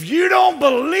 If you don't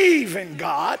believe in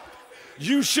God,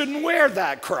 you shouldn't wear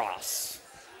that cross.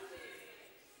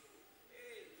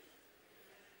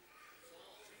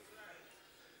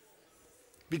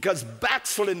 Because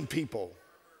backslidden people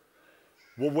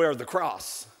will wear the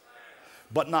cross.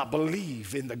 but not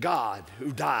believe in the God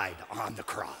who died on the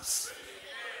cross.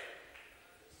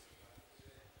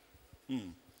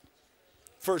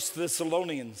 1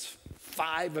 Thessalonians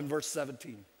 5 and verse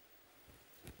 17.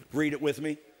 Read it with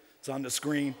me. It's on the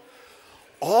screen.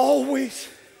 Always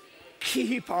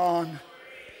keep on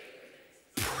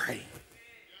praying.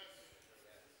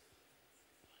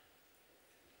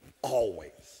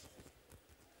 Always.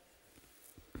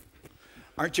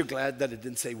 Aren't you glad that it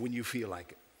didn't say when you feel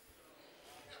like it?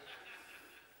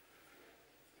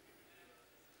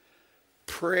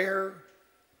 Prayer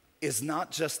is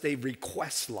not just a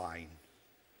request line.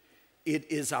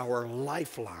 It is our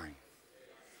lifeline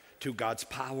to God's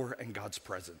power and God's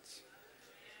presence.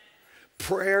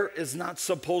 Prayer is not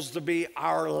supposed to be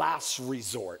our last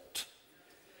resort.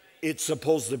 It's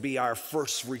supposed to be our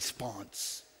first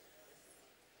response.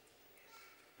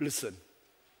 Listen,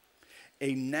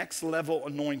 a next level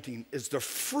anointing is the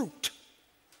fruit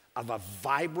of a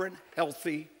vibrant,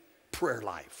 healthy prayer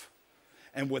life.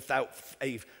 And without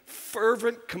a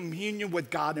fervent communion with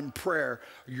God in prayer,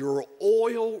 your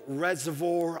oil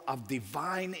reservoir of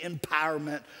divine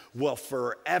empowerment will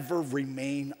forever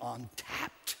remain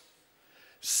untapped.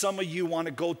 Some of you want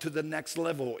to go to the next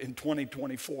level in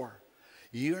 2024.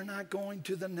 You're not going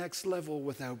to the next level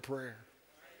without prayer.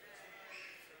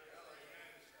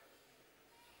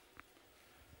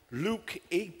 Luke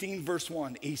 18 verse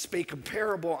 1, he spake a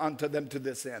parable unto them to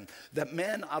this end, that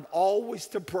men ought always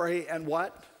to pray and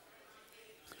what?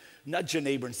 Nudge your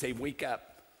neighbor and say, wake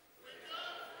up.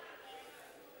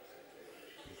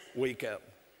 Wake up.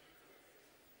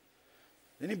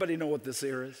 Anybody know what this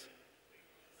here is?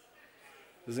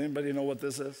 Does anybody know what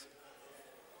this is?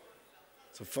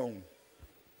 It's a phone.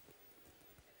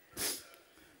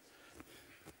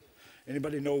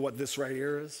 Anybody know what this right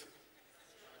here is?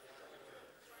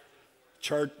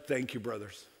 Thank you,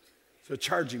 brothers. It's a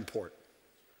charging port.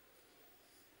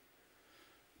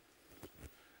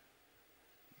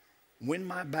 When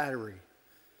my battery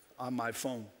on my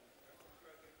phone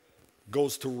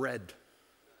goes to red,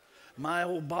 my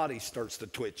whole body starts to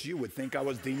twitch. You would think I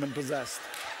was demon possessed.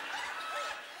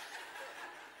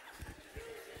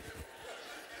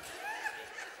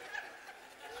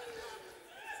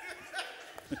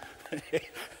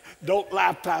 Don't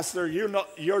laugh, Pastor. You know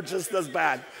you're just as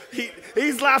bad.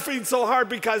 He's laughing so hard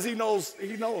because he knows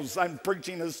I'm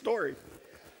preaching his story.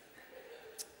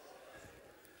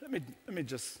 Let me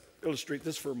just illustrate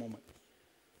this for a moment.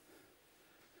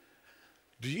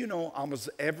 Do you know almost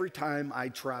every time I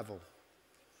travel,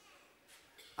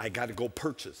 I got to go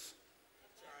purchase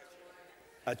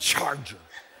a charger.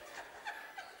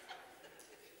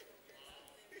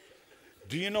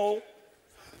 Do you know?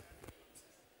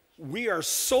 We are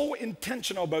so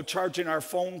intentional about charging our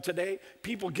phone today,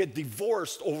 people get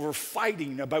divorced over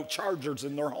fighting about chargers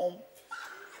in their home.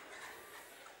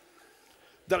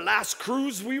 The last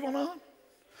cruise we went on,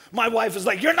 my wife was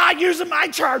like, you're not using my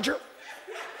charger.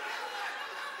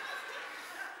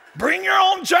 Bring your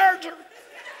own charger.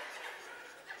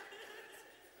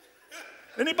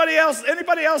 Anybody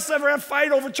else ever have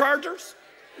fight over chargers?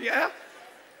 Yeah?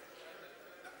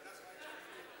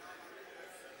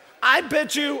 I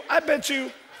bet you I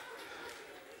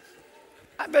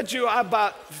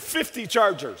bought 50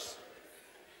 chargers.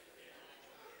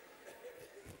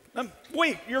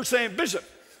 Wait, you're saying, Bishop,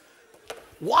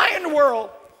 why in the world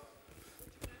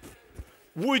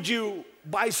would you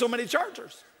buy so many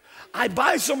chargers? I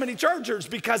buy so many chargers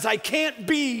because I can't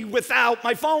be without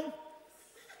my phone.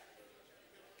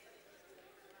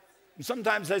 And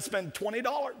sometimes I spend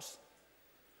 $20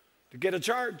 to get a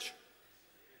charge.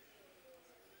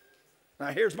 Now,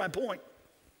 here's my point.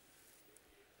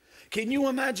 Can you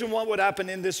imagine what would happen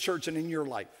in this church and in your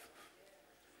life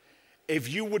if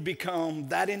you would become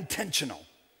that intentional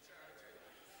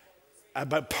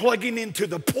about plugging into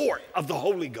the port of the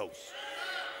Holy Ghost?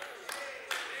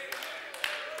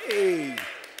 Hey,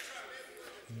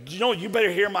 you know, you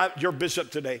better hear your bishop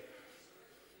today.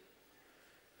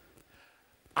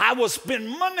 I will spend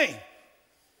money,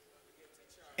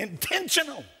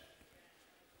 intentional.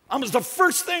 Almost the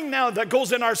first thing now that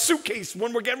goes in our suitcase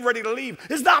when we're getting ready to leave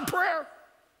is not prayer.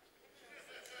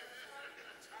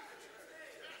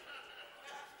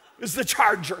 It's the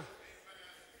charger.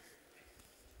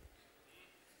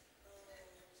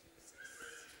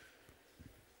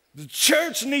 The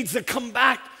church needs to come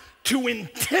back to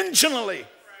intentionally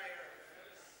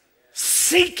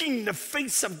seeking the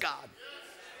face of God.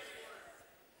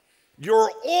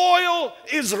 Your oil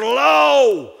is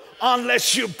low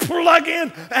unless you plug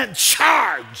in and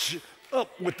charge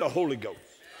up with the Holy Ghost.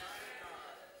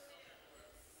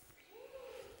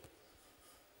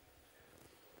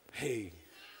 Hey,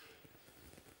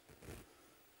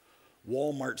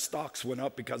 Walmart stocks went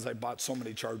up because I bought so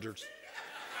many chargers.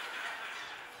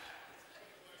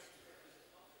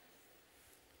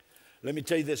 Let me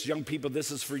tell you this, young people, this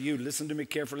is for you. Listen to me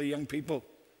carefully, young people.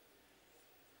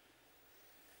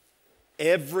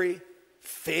 Every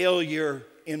failure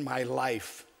in my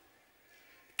life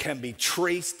can be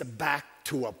traced back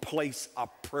to a place of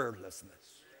prayerlessness.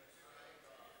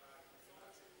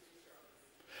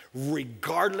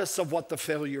 Regardless of what the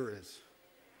failure is,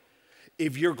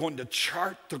 if you're going to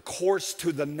chart the course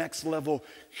to the next level,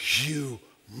 you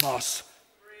must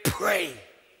pray.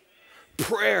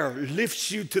 Prayer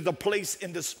lifts you to the place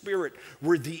in the spirit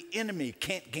where the enemy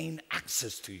can't gain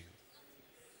access to you.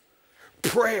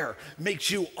 Prayer makes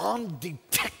you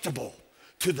undetectable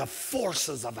to the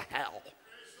forces of hell.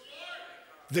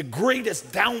 The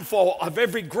greatest downfall of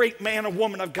every great man or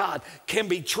woman of God can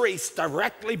be traced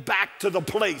directly back to the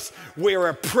place where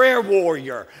a prayer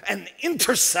warrior, an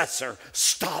intercessor,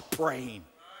 stopped praying.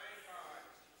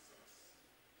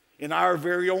 In our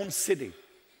very own city,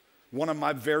 one of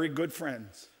my very good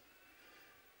friends,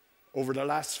 over the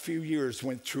last few years,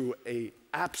 went through an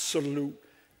absolute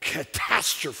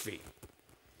catastrophe.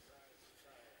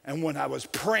 And when I was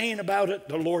praying about it,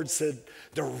 the Lord said,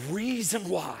 the reason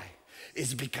why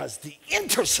is because the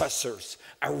intercessors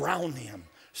around him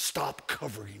stopped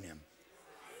covering him.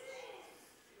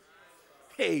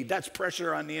 Hey, that's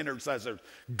pressure on the intercessors.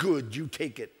 Good, you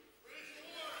take it.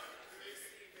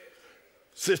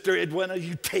 Sister Edwina,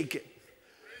 you take it.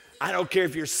 I don't care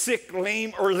if you're sick,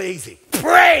 lame, or lazy.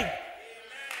 Pray.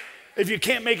 If you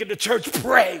can't make it to church,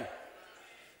 pray.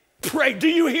 Pray. Do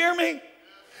you hear me?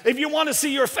 If you want to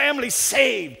see your family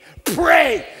saved,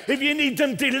 pray. If you need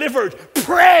them delivered,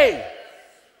 pray.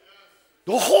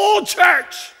 The whole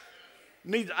church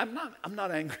needs. I'm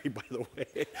not angry, by the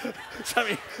way. Some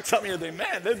of you think,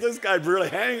 man, this guy's really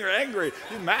angry.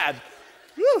 He's mad.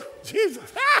 Whew,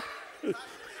 Jesus.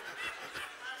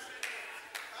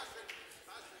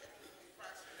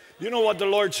 You know what the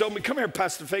Lord showed me? Come here,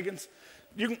 Pastor Fagans.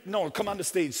 Come on the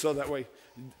stage so that way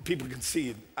people can see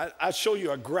it. I'll show you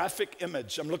a graphic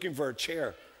image. I'm looking for a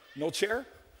chair. No chair?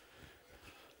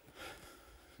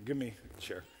 Give me a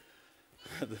chair.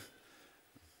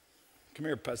 Come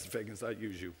here, Pastor Fagans. I'll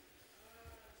use you.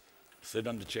 Sit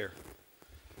on the chair.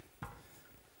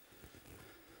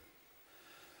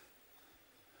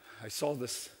 I saw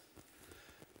this.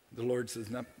 The Lord says,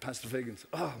 Pastor Fagans,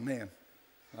 oh man,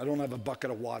 I don't have a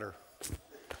bucket of water.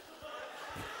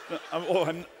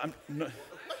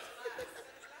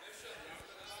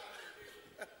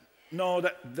 No,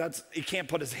 that's, he can't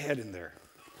put his head in there.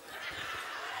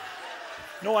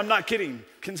 No, I'm not kidding.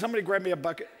 Can somebody grab me a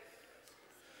bucket?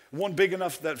 One big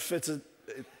enough that fits it.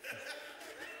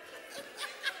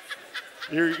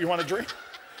 You want a drink?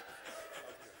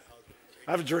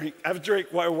 Have a drink. Have a drink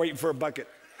while we're waiting for a bucket.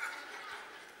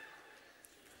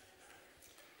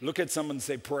 Look at someone and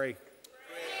say, pray.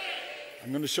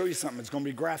 I'm going to show you something. It's going to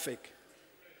be graphic.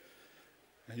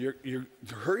 And you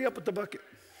hurry up with the bucket.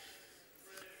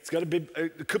 It's got to be,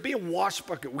 it could be a wash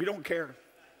bucket. We don't care.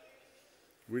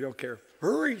 We don't care.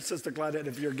 Hurry, Sister Claudette,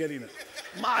 if you're getting it.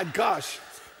 My gosh.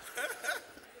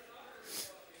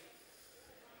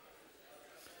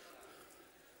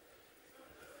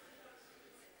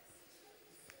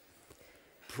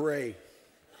 Pray.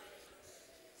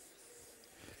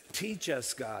 Teach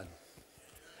us, God,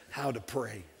 how to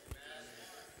pray.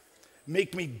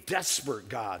 Make me desperate,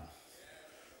 God,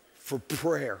 for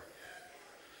prayer.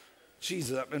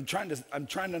 Jesus, I'm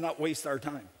trying to not waste our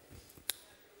time.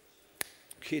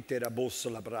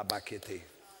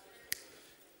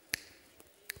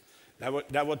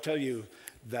 That will tell you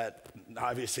that,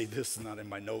 obviously this is not in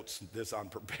my notes, this is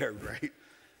unprepared, right?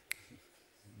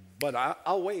 But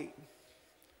I'll wait.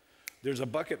 There's a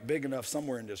bucket big enough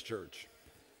somewhere in this church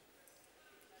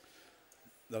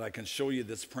that I can show you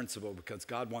this principle, because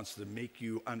God wants to make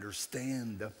you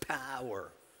understand the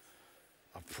power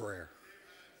of prayer.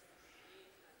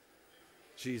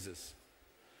 Jesus.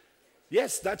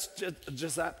 Yes, that's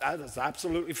just that. That is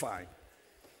absolutely fine.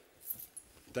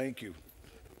 Thank you.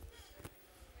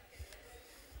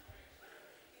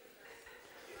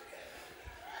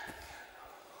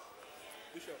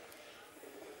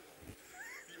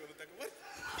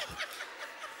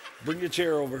 Bring your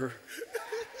chair over.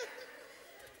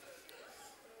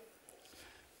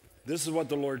 This is what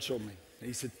the Lord showed me.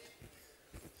 He said,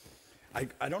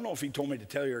 I don't know if he told me to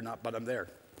tell you or not, but I'm there.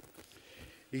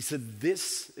 He said,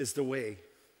 this is the way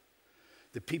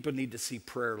that people need to see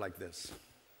prayer like this.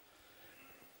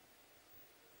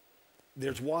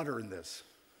 There's water in this.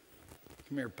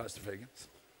 Come here, Pastor Fagans.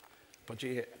 Put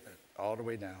your head all the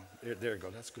way down. There you go.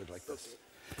 That's good like this.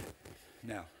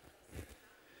 Now,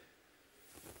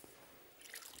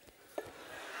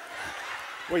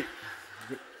 Wait.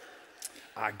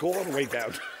 Go all the way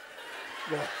down.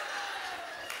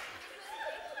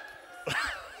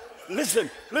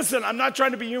 Listen, I'm not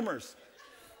trying to be humorous.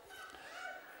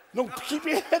 No, keep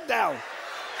your head down.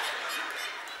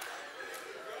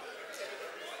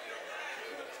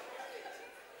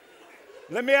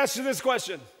 Let me ask you this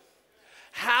question.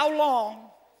 How long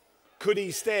could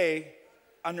he stay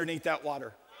underneath that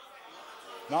water?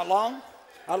 Not long?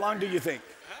 How long do you think?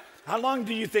 How long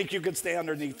do you think you could stay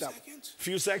underneath that?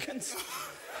 Few seconds?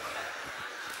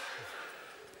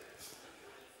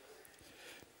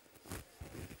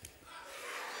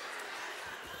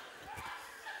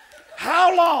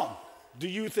 How long do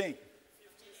you think?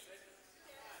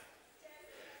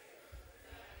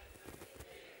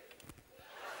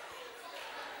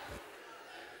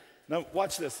 Now,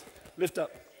 watch this. Lift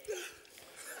up.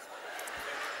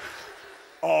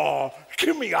 Oh,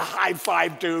 give me a high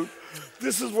five, dude.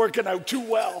 This is working out too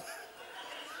well.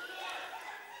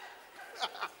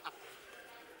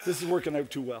 This is working out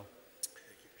too well.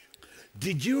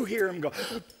 Did you hear him go?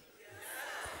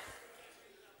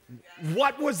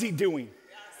 What was he doing?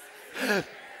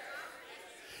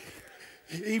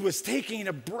 He was taking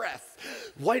a breath.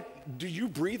 What? Do you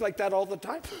breathe like that all the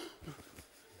time?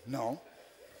 No.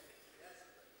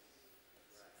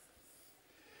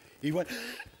 He went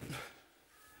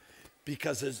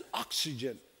because his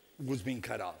oxygen was being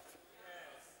cut off.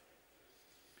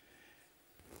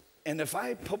 And if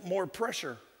I put more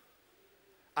pressure,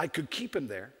 I could keep him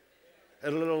there a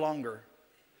little longer.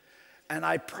 And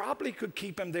I probably could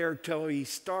keep him there till he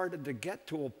started to get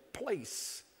to a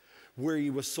place where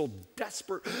he was so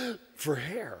desperate for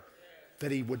hair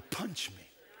that he would punch me.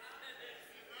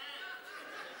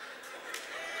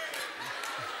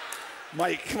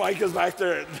 Mike is back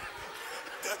there.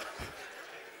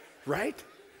 Right?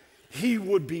 He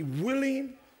would be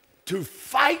willing to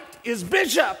fight his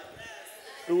bishop,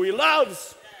 who he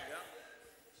loves.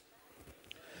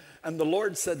 And the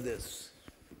Lord said this: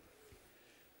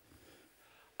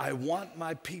 I want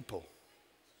my people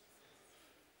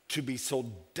to be so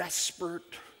desperate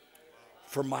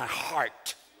for my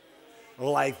heart,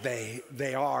 like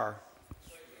they are,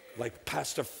 like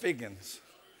Pastor Figgins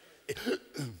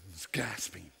is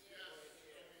gasping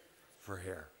for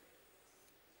hair.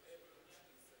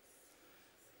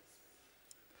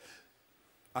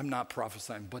 I'm not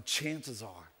prophesying, but chances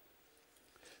are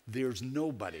there's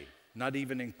nobody, not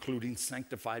even including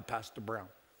sanctified Pastor Brown,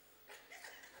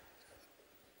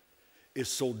 is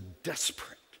so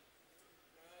desperate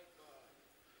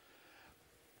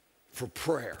for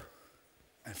prayer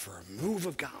and for a move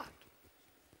of God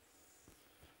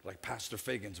like Pastor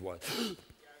Figgins was.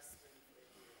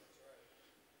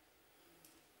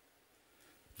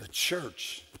 The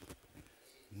church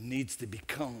needs to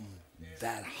become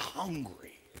that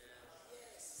hungry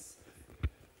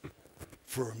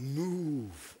for a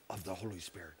move of the Holy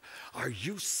Spirit. Are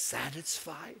you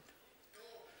satisfied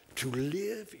to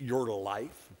live your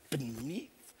life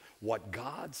beneath what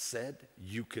God said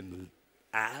you can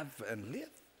have and live?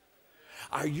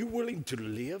 Are you willing to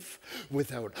live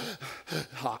without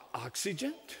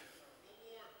oxygen?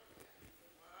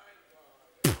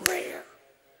 Prayer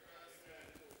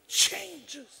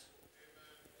changes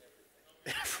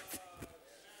everything.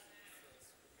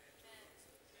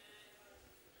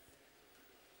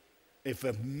 If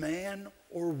a man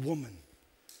or woman,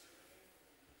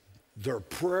 their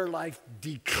prayer life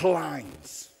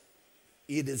declines,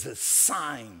 it is a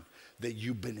sign that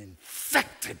you've been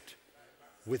infected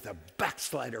with a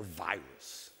backslider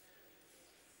virus.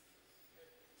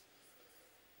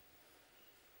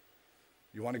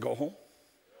 You want to go home?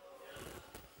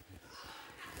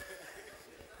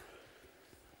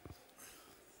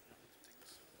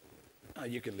 Oh,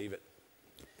 you can leave it.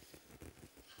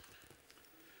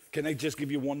 Can I just give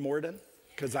you one more then?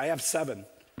 Because I have 7.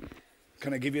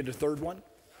 Can I give you the third one?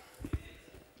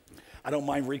 I don't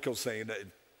mind Rico saying that.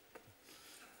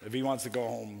 If he wants to go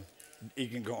home, he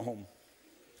can go home.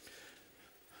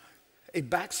 A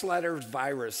backslider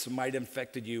virus might have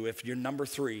infected you if you're number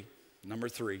 3.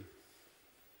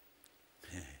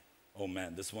 Oh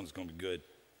man, this one's going to be good.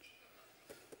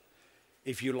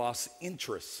 If you lost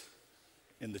interest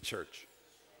in the church.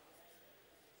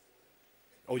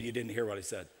 Oh, you didn't hear what I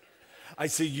said. I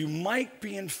said you might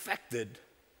be infected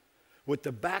with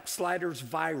the backslider's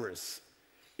virus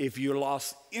if you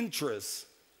lost interest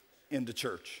in the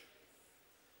church.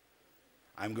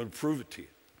 I'm going to prove it to you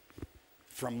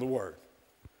from the Word.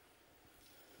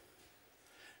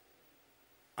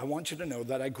 I want you to know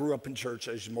that I grew up in church,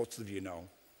 as most of you know.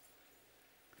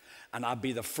 And I'll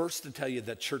be the first to tell you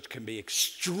that church can be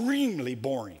extremely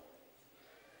boring.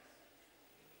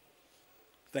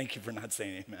 Thank you for not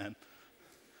saying amen.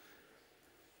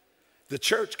 The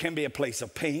church can be a place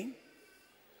of pain.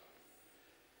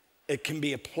 It can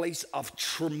be a place of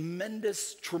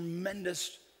tremendous,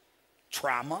 tremendous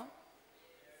trauma.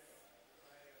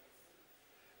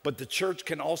 But the church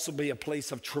can also be a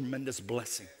place of tremendous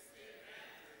blessing.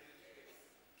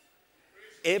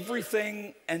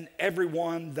 Everything and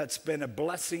everyone that's been a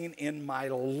blessing in my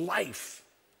life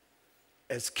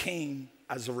has came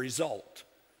as a result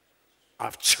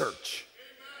of church.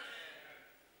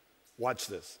 Watch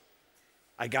this.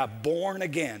 I got born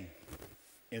again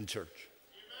in church.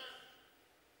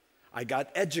 I got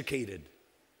educated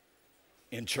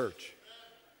in church.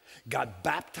 Got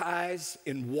baptized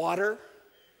in water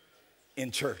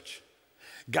in church.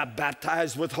 Got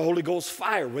baptized with Holy Ghost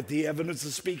fire with the evidence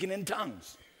of speaking in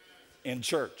tongues in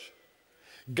church.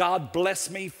 God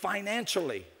blessed me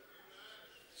financially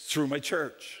through my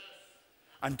church.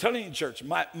 I'm telling you, church,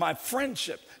 my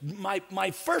friendship,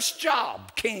 my first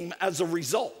job came as a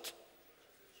result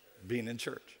of being in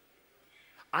church.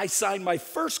 I signed my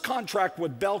first contract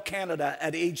with Bell Canada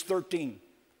at age 13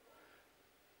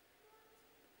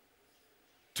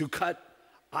 to cut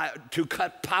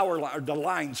the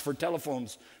lines for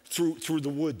telephones through the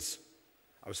woods.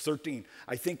 I was 13.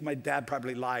 I think my dad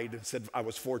probably lied and said I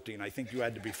was 14. I think you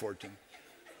had to be 14.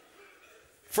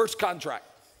 First contract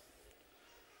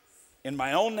in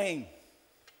my own name.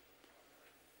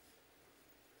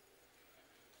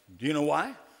 Do you know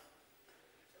why?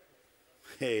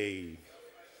 Hey.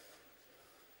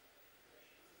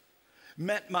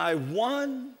 Met my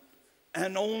one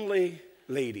and only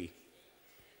lady.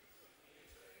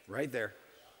 Right there.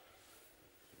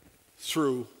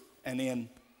 Through and in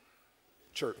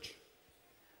church.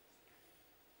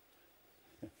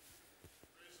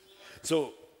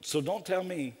 So don't tell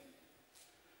me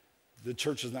the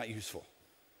church is not useful.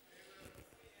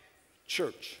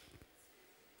 Church.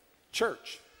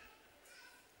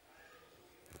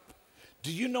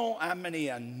 Do you know how many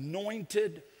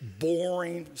anointed,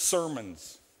 boring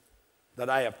sermons that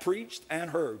I have preached and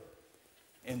heard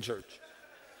in church?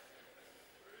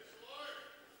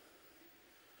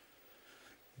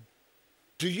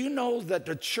 Do you know that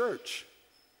the church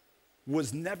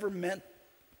was never meant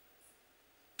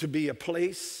to be a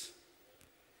place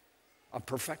of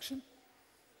perfection?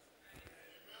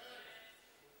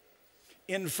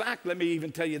 In fact, let me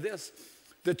even tell you this.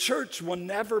 The church will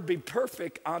never be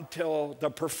perfect until the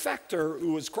perfecter,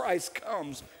 who is Christ,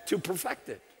 comes to perfect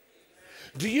it.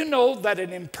 Do you know that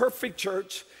an imperfect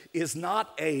church is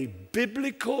not a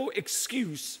biblical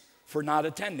excuse for not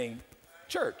attending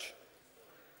church?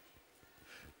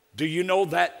 Do you know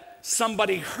that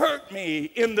somebody hurt me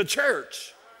in the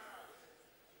church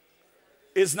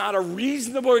is not a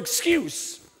reasonable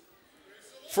excuse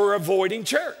for avoiding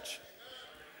church?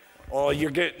 Oh,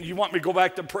 you want me to go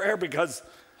back to prayer? Because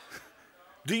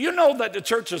do you know that the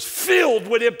church is filled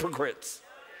with hypocrites?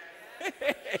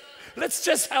 Let's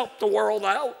just help the world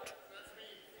out.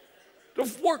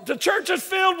 The church is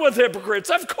filled with hypocrites.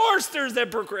 Of course there's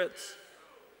hypocrites.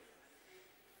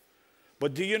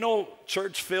 But do you know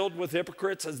church filled with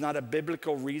hypocrites is not a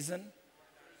biblical reason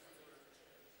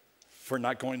for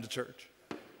not going to church?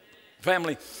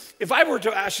 Family, if I were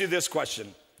to ask you this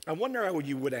question, I wonder how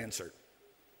you would answer.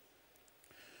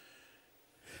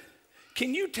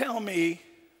 Can you tell me,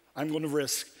 I'm going to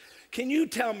risk, can you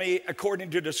tell me,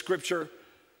 according to the scripture,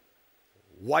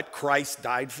 what Christ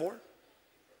died for?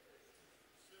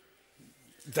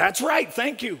 That's right,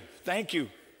 thank you.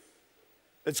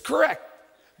 It's correct.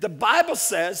 The Bible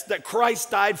says that Christ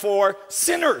died for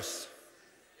sinners.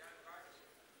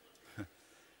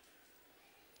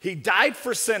 He died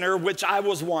for sinner, which I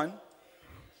was one.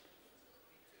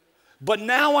 But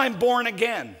now I'm born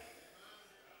again.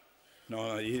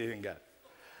 No, you didn't get it.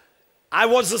 I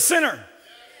was a sinner.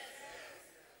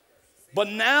 But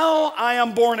now I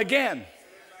am born again.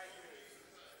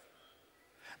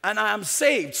 And I am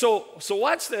saved. So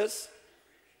watch this.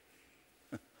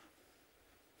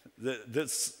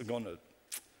 This is going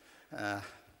to,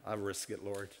 I'll risk it,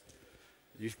 Lord.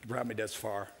 You brought me this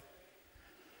far.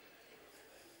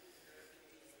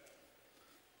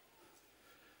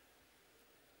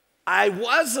 I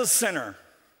was a sinner,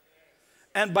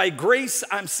 and by grace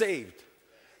I'm saved.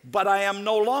 But I am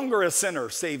no longer a sinner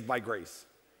saved by grace.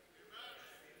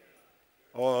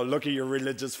 Oh, look at your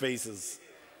religious faces.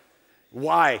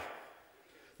 Why?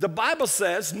 The Bible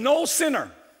says no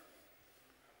sinner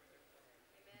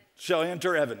shall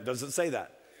enter heaven. Does it say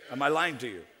that? Am I lying to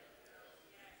you?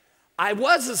 I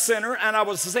was a sinner and I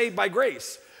was saved by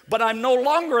grace. But I'm no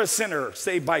longer a sinner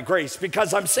saved by grace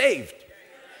because I'm saved.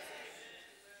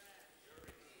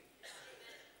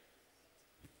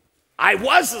 I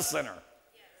was a sinner.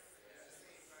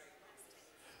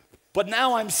 But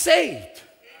now I'm saved.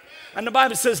 And the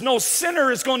Bible says no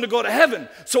sinner is going to go to heaven.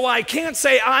 So I can't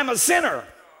say I'm a sinner.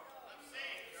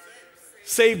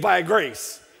 Saved by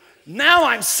grace. Now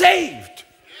I'm saved.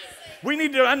 We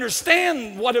need to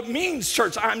understand what it means,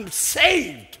 church. I'm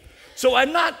saved. So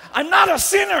I'm not a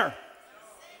sinner.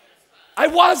 I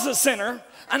was a sinner,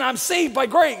 and I'm saved by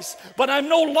grace. But I'm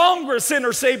no longer a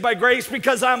sinner saved by grace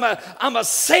because I'm a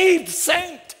saved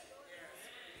saint.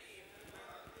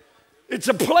 It's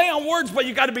a play on words, but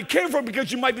you got to be careful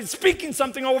because you might be speaking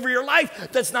something over your life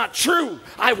that's not true.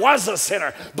 I was a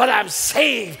sinner, but I'm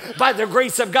saved by the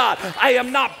grace of God. I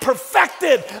am not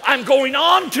perfected. I'm going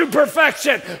on to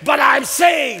perfection, but I'm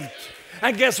saved.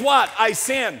 And guess what? I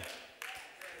sin.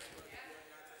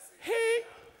 Hey,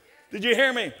 did you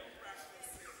hear me?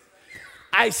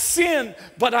 I sin,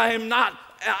 but I'm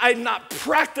not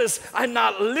practiced. I'm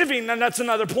not living, and that's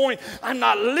another point. I'm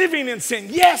not living in sin.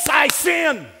 Yes, I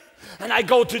sin. And I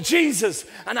go to Jesus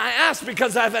and I ask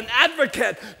because I have an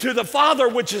advocate to the Father,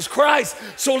 which is Christ.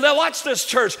 So now watch this,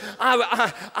 church.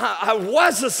 I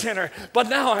was a sinner, but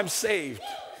now I'm saved.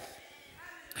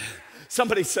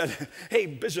 Somebody said, hey,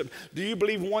 Bishop, do you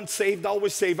believe once saved,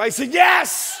 always saved? I said,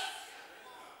 yes.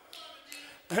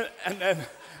 And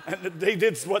they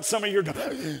did what some of you are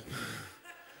doing.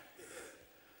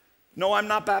 No, I'm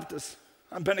not Baptist.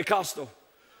 I'm Pentecostal.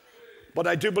 But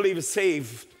I do believe it's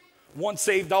saved. Once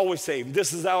saved, always saved.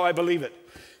 This is how I believe it.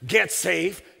 Get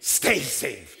saved, stay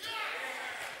saved.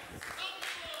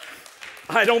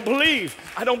 I don't believe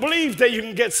that you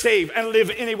can get saved and live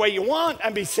any way you want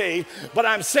and be saved. But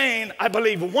I'm saying I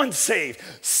believe once saved,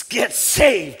 get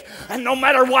saved. And no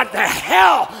matter what the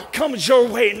hell comes your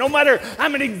way, no matter how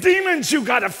many demons you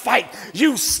got to fight,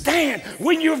 you stand.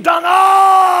 When you've done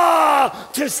all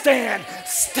to stand,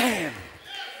 stand.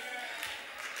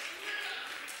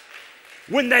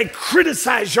 When they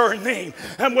criticize your name,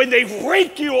 and when they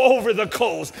rake you over the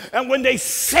coals, and when they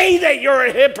say that you're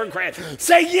a hypocrite,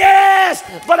 say, yes,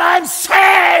 but I'm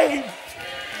saved.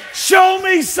 Show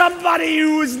me somebody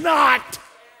who is not.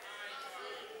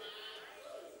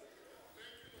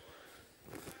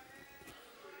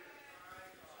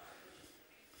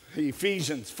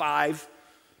 Ephesians 5,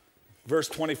 verse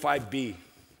 25b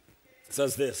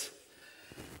says this.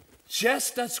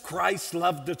 Just as Christ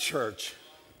loved the church.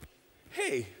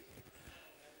 Hey,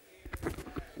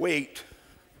 wait.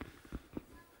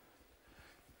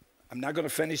 I'm not going to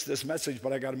finish this message,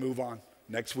 but I got to move on.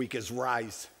 Next week is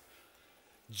Rise.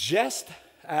 Just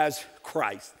as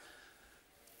Christ.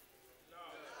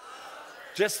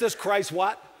 Just as Christ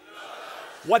what?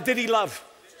 What did he love?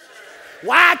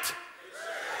 What?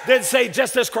 Did it say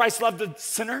just as Christ loved the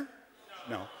sinner?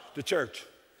 No, the church.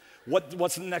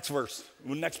 What's the next verse?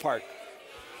 The next part.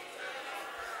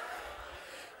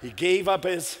 He gave up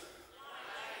his,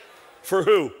 for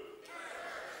who?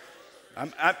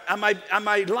 Am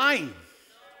I lying?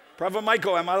 Prophet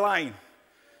Michael, am I lying?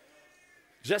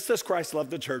 Just as Christ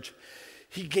loved the church,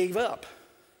 he gave up.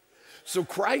 So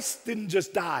Christ didn't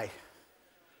just die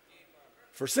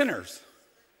for sinners.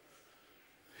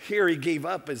 Here he gave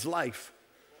up his life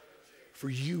for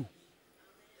you.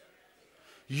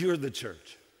 You're the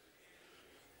church.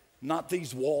 Not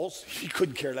these walls. He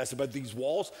couldn't care less about these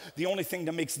walls. The only thing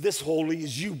that makes this holy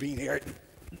is you being here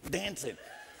dancing.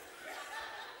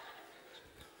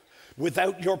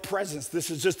 Without your presence, this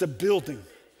is just a building.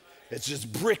 It's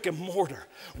just brick and mortar.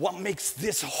 What makes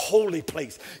this a holy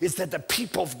place is that the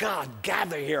people of God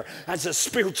gather here as a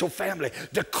spiritual family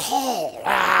to call,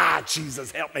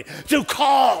 Jesus help me, to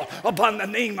call upon the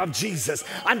name of Jesus.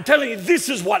 I'm telling you, this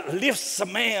is what lifts a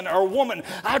man or a woman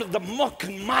out of the muck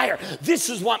and mire. This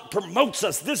is what promotes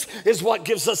us. This is what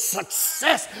gives us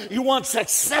success. You want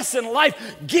success in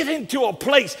life? Get into a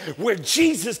place where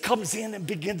Jesus comes in and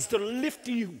begins to lift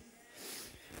you.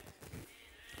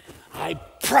 I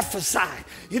prophesy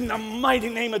in the mighty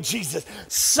name of Jesus,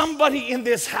 somebody in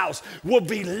this house will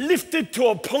be lifted to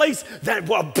a place that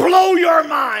will blow your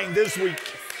mind this week.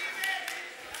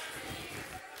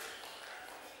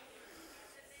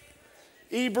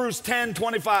 Hebrews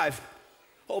 10:25.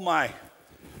 Oh my.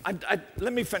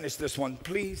 Let me finish this one,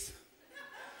 please.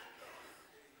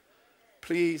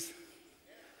 Please.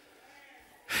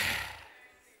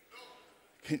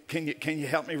 Can you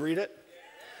help me read it?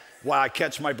 While I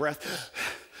catch my breath.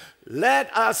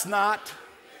 Let us not.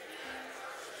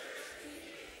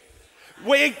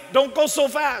 Wait, don't go so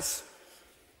fast.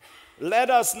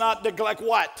 Let us not neglect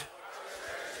what?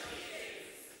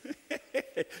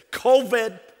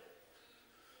 COVID.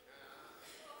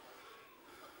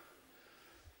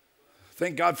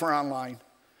 Thank God for online.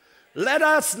 Let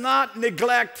us not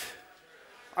neglect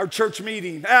our church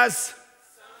meeting as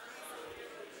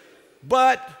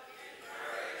but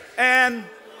and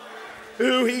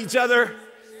who each other,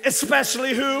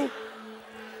 especially who?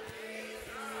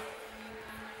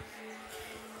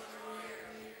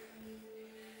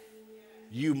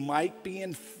 You might be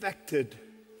infected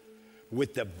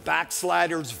with the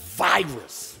backslider's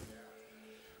virus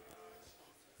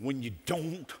when you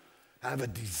don't have a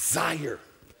desire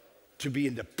to be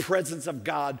in the presence of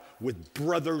God with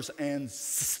brothers and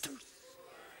sisters.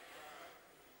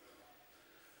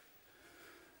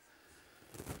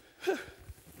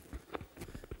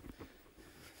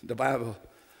 The Bible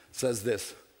says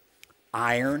this: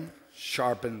 iron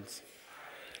sharpens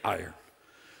iron.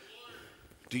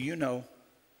 Do you know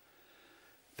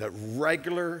that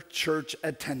regular church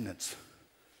attendance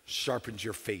sharpens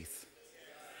your faith,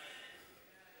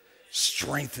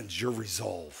 strengthens your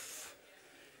resolve,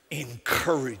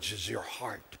 encourages your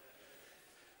heart?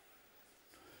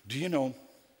 Do you know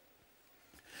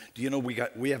we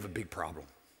have a big problem?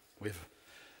 You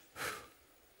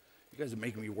guys are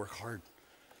making me work hard.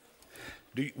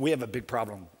 We have a big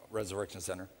problem, Resurrection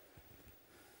Center.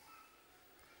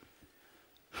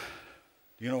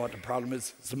 You know what the problem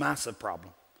is? It's a massive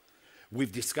problem.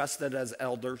 We've discussed it as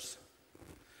elders,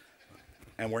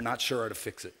 and we're not sure how to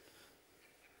fix it.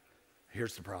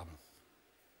 Here's the problem.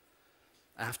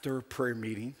 After prayer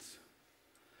meetings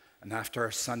and after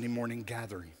our Sunday morning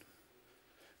gathering,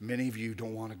 many of you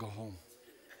don't want to go home.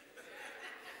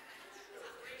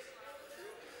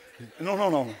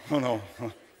 No.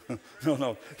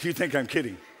 You think I'm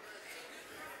kidding.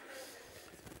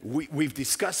 We've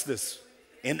discussed this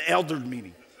in elder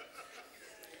meeting.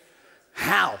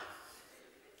 How?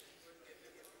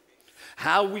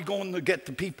 How are we going to get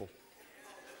the people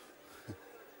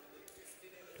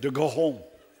to go home?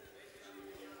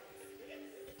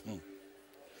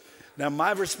 Now,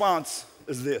 my response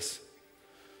is this.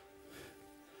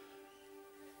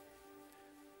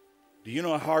 Do you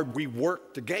know how hard we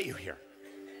work to get you here?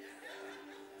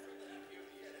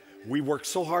 We work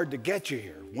so hard to get you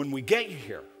here. When we get you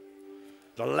here,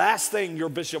 the last thing your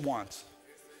bishop wants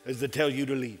is to tell you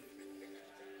to leave.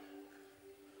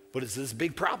 But it's this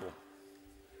big problem.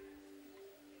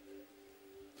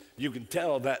 You can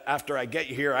tell that after I get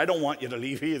you here, I don't want you to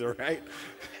leave either, right?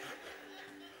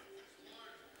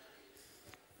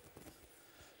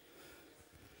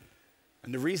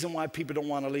 And the reason why people don't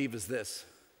want to leave is this.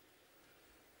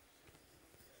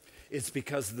 It's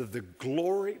because of the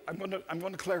glory. I'm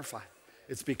going to clarify.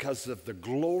 It's because of the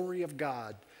glory of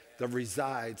God that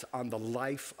resides on the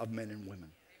life of men and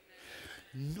women.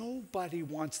 Nobody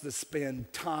wants to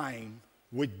spend time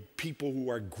with people who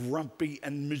are grumpy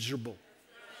and miserable.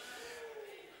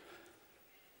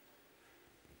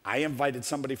 I invited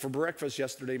somebody for breakfast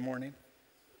yesterday morning,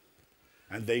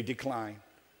 and they declined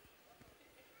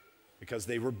because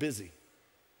they were busy.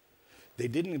 They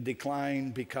didn't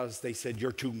decline because they said,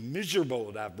 you're too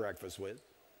miserable to have breakfast with.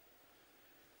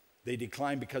 They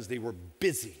declined because they were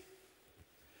busy.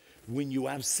 When you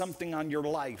have something on your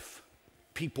life,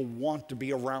 people want to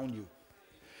be around you.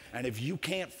 And if you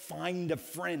can't find a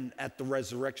friend at the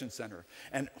Resurrection Center,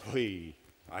 and hey,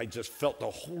 I just felt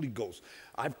the Holy Ghost.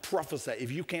 I prophesy,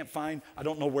 if you can't find, I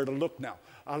don't know where to look now.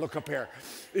 I'll look up here.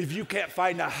 If you can't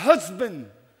find a husband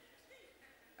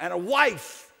and a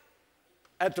wife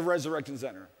at the Resurrection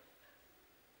Center,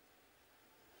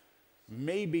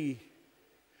 maybe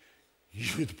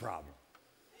you're the problem.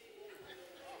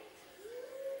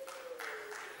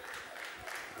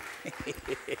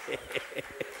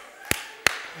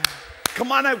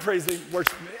 Come on out, praise Him,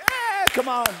 worship me. Yeah, come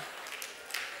on.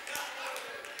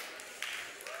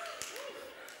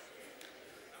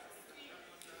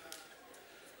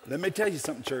 Let me tell you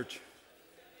something, church.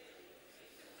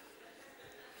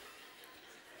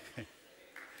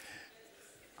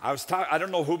 I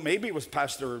don't know who, maybe it was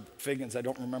Pastor Figgins, I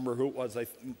don't remember who it was.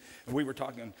 We were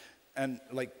talking, and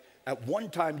like at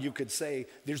one time you could say,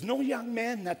 there's no young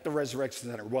men at the Resurrection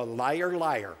Center. Well, liar,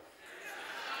 liar.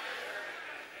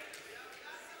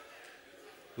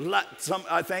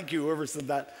 I thank you, whoever said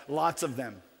that. Lots of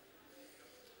them.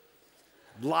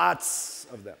 Lots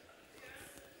of them.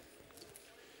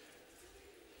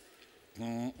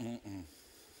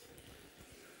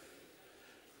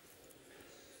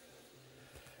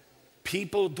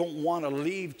 People don't want to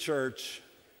leave church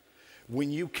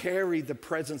when you carry the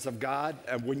presence of God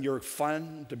and when you're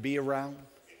fun to be around.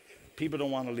 People don't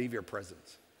want to leave your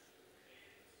presence.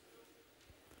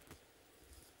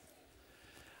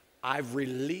 I've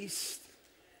released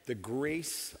the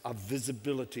grace of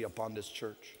visibility upon this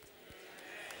church.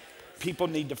 People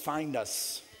need to find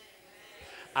us.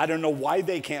 I don't know why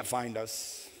they can't find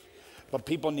us, But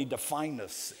people need to find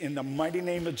us in the mighty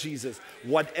name of Jesus.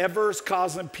 Whatever's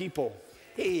causing people,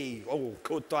 hey, oh,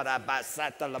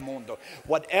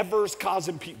 whatever's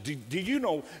causing people. Do you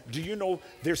know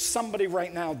there's somebody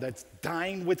right now that's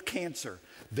dying with cancer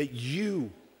that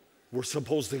you were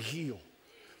supposed to heal,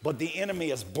 but the enemy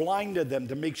has blinded them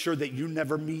to make sure that you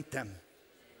never meet them.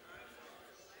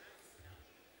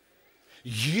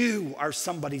 You are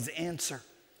somebody's answer.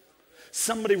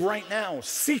 Somebody right now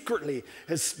secretly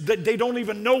they don't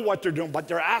even know what they're doing, but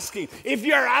they're asking, if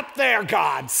you're up there,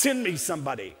 God, send me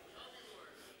somebody.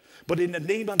 But in the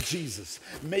name of Jesus,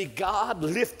 may God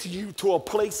lift you to a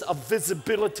place of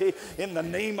visibility in the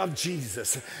name of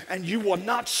Jesus. And you will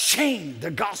not shame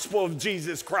the gospel of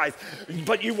Jesus Christ,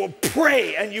 but you will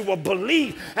pray and you will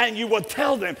believe and you will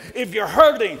tell them, if you're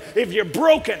hurting, if you're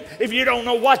broken, if you don't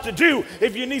know what to do,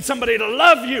 if you need somebody to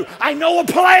love you, I know a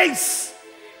place.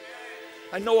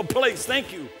 I know a place.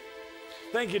 Thank you.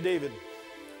 Thank you, David.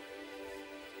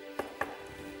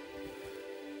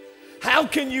 How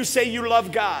can you say you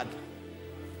love God,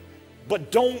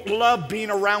 but don't love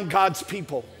being around God's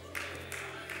people?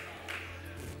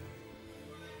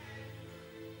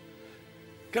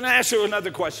 Can I ask you another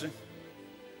question?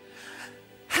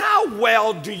 How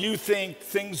well do you think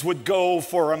things would go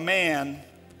for a man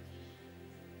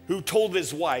who told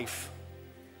his wife,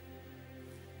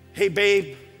 hey,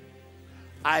 babe,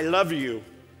 I love you,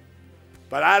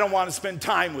 but I don't want to spend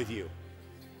time with you?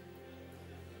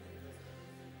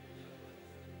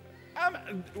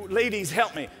 Ladies,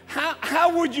 help me.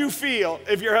 How would you feel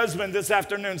if your husband this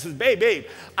afternoon says, babe,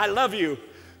 I love you,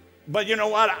 but you know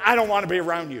what? I don't want to be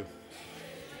around you.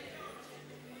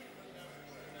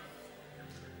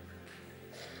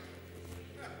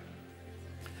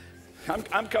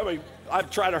 I'm coming. I'll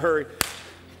try to hurry.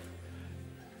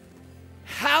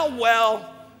 How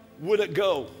well would it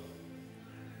go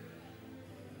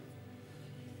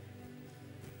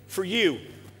for you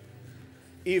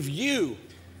if you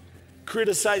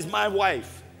criticize my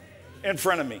wife in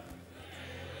front of me?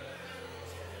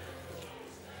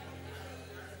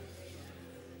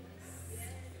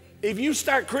 If you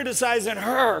start criticizing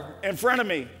her in front of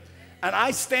me and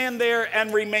I stand there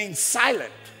and remain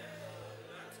silent,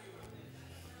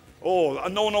 oh,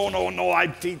 no,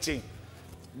 I'm teaching.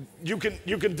 You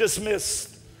can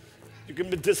dismiss. You can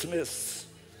be dismissed.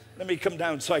 Let me come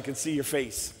down so I can see your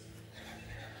face.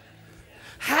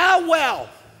 How well,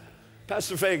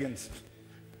 Pastor Fagans,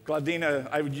 Claudina,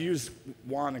 I would use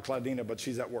Juan and Claudina, but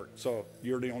she's at work, so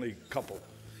you're the only couple.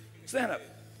 Stand up.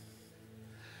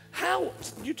 How,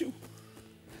 you two.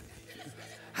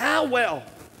 How well,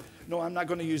 no, I'm not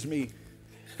going to use me.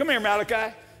 Come here,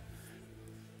 Malachi.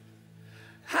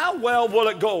 How well will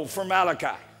it go for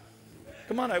Malachi?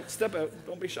 Come on out, step out,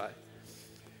 don't be shy.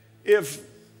 If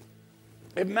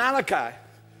Malachi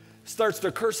starts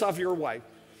to curse off your wife,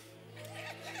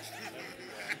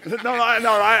 no,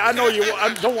 I know you.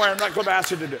 Don't worry, I'm not going to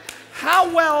ask you to do it.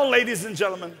 How well, ladies and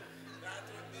gentlemen,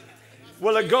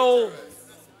 will it go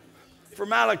for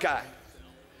Malachi?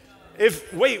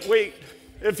 If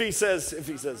he says,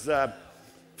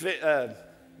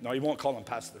 no, he won't call him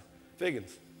Pastor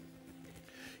Figgins.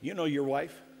 You know your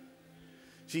wife?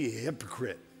 She's a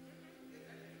hypocrite.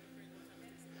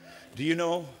 Do you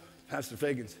know, Pastor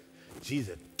Figgins, she's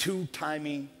a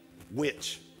two-timing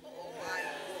witch.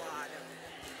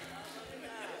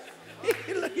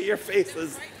 Look at your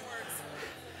faces.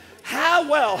 How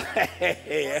well?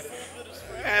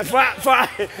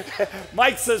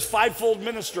 Mike says fivefold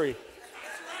ministry.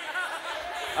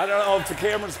 I don't know if the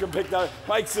cameras can pick that.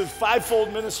 Mike says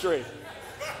fivefold ministry.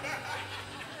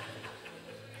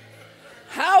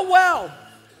 How well?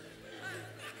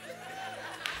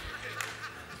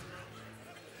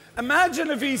 Imagine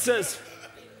if he says,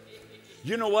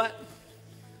 you know what?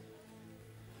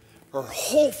 Her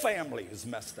whole family is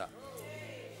messed up.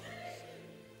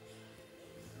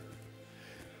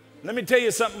 Let me tell you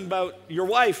something about your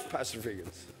wife, Pastor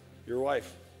Figgins. Your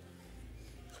wife.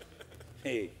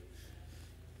 Hey.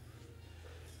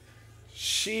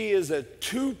 She is a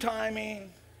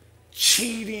two-timing,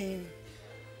 cheating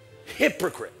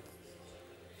hypocrite.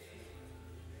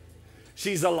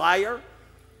 She's a liar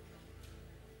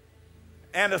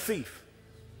and a thief.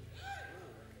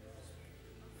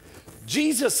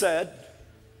 Jesus said,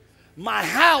 my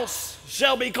house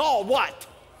shall be called what?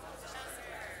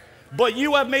 But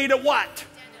you have made it what?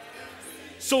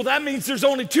 So that means there's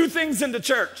only two things in the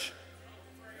church.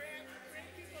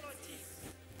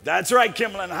 That's right,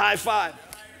 Kimlin, high five.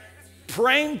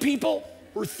 Praying people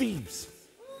or thieves?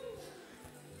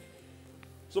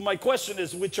 So my question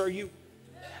is, which are you?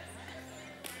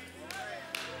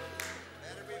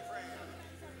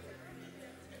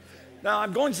 Now,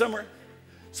 I'm going somewhere.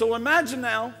 So imagine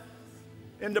now,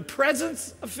 in the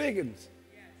presence of Figgins,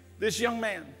 this young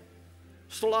man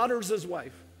slaughters his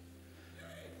wife.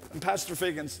 And Pastor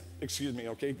Figgins, excuse me,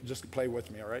 okay, just play with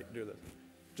me, all right? Do this.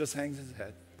 Just hangs his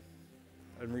head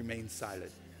and remains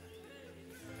silent.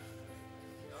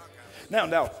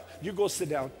 Now, you go sit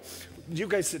down. You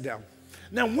guys sit down.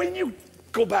 Now, when you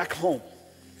go back home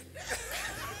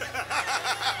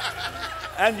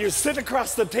and you sit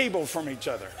across the table from each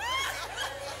other,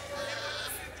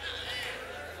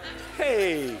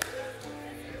 hey,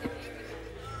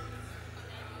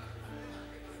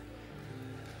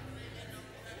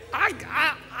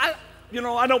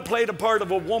 I don't play the part of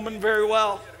a woman very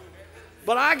well,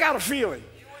 but I got a feeling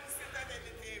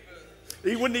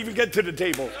he wouldn't even get to the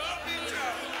table.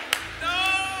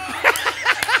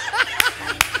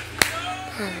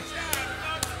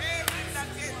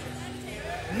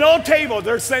 No table.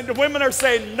 They're saying, the women are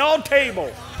saying no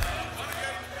table.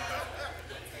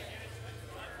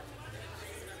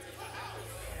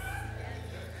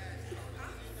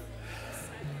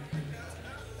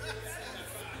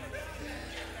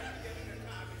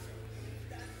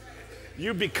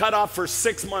 You'd be cut off for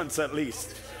 6 months at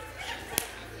least.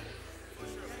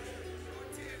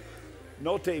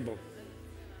 No table.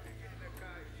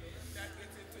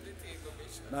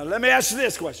 Now let me ask you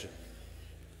this question.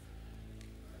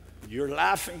 You're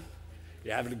laughing,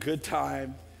 you're having a good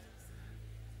time,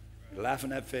 you're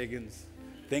laughing at Figgins,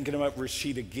 thinking about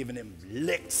Rashida giving him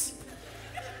licks.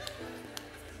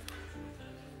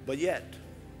 But yet,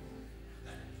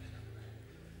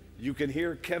 you can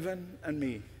hear Kevin and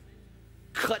me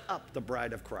cut up the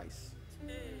bride of Christ.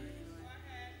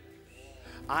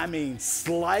 I mean,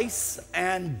 slice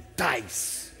and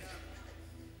dice.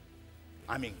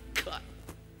 I mean, cut.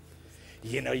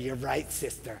 You know, you're right,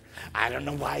 sister. I don't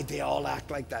know why they all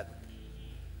act like that.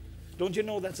 Don't you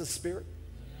know that's a spirit?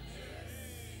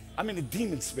 I mean, a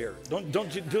demon spirit.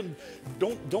 Don't you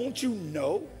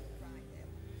know?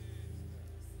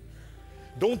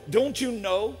 Don't you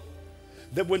know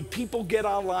that when people get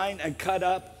online and cut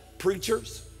up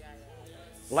preachers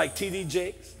like T.D.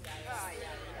 Jakes,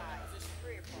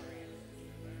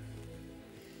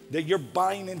 that you're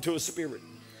buying into a spirit?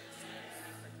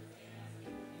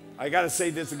 I got to say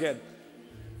this again.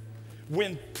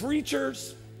 When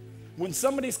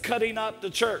somebody's cutting up the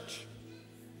church,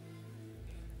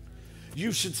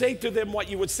 you should say to them what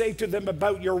you would say to them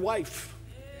about your wife.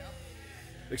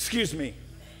 Excuse me.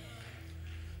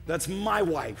 That's my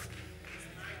wife.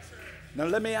 Now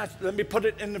let me put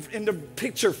it in the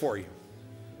picture for you.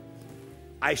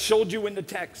 I showed you in the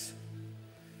text.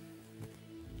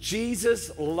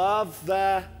 Jesus loved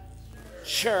the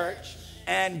church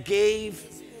and gave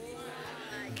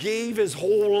his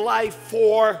whole life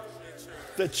for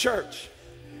the church.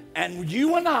 And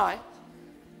you and I,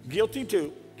 guilty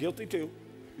too,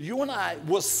 you and I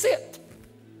will sit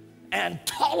and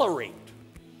tolerate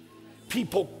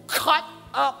people cut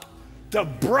up the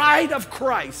bride of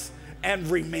Christ and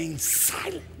remain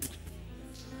silent.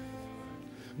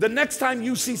 The next time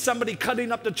you see somebody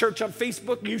cutting up the church on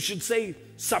Facebook, you should say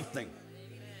something.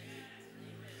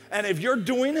 And if you're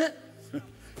doing it,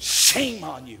 shame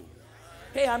on you.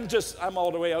 Hey, I'm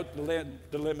all the way out, the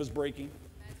limb is breaking.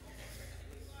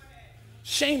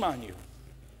 Shame on you.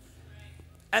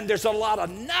 And there's a lot of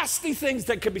nasty things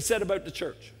that can be said about the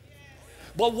church.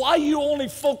 But why you only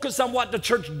focus on what the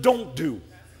church don't do,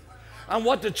 on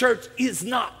what the church is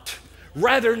not,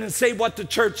 rather than say what the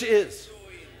church is?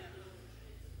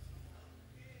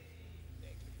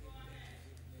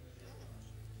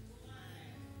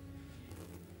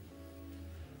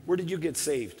 Where did you get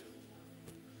saved?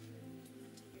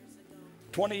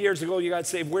 20 years ago you got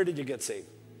saved. Where did you get saved?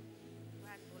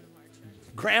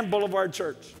 Grand Boulevard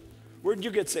Church. Where did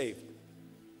you get saved?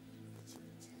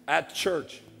 At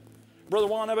church. Brother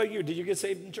Juan, how about you? Did you get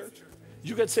saved in church?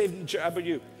 You got saved in church. How about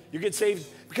you? You get saved,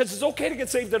 because it's okay to get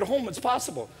saved at home. It's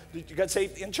possible. Did you get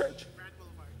saved in church?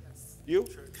 You?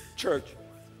 Church.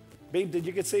 Babe, did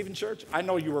you get saved in church? I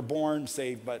know you were born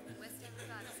saved, but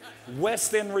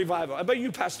West End Revival. How about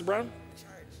you, Pastor Brown?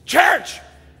 Church.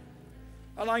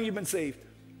 How long have you been saved?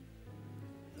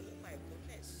 Oh my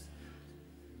goodness.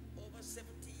 Over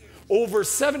 70 years. Over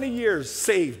 70 years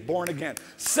saved, born again.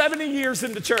 70 years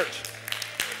in the church.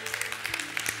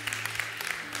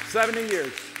 70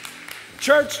 years.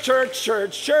 Church, church,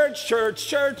 church, church, church,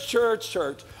 church, church,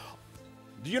 church.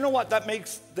 Do you know what that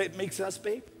makes us,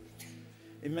 babe?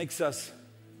 It makes us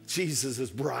Jesus'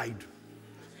 bride.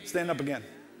 Stand up again.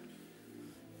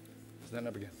 Stand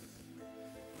up again.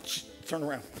 Turn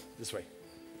around this way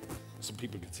so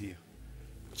people can see you.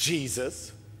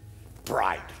 Jesus,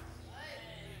 bride.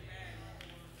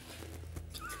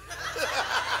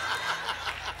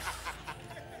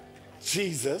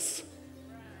 Jesus'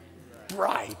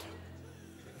 bride.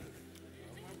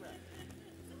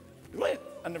 Wait,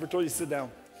 I never told you to sit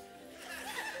down.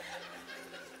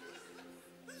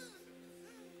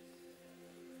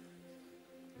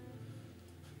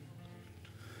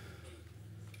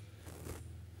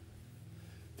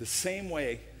 The same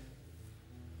way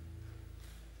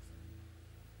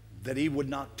that he would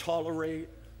not tolerate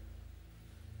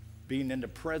being in the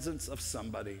presence of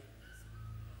somebody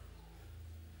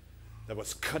that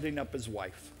was cutting up his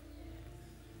wife.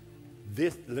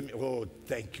 Oh,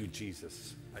 thank you,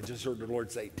 Jesus. I just heard the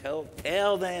Lord say,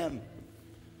 tell them.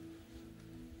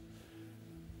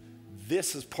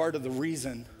 This is part of the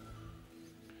reason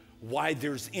why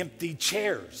there's empty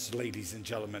chairs, ladies and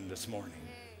gentlemen, this morning.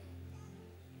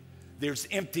 There's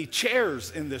empty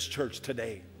chairs in this church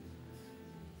today.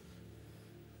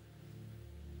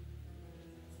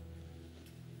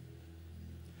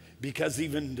 Because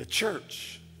even the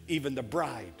church, even the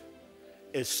bride,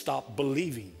 is stopped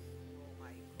believing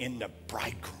in the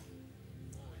bridegroom.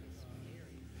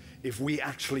 If we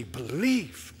actually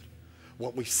believed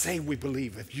what we say we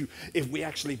believe, if we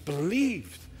actually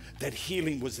believed that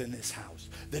healing was in this house,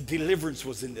 that deliverance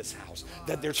was in this house,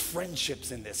 that there's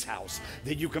friendships in this house,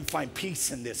 that you can find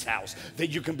peace in this house, that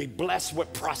you can be blessed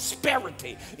with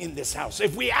prosperity in this house.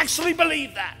 If we actually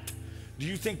believe that, do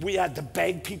you think we had to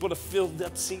beg people to fill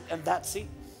that seat and that seat?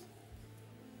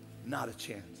 Not a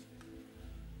chance.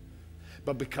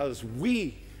 But because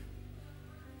we,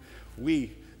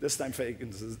 this time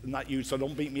Fagans is not you, so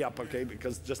don't beat me up, okay?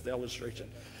 Because just the illustration.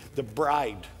 The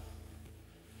bride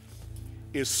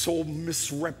is so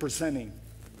misrepresenting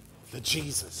the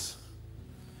Jesus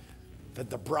that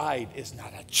the bride is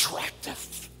not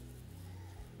attractive.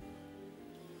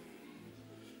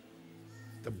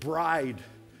 The bride,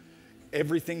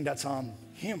 everything that's on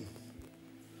him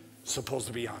is supposed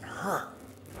to be on her.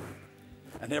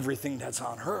 And everything that's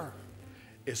on her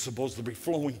is supposed to be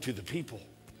flowing to the people.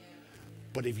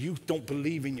 But if you don't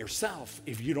believe in yourself,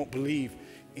 if you don't believe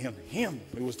in him,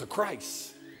 who was the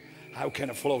Christ, how can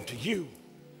it flow to you?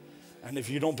 And if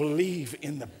you don't believe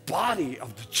in the body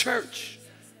of the church,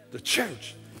 saved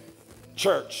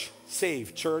church,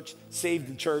 saved in church, saved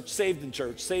in church,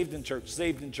 saved in church,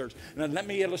 saved in church. And then let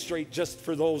me illustrate just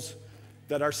for those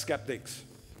that are skeptics.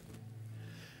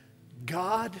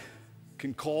 God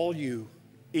can call you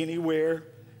anywhere,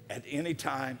 at any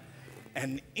time,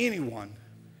 and anyone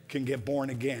can get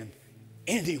born again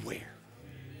anywhere.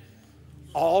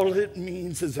 All it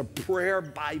means is a prayer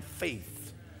by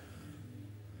faith.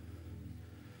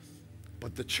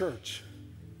 But the church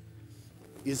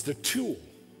is the tool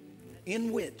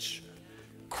in which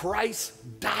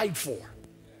Christ died for,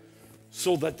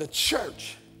 so that the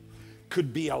church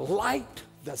could be a light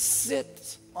that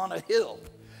sits on a hill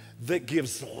that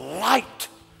gives light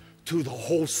to the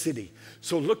whole city.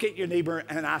 So look at your neighbor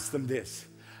and ask them this: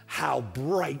 how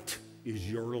bright is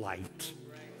your light?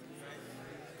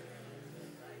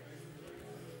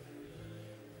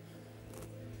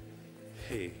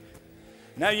 Hey,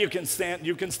 now you can stand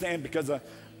because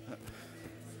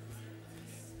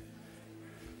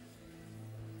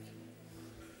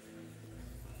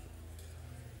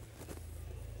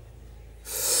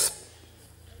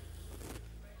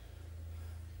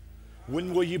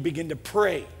when will you begin to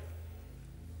pray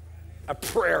a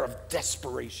prayer of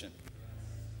desperation?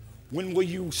 When will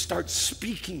you start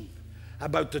speaking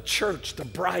about the church, the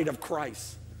bride of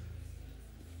Christ,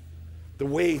 the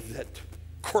way that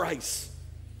Christ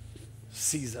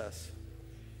sees us?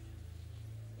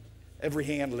 Every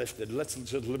hand lifted. Let's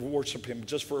just worship him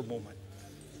just for a moment.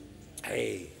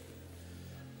 Hey.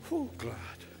 Oh, God.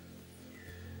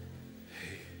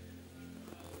 Hey.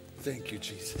 Thank you,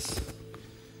 Jesus.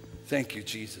 Thank you,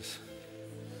 Jesus.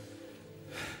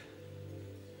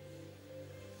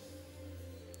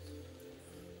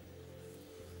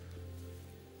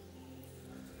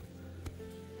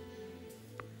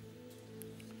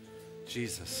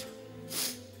 Jesus.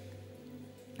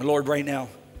 Lord, right now,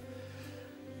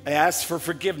 I ask for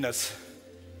forgiveness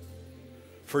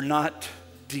for not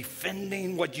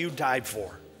defending what you died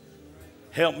for.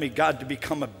 Help me, God, to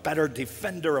become a better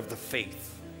defender of the faith.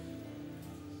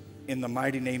 In the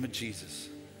mighty name of Jesus.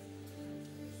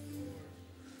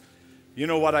 You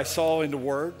know what I saw in the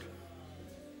Word?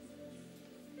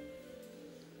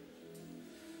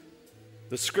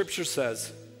 The scripture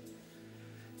says,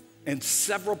 in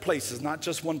several places, not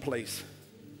just one place,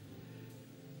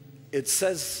 it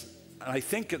says, and I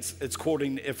think it's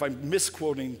quoting, if I'm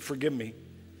misquoting, forgive me,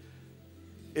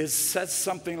 it says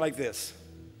something like this: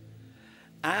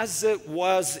 as it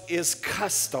was his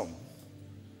custom,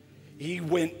 he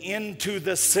went into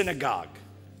the synagogue.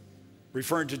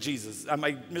 referring to Jesus. Am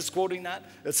I misquoting that?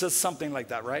 It says something like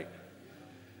that, right?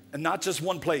 And not just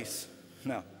one place.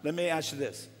 Now, let me ask you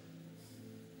this.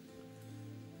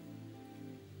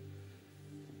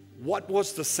 What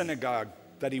was the synagogue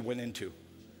that he went into?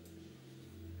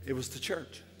 It was the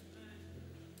church.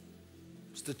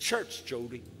 It was the church,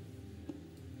 Jody.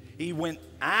 He went,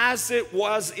 as it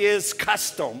was his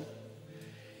custom,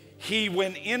 he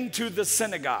went into the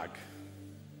synagogue.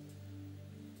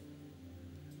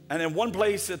 And in one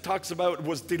place it talks about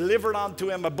was delivered unto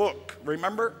him a book.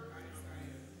 Remember?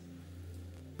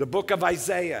 The book of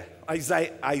Isaiah.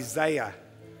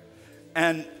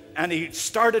 And he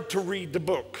started to read the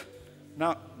book.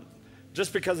 Now,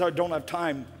 just because I don't have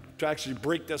time to actually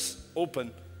break this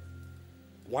open,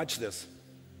 watch this.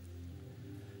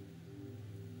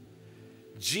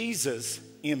 Jesus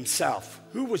himself.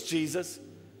 Who was Jesus?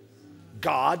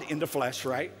 God in the flesh,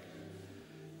 right?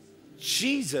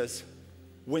 Jesus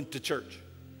went to church.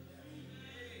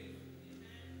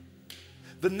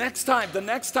 The next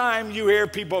time you hear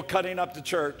people cutting up the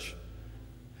church,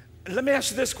 let me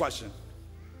ask you this question.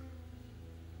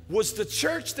 Was the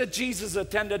church that Jesus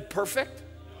attended perfect?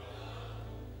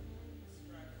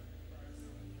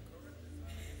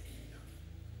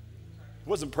 It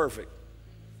wasn't perfect.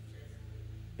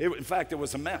 In fact, it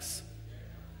was a mess.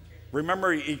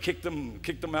 Remember, he kicked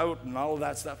them out and all of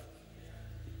that stuff.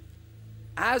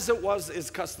 As it was his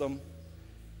custom,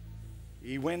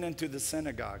 he went into the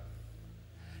synagogue.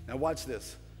 Now watch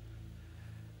this.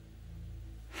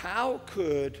 How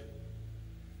could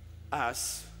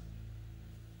us,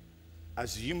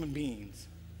 as human beings,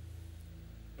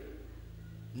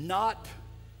 not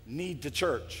need the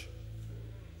church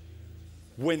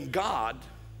when God,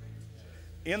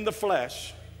 in the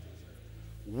flesh,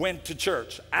 went to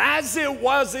church, as it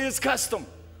was his custom?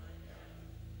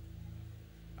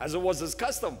 As it was his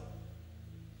custom.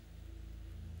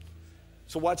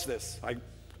 So watch this. I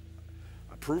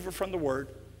prove it from the word.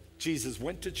 Jesus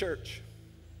went to church.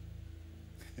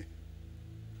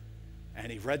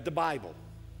 And he read the Bible.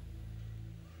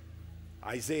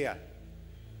 Isaiah.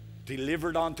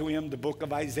 Delivered unto him the book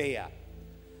of Isaiah.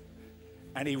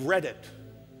 And he read it.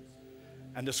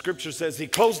 And the scripture says he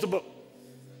closed the book.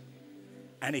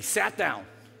 And he sat down.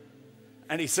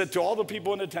 And he said to all the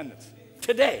people in attendance,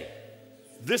 today,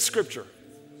 this scripture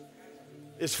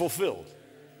is fulfilled.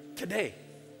 Today.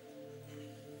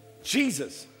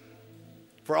 Jesus,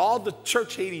 for all the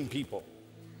church-hating people,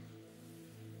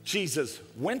 Jesus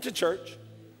went to church.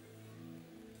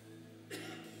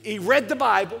 He read the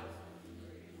Bible,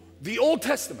 the Old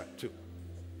Testament too.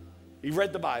 He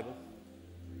read the Bible.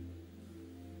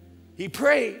 He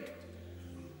prayed.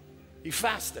 He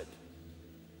fasted.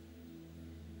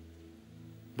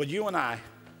 But you and I,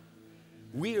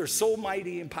 we are so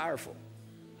mighty and powerful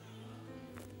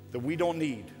that we don't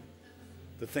need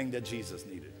the thing that Jesus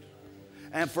needed.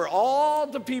 And for all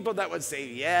the people that would say,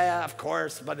 yeah, of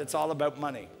course, but it's all about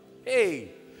money.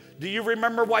 Hey, do you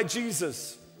remember why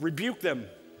Jesus rebuked them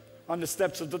on the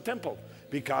steps of the temple?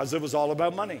 Because it was all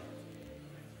about money.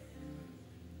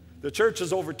 The church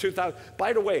is over 2,000.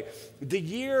 By the way, the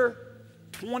year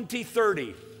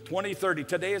 2030,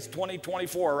 today is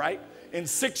 2024, right? In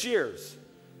 6 years,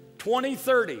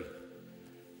 2030,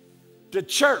 the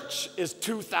church is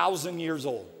 2,000 years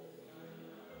old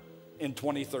in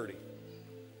 2030.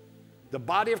 The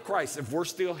body of Christ, if we're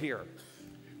still here,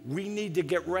 we need to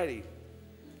get ready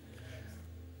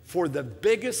for the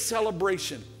biggest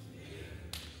celebration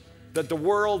that the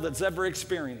world has ever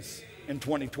experienced in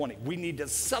 2020. We need to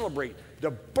celebrate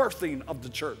the birthing of the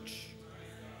church.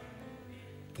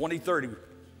 2030.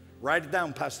 Write it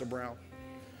down, Pastor Brown.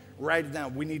 Write it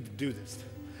down. We need to do this.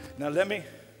 Now let me,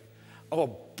 oh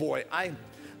boy,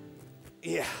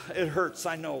 yeah, it hurts,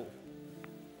 I know.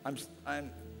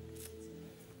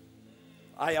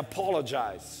 I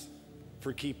apologize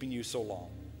for keeping you so long.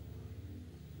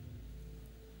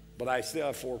 But I still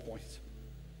have 4 points.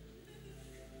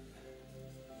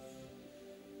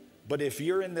 But if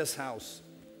you're in this house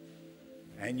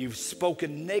and you've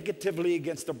spoken negatively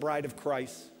against the bride of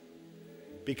Christ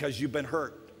because you've been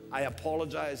hurt, I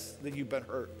apologize that you've been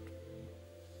hurt.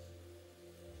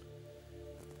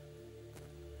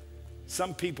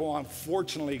 Some people,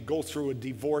 unfortunately, go through a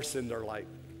divorce in their life.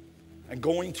 And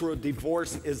going through a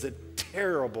divorce is a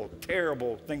terrible,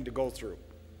 terrible thing to go through.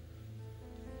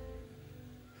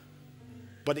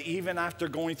 But even after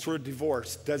going through a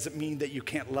divorce, doesn't mean that you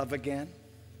can't love again.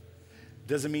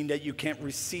 Doesn't mean that you can't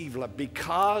receive love.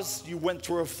 Because you went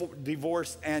through a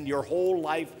divorce and your whole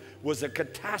life was a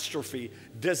catastrophe,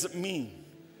 doesn't mean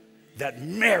that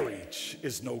marriage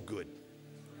is no good.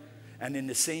 And in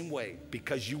the same way,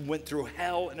 because you went through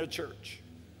hell in a church,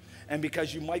 and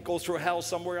because you might go through hell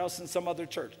somewhere else in some other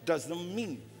church, doesn't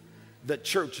mean that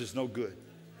church is no good.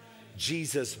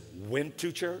 Jesus went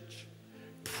to church,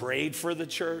 prayed for the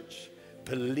church,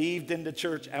 believed in the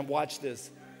church, and watch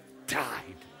this,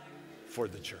 died for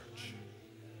the church.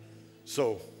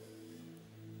 So,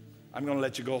 I'm going to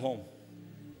let you go home.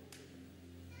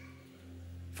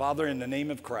 Father, in the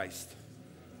name of Christ,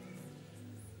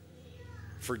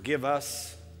 forgive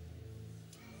us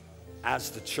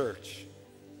as the church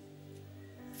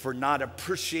for not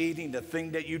appreciating the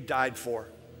thing that you died for.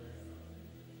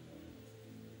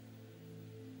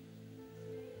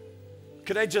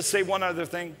 Could I just say one other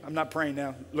thing? I'm not praying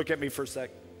now. Look at me for a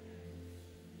sec.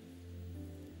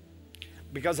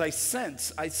 Because I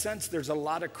sense there's a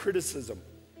lot of criticism.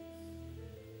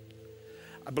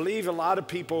 I believe a lot of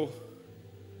people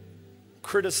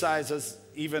criticize us,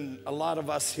 even a lot of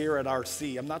us here at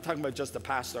RC. I'm not talking about just the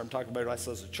pastor, I'm talking about us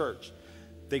as a church.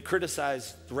 They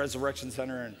criticize the Resurrection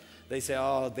Center and they say,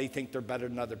 oh, they think they're better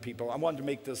than other people. I want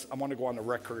to go on the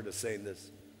record as saying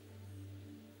this.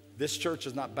 This church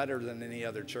is not better than any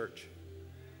other church.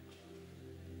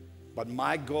 But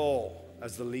my goal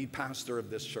as the lead pastor of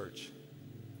this church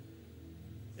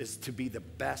is to be the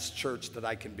best church that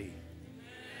I can be.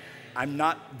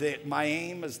 My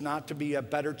aim is not to be a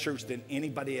better church than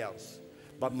anybody else,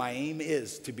 but my aim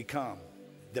is to become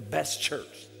the best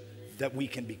church that we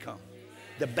can become.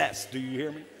 The best, do you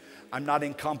hear me? I'm not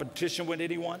in competition with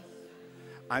anyone.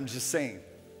 I'm just saying,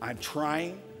 I'm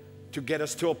trying to get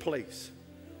us to a place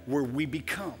where we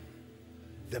become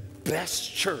the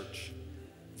best church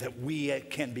that we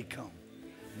can become.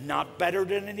 Not better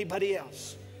than anybody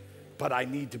else, but I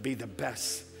need to be the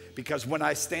best. Because when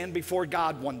I stand before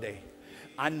God one day,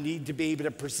 I need to be able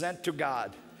to present to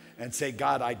God and say,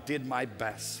 God, I did my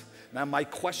best. Now my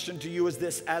question to you is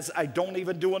this, as I don't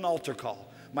even do an altar call,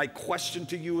 my question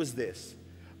to you is this: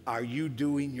 are you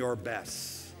doing your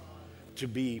best to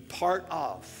be part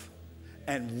of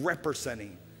and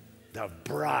representing the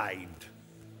bride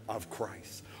of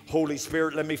Christ? Holy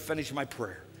Spirit, let me finish my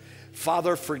prayer.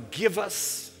 Father, forgive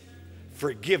us.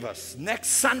 Forgive us. Next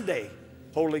Sunday,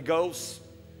 Holy Ghost,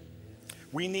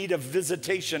 we need a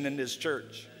visitation in this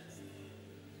church.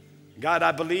 God,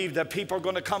 I believe that people are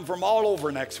going to come from all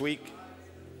over next week.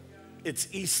 It's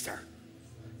Easter.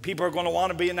 People are going to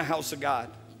want to be in the house of God.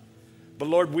 But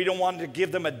Lord, we don't want to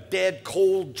give them a dead,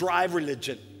 cold, dry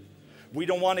religion. We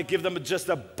don't want to give them just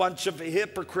a bunch of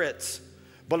hypocrites.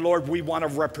 But Lord, we want to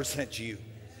represent you.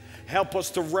 Help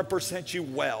us to represent you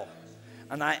well.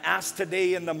 And I ask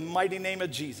today in the mighty name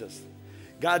of Jesus,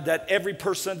 God, that every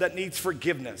person that needs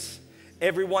forgiveness,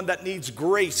 everyone that needs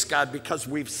grace, God, because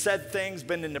we've said things,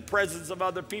 been in the presence of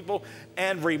other people,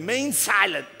 and remain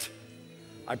silent,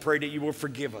 I pray that you will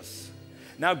forgive us.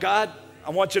 Now, God, I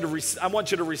want you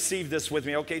to receive this with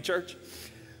me, okay, church?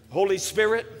 Holy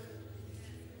Spirit,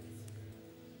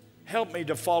 help me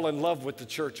to fall in love with the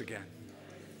church again.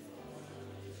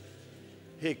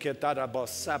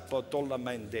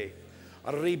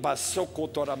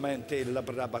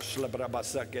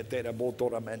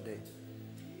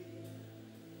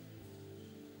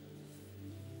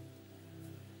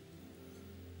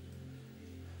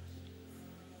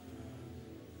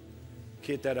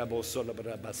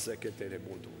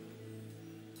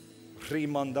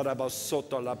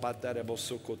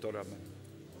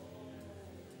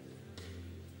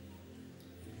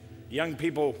 Young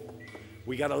people,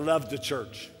 we got to love the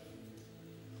church.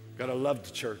 We got to love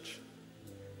the church.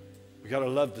 We got to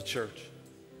love the church.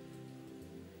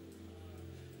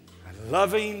 And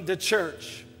loving the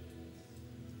church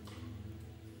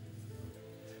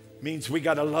means we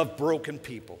got to love broken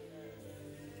people.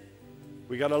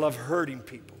 We got to love hurting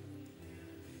people.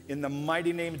 In the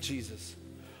mighty name of Jesus.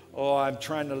 Oh, I'm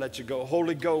trying to let you go.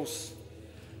 Holy Ghost,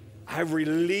 I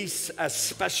release a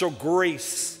special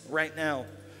grace right now.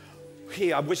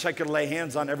 Hey, I wish I could lay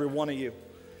hands on every one of you.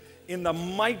 In the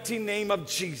mighty name of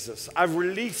Jesus, I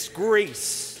release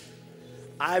grace.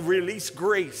 I release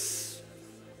grace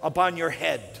upon your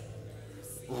head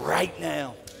right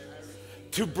now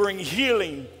to bring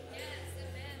healing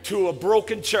to a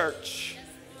broken church.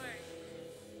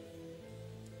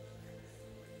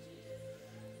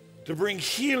 To bring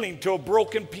healing to a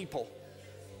broken people.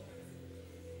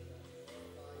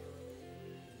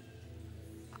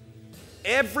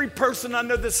 Every person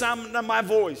under the sound of my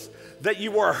voice that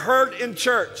you were hurt in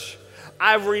church,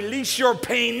 I release your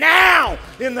pain now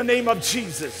in the name of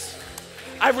Jesus.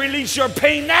 I release your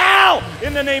pain now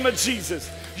in the name of Jesus.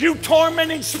 You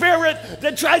tormenting spirit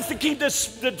that tries to keep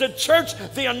the church,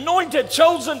 the anointed,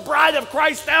 chosen bride of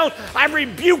Christ down, I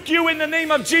rebuke you in the name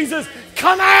of Jesus.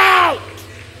 Come out!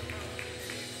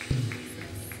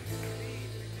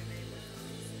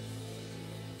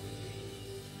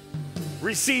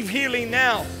 Receive healing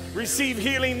now. Receive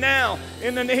healing now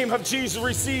in the name of Jesus.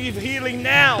 Receive healing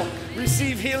now.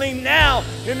 Receive healing now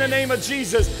in the name of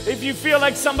Jesus. If you feel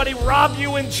like somebody robbed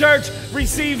you in church,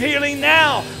 receive healing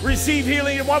now. Receive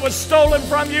healing. What was stolen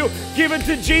from you, give it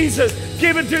to Jesus.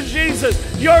 Give it to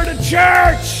Jesus. You're the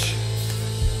church.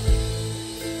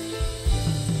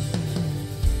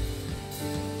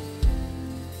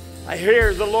 I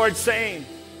hear the Lord saying,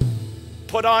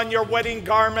 put on your wedding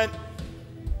garment.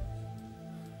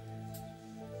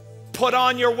 Put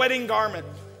on your wedding garment.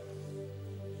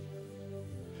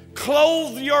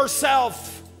 Clothe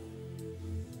yourself.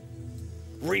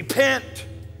 Repent.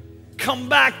 Come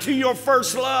back to your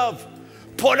first love.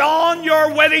 Put on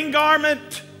your wedding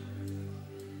garment.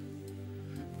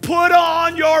 Put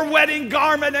on your wedding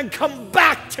garment and come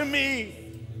back to me.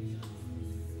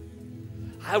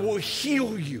 I will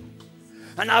heal you.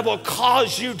 And I will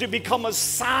cause you to become a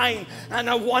sign and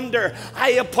a wonder.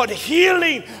 I have put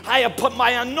healing. I have put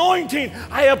my anointing.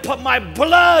 I have put my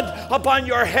blood upon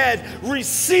your head.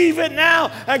 Receive it now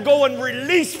and go and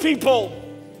release people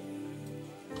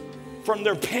from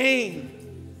their pain,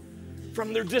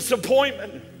 from their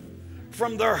disappointment,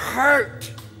 from their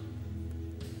hurt.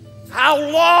 How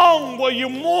long will you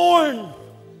mourn?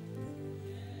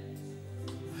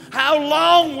 How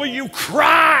long will you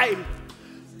cry?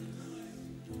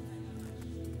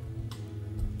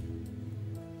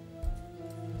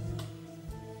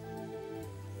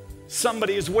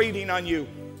 Somebody is waiting on you.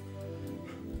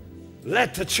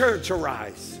 Let the church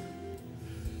arise.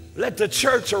 Let the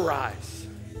church arise.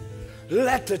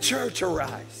 Let the church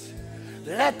arise.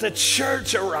 Let the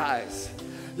church arise.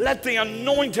 Let the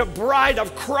anointed bride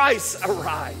of Christ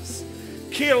arise.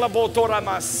 In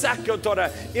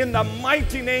the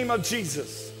mighty name of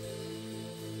Jesus.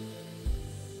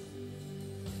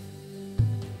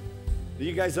 Do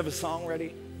you guys have a song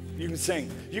ready? You can sing.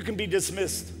 You can be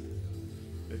dismissed.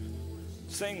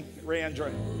 Sing,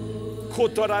 Rayandra.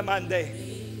 Kotoramande.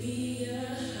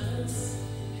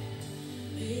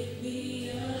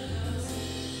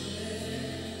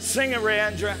 Sing it,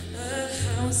 Rayandra.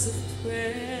 A house of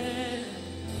prayer.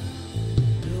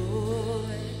 Lord,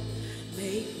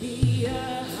 make me a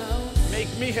house.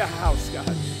 Make me a house, God.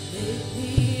 Make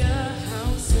me a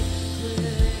house of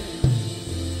prayer.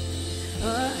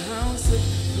 A house of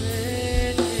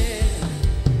prayer.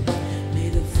 May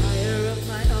the fire of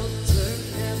my altar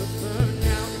never burn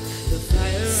out. The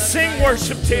fire of Sing, my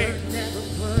worship altar team. never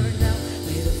burn out.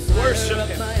 May the fire Worship of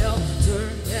him. my altar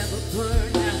never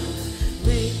burn out.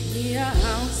 Make me a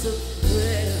house of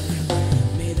prayer.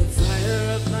 May the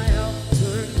fire of my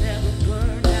altar never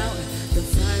burn out. The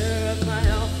fire of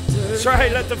my altar. That's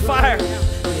right. Let the fire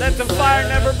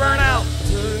never burn out.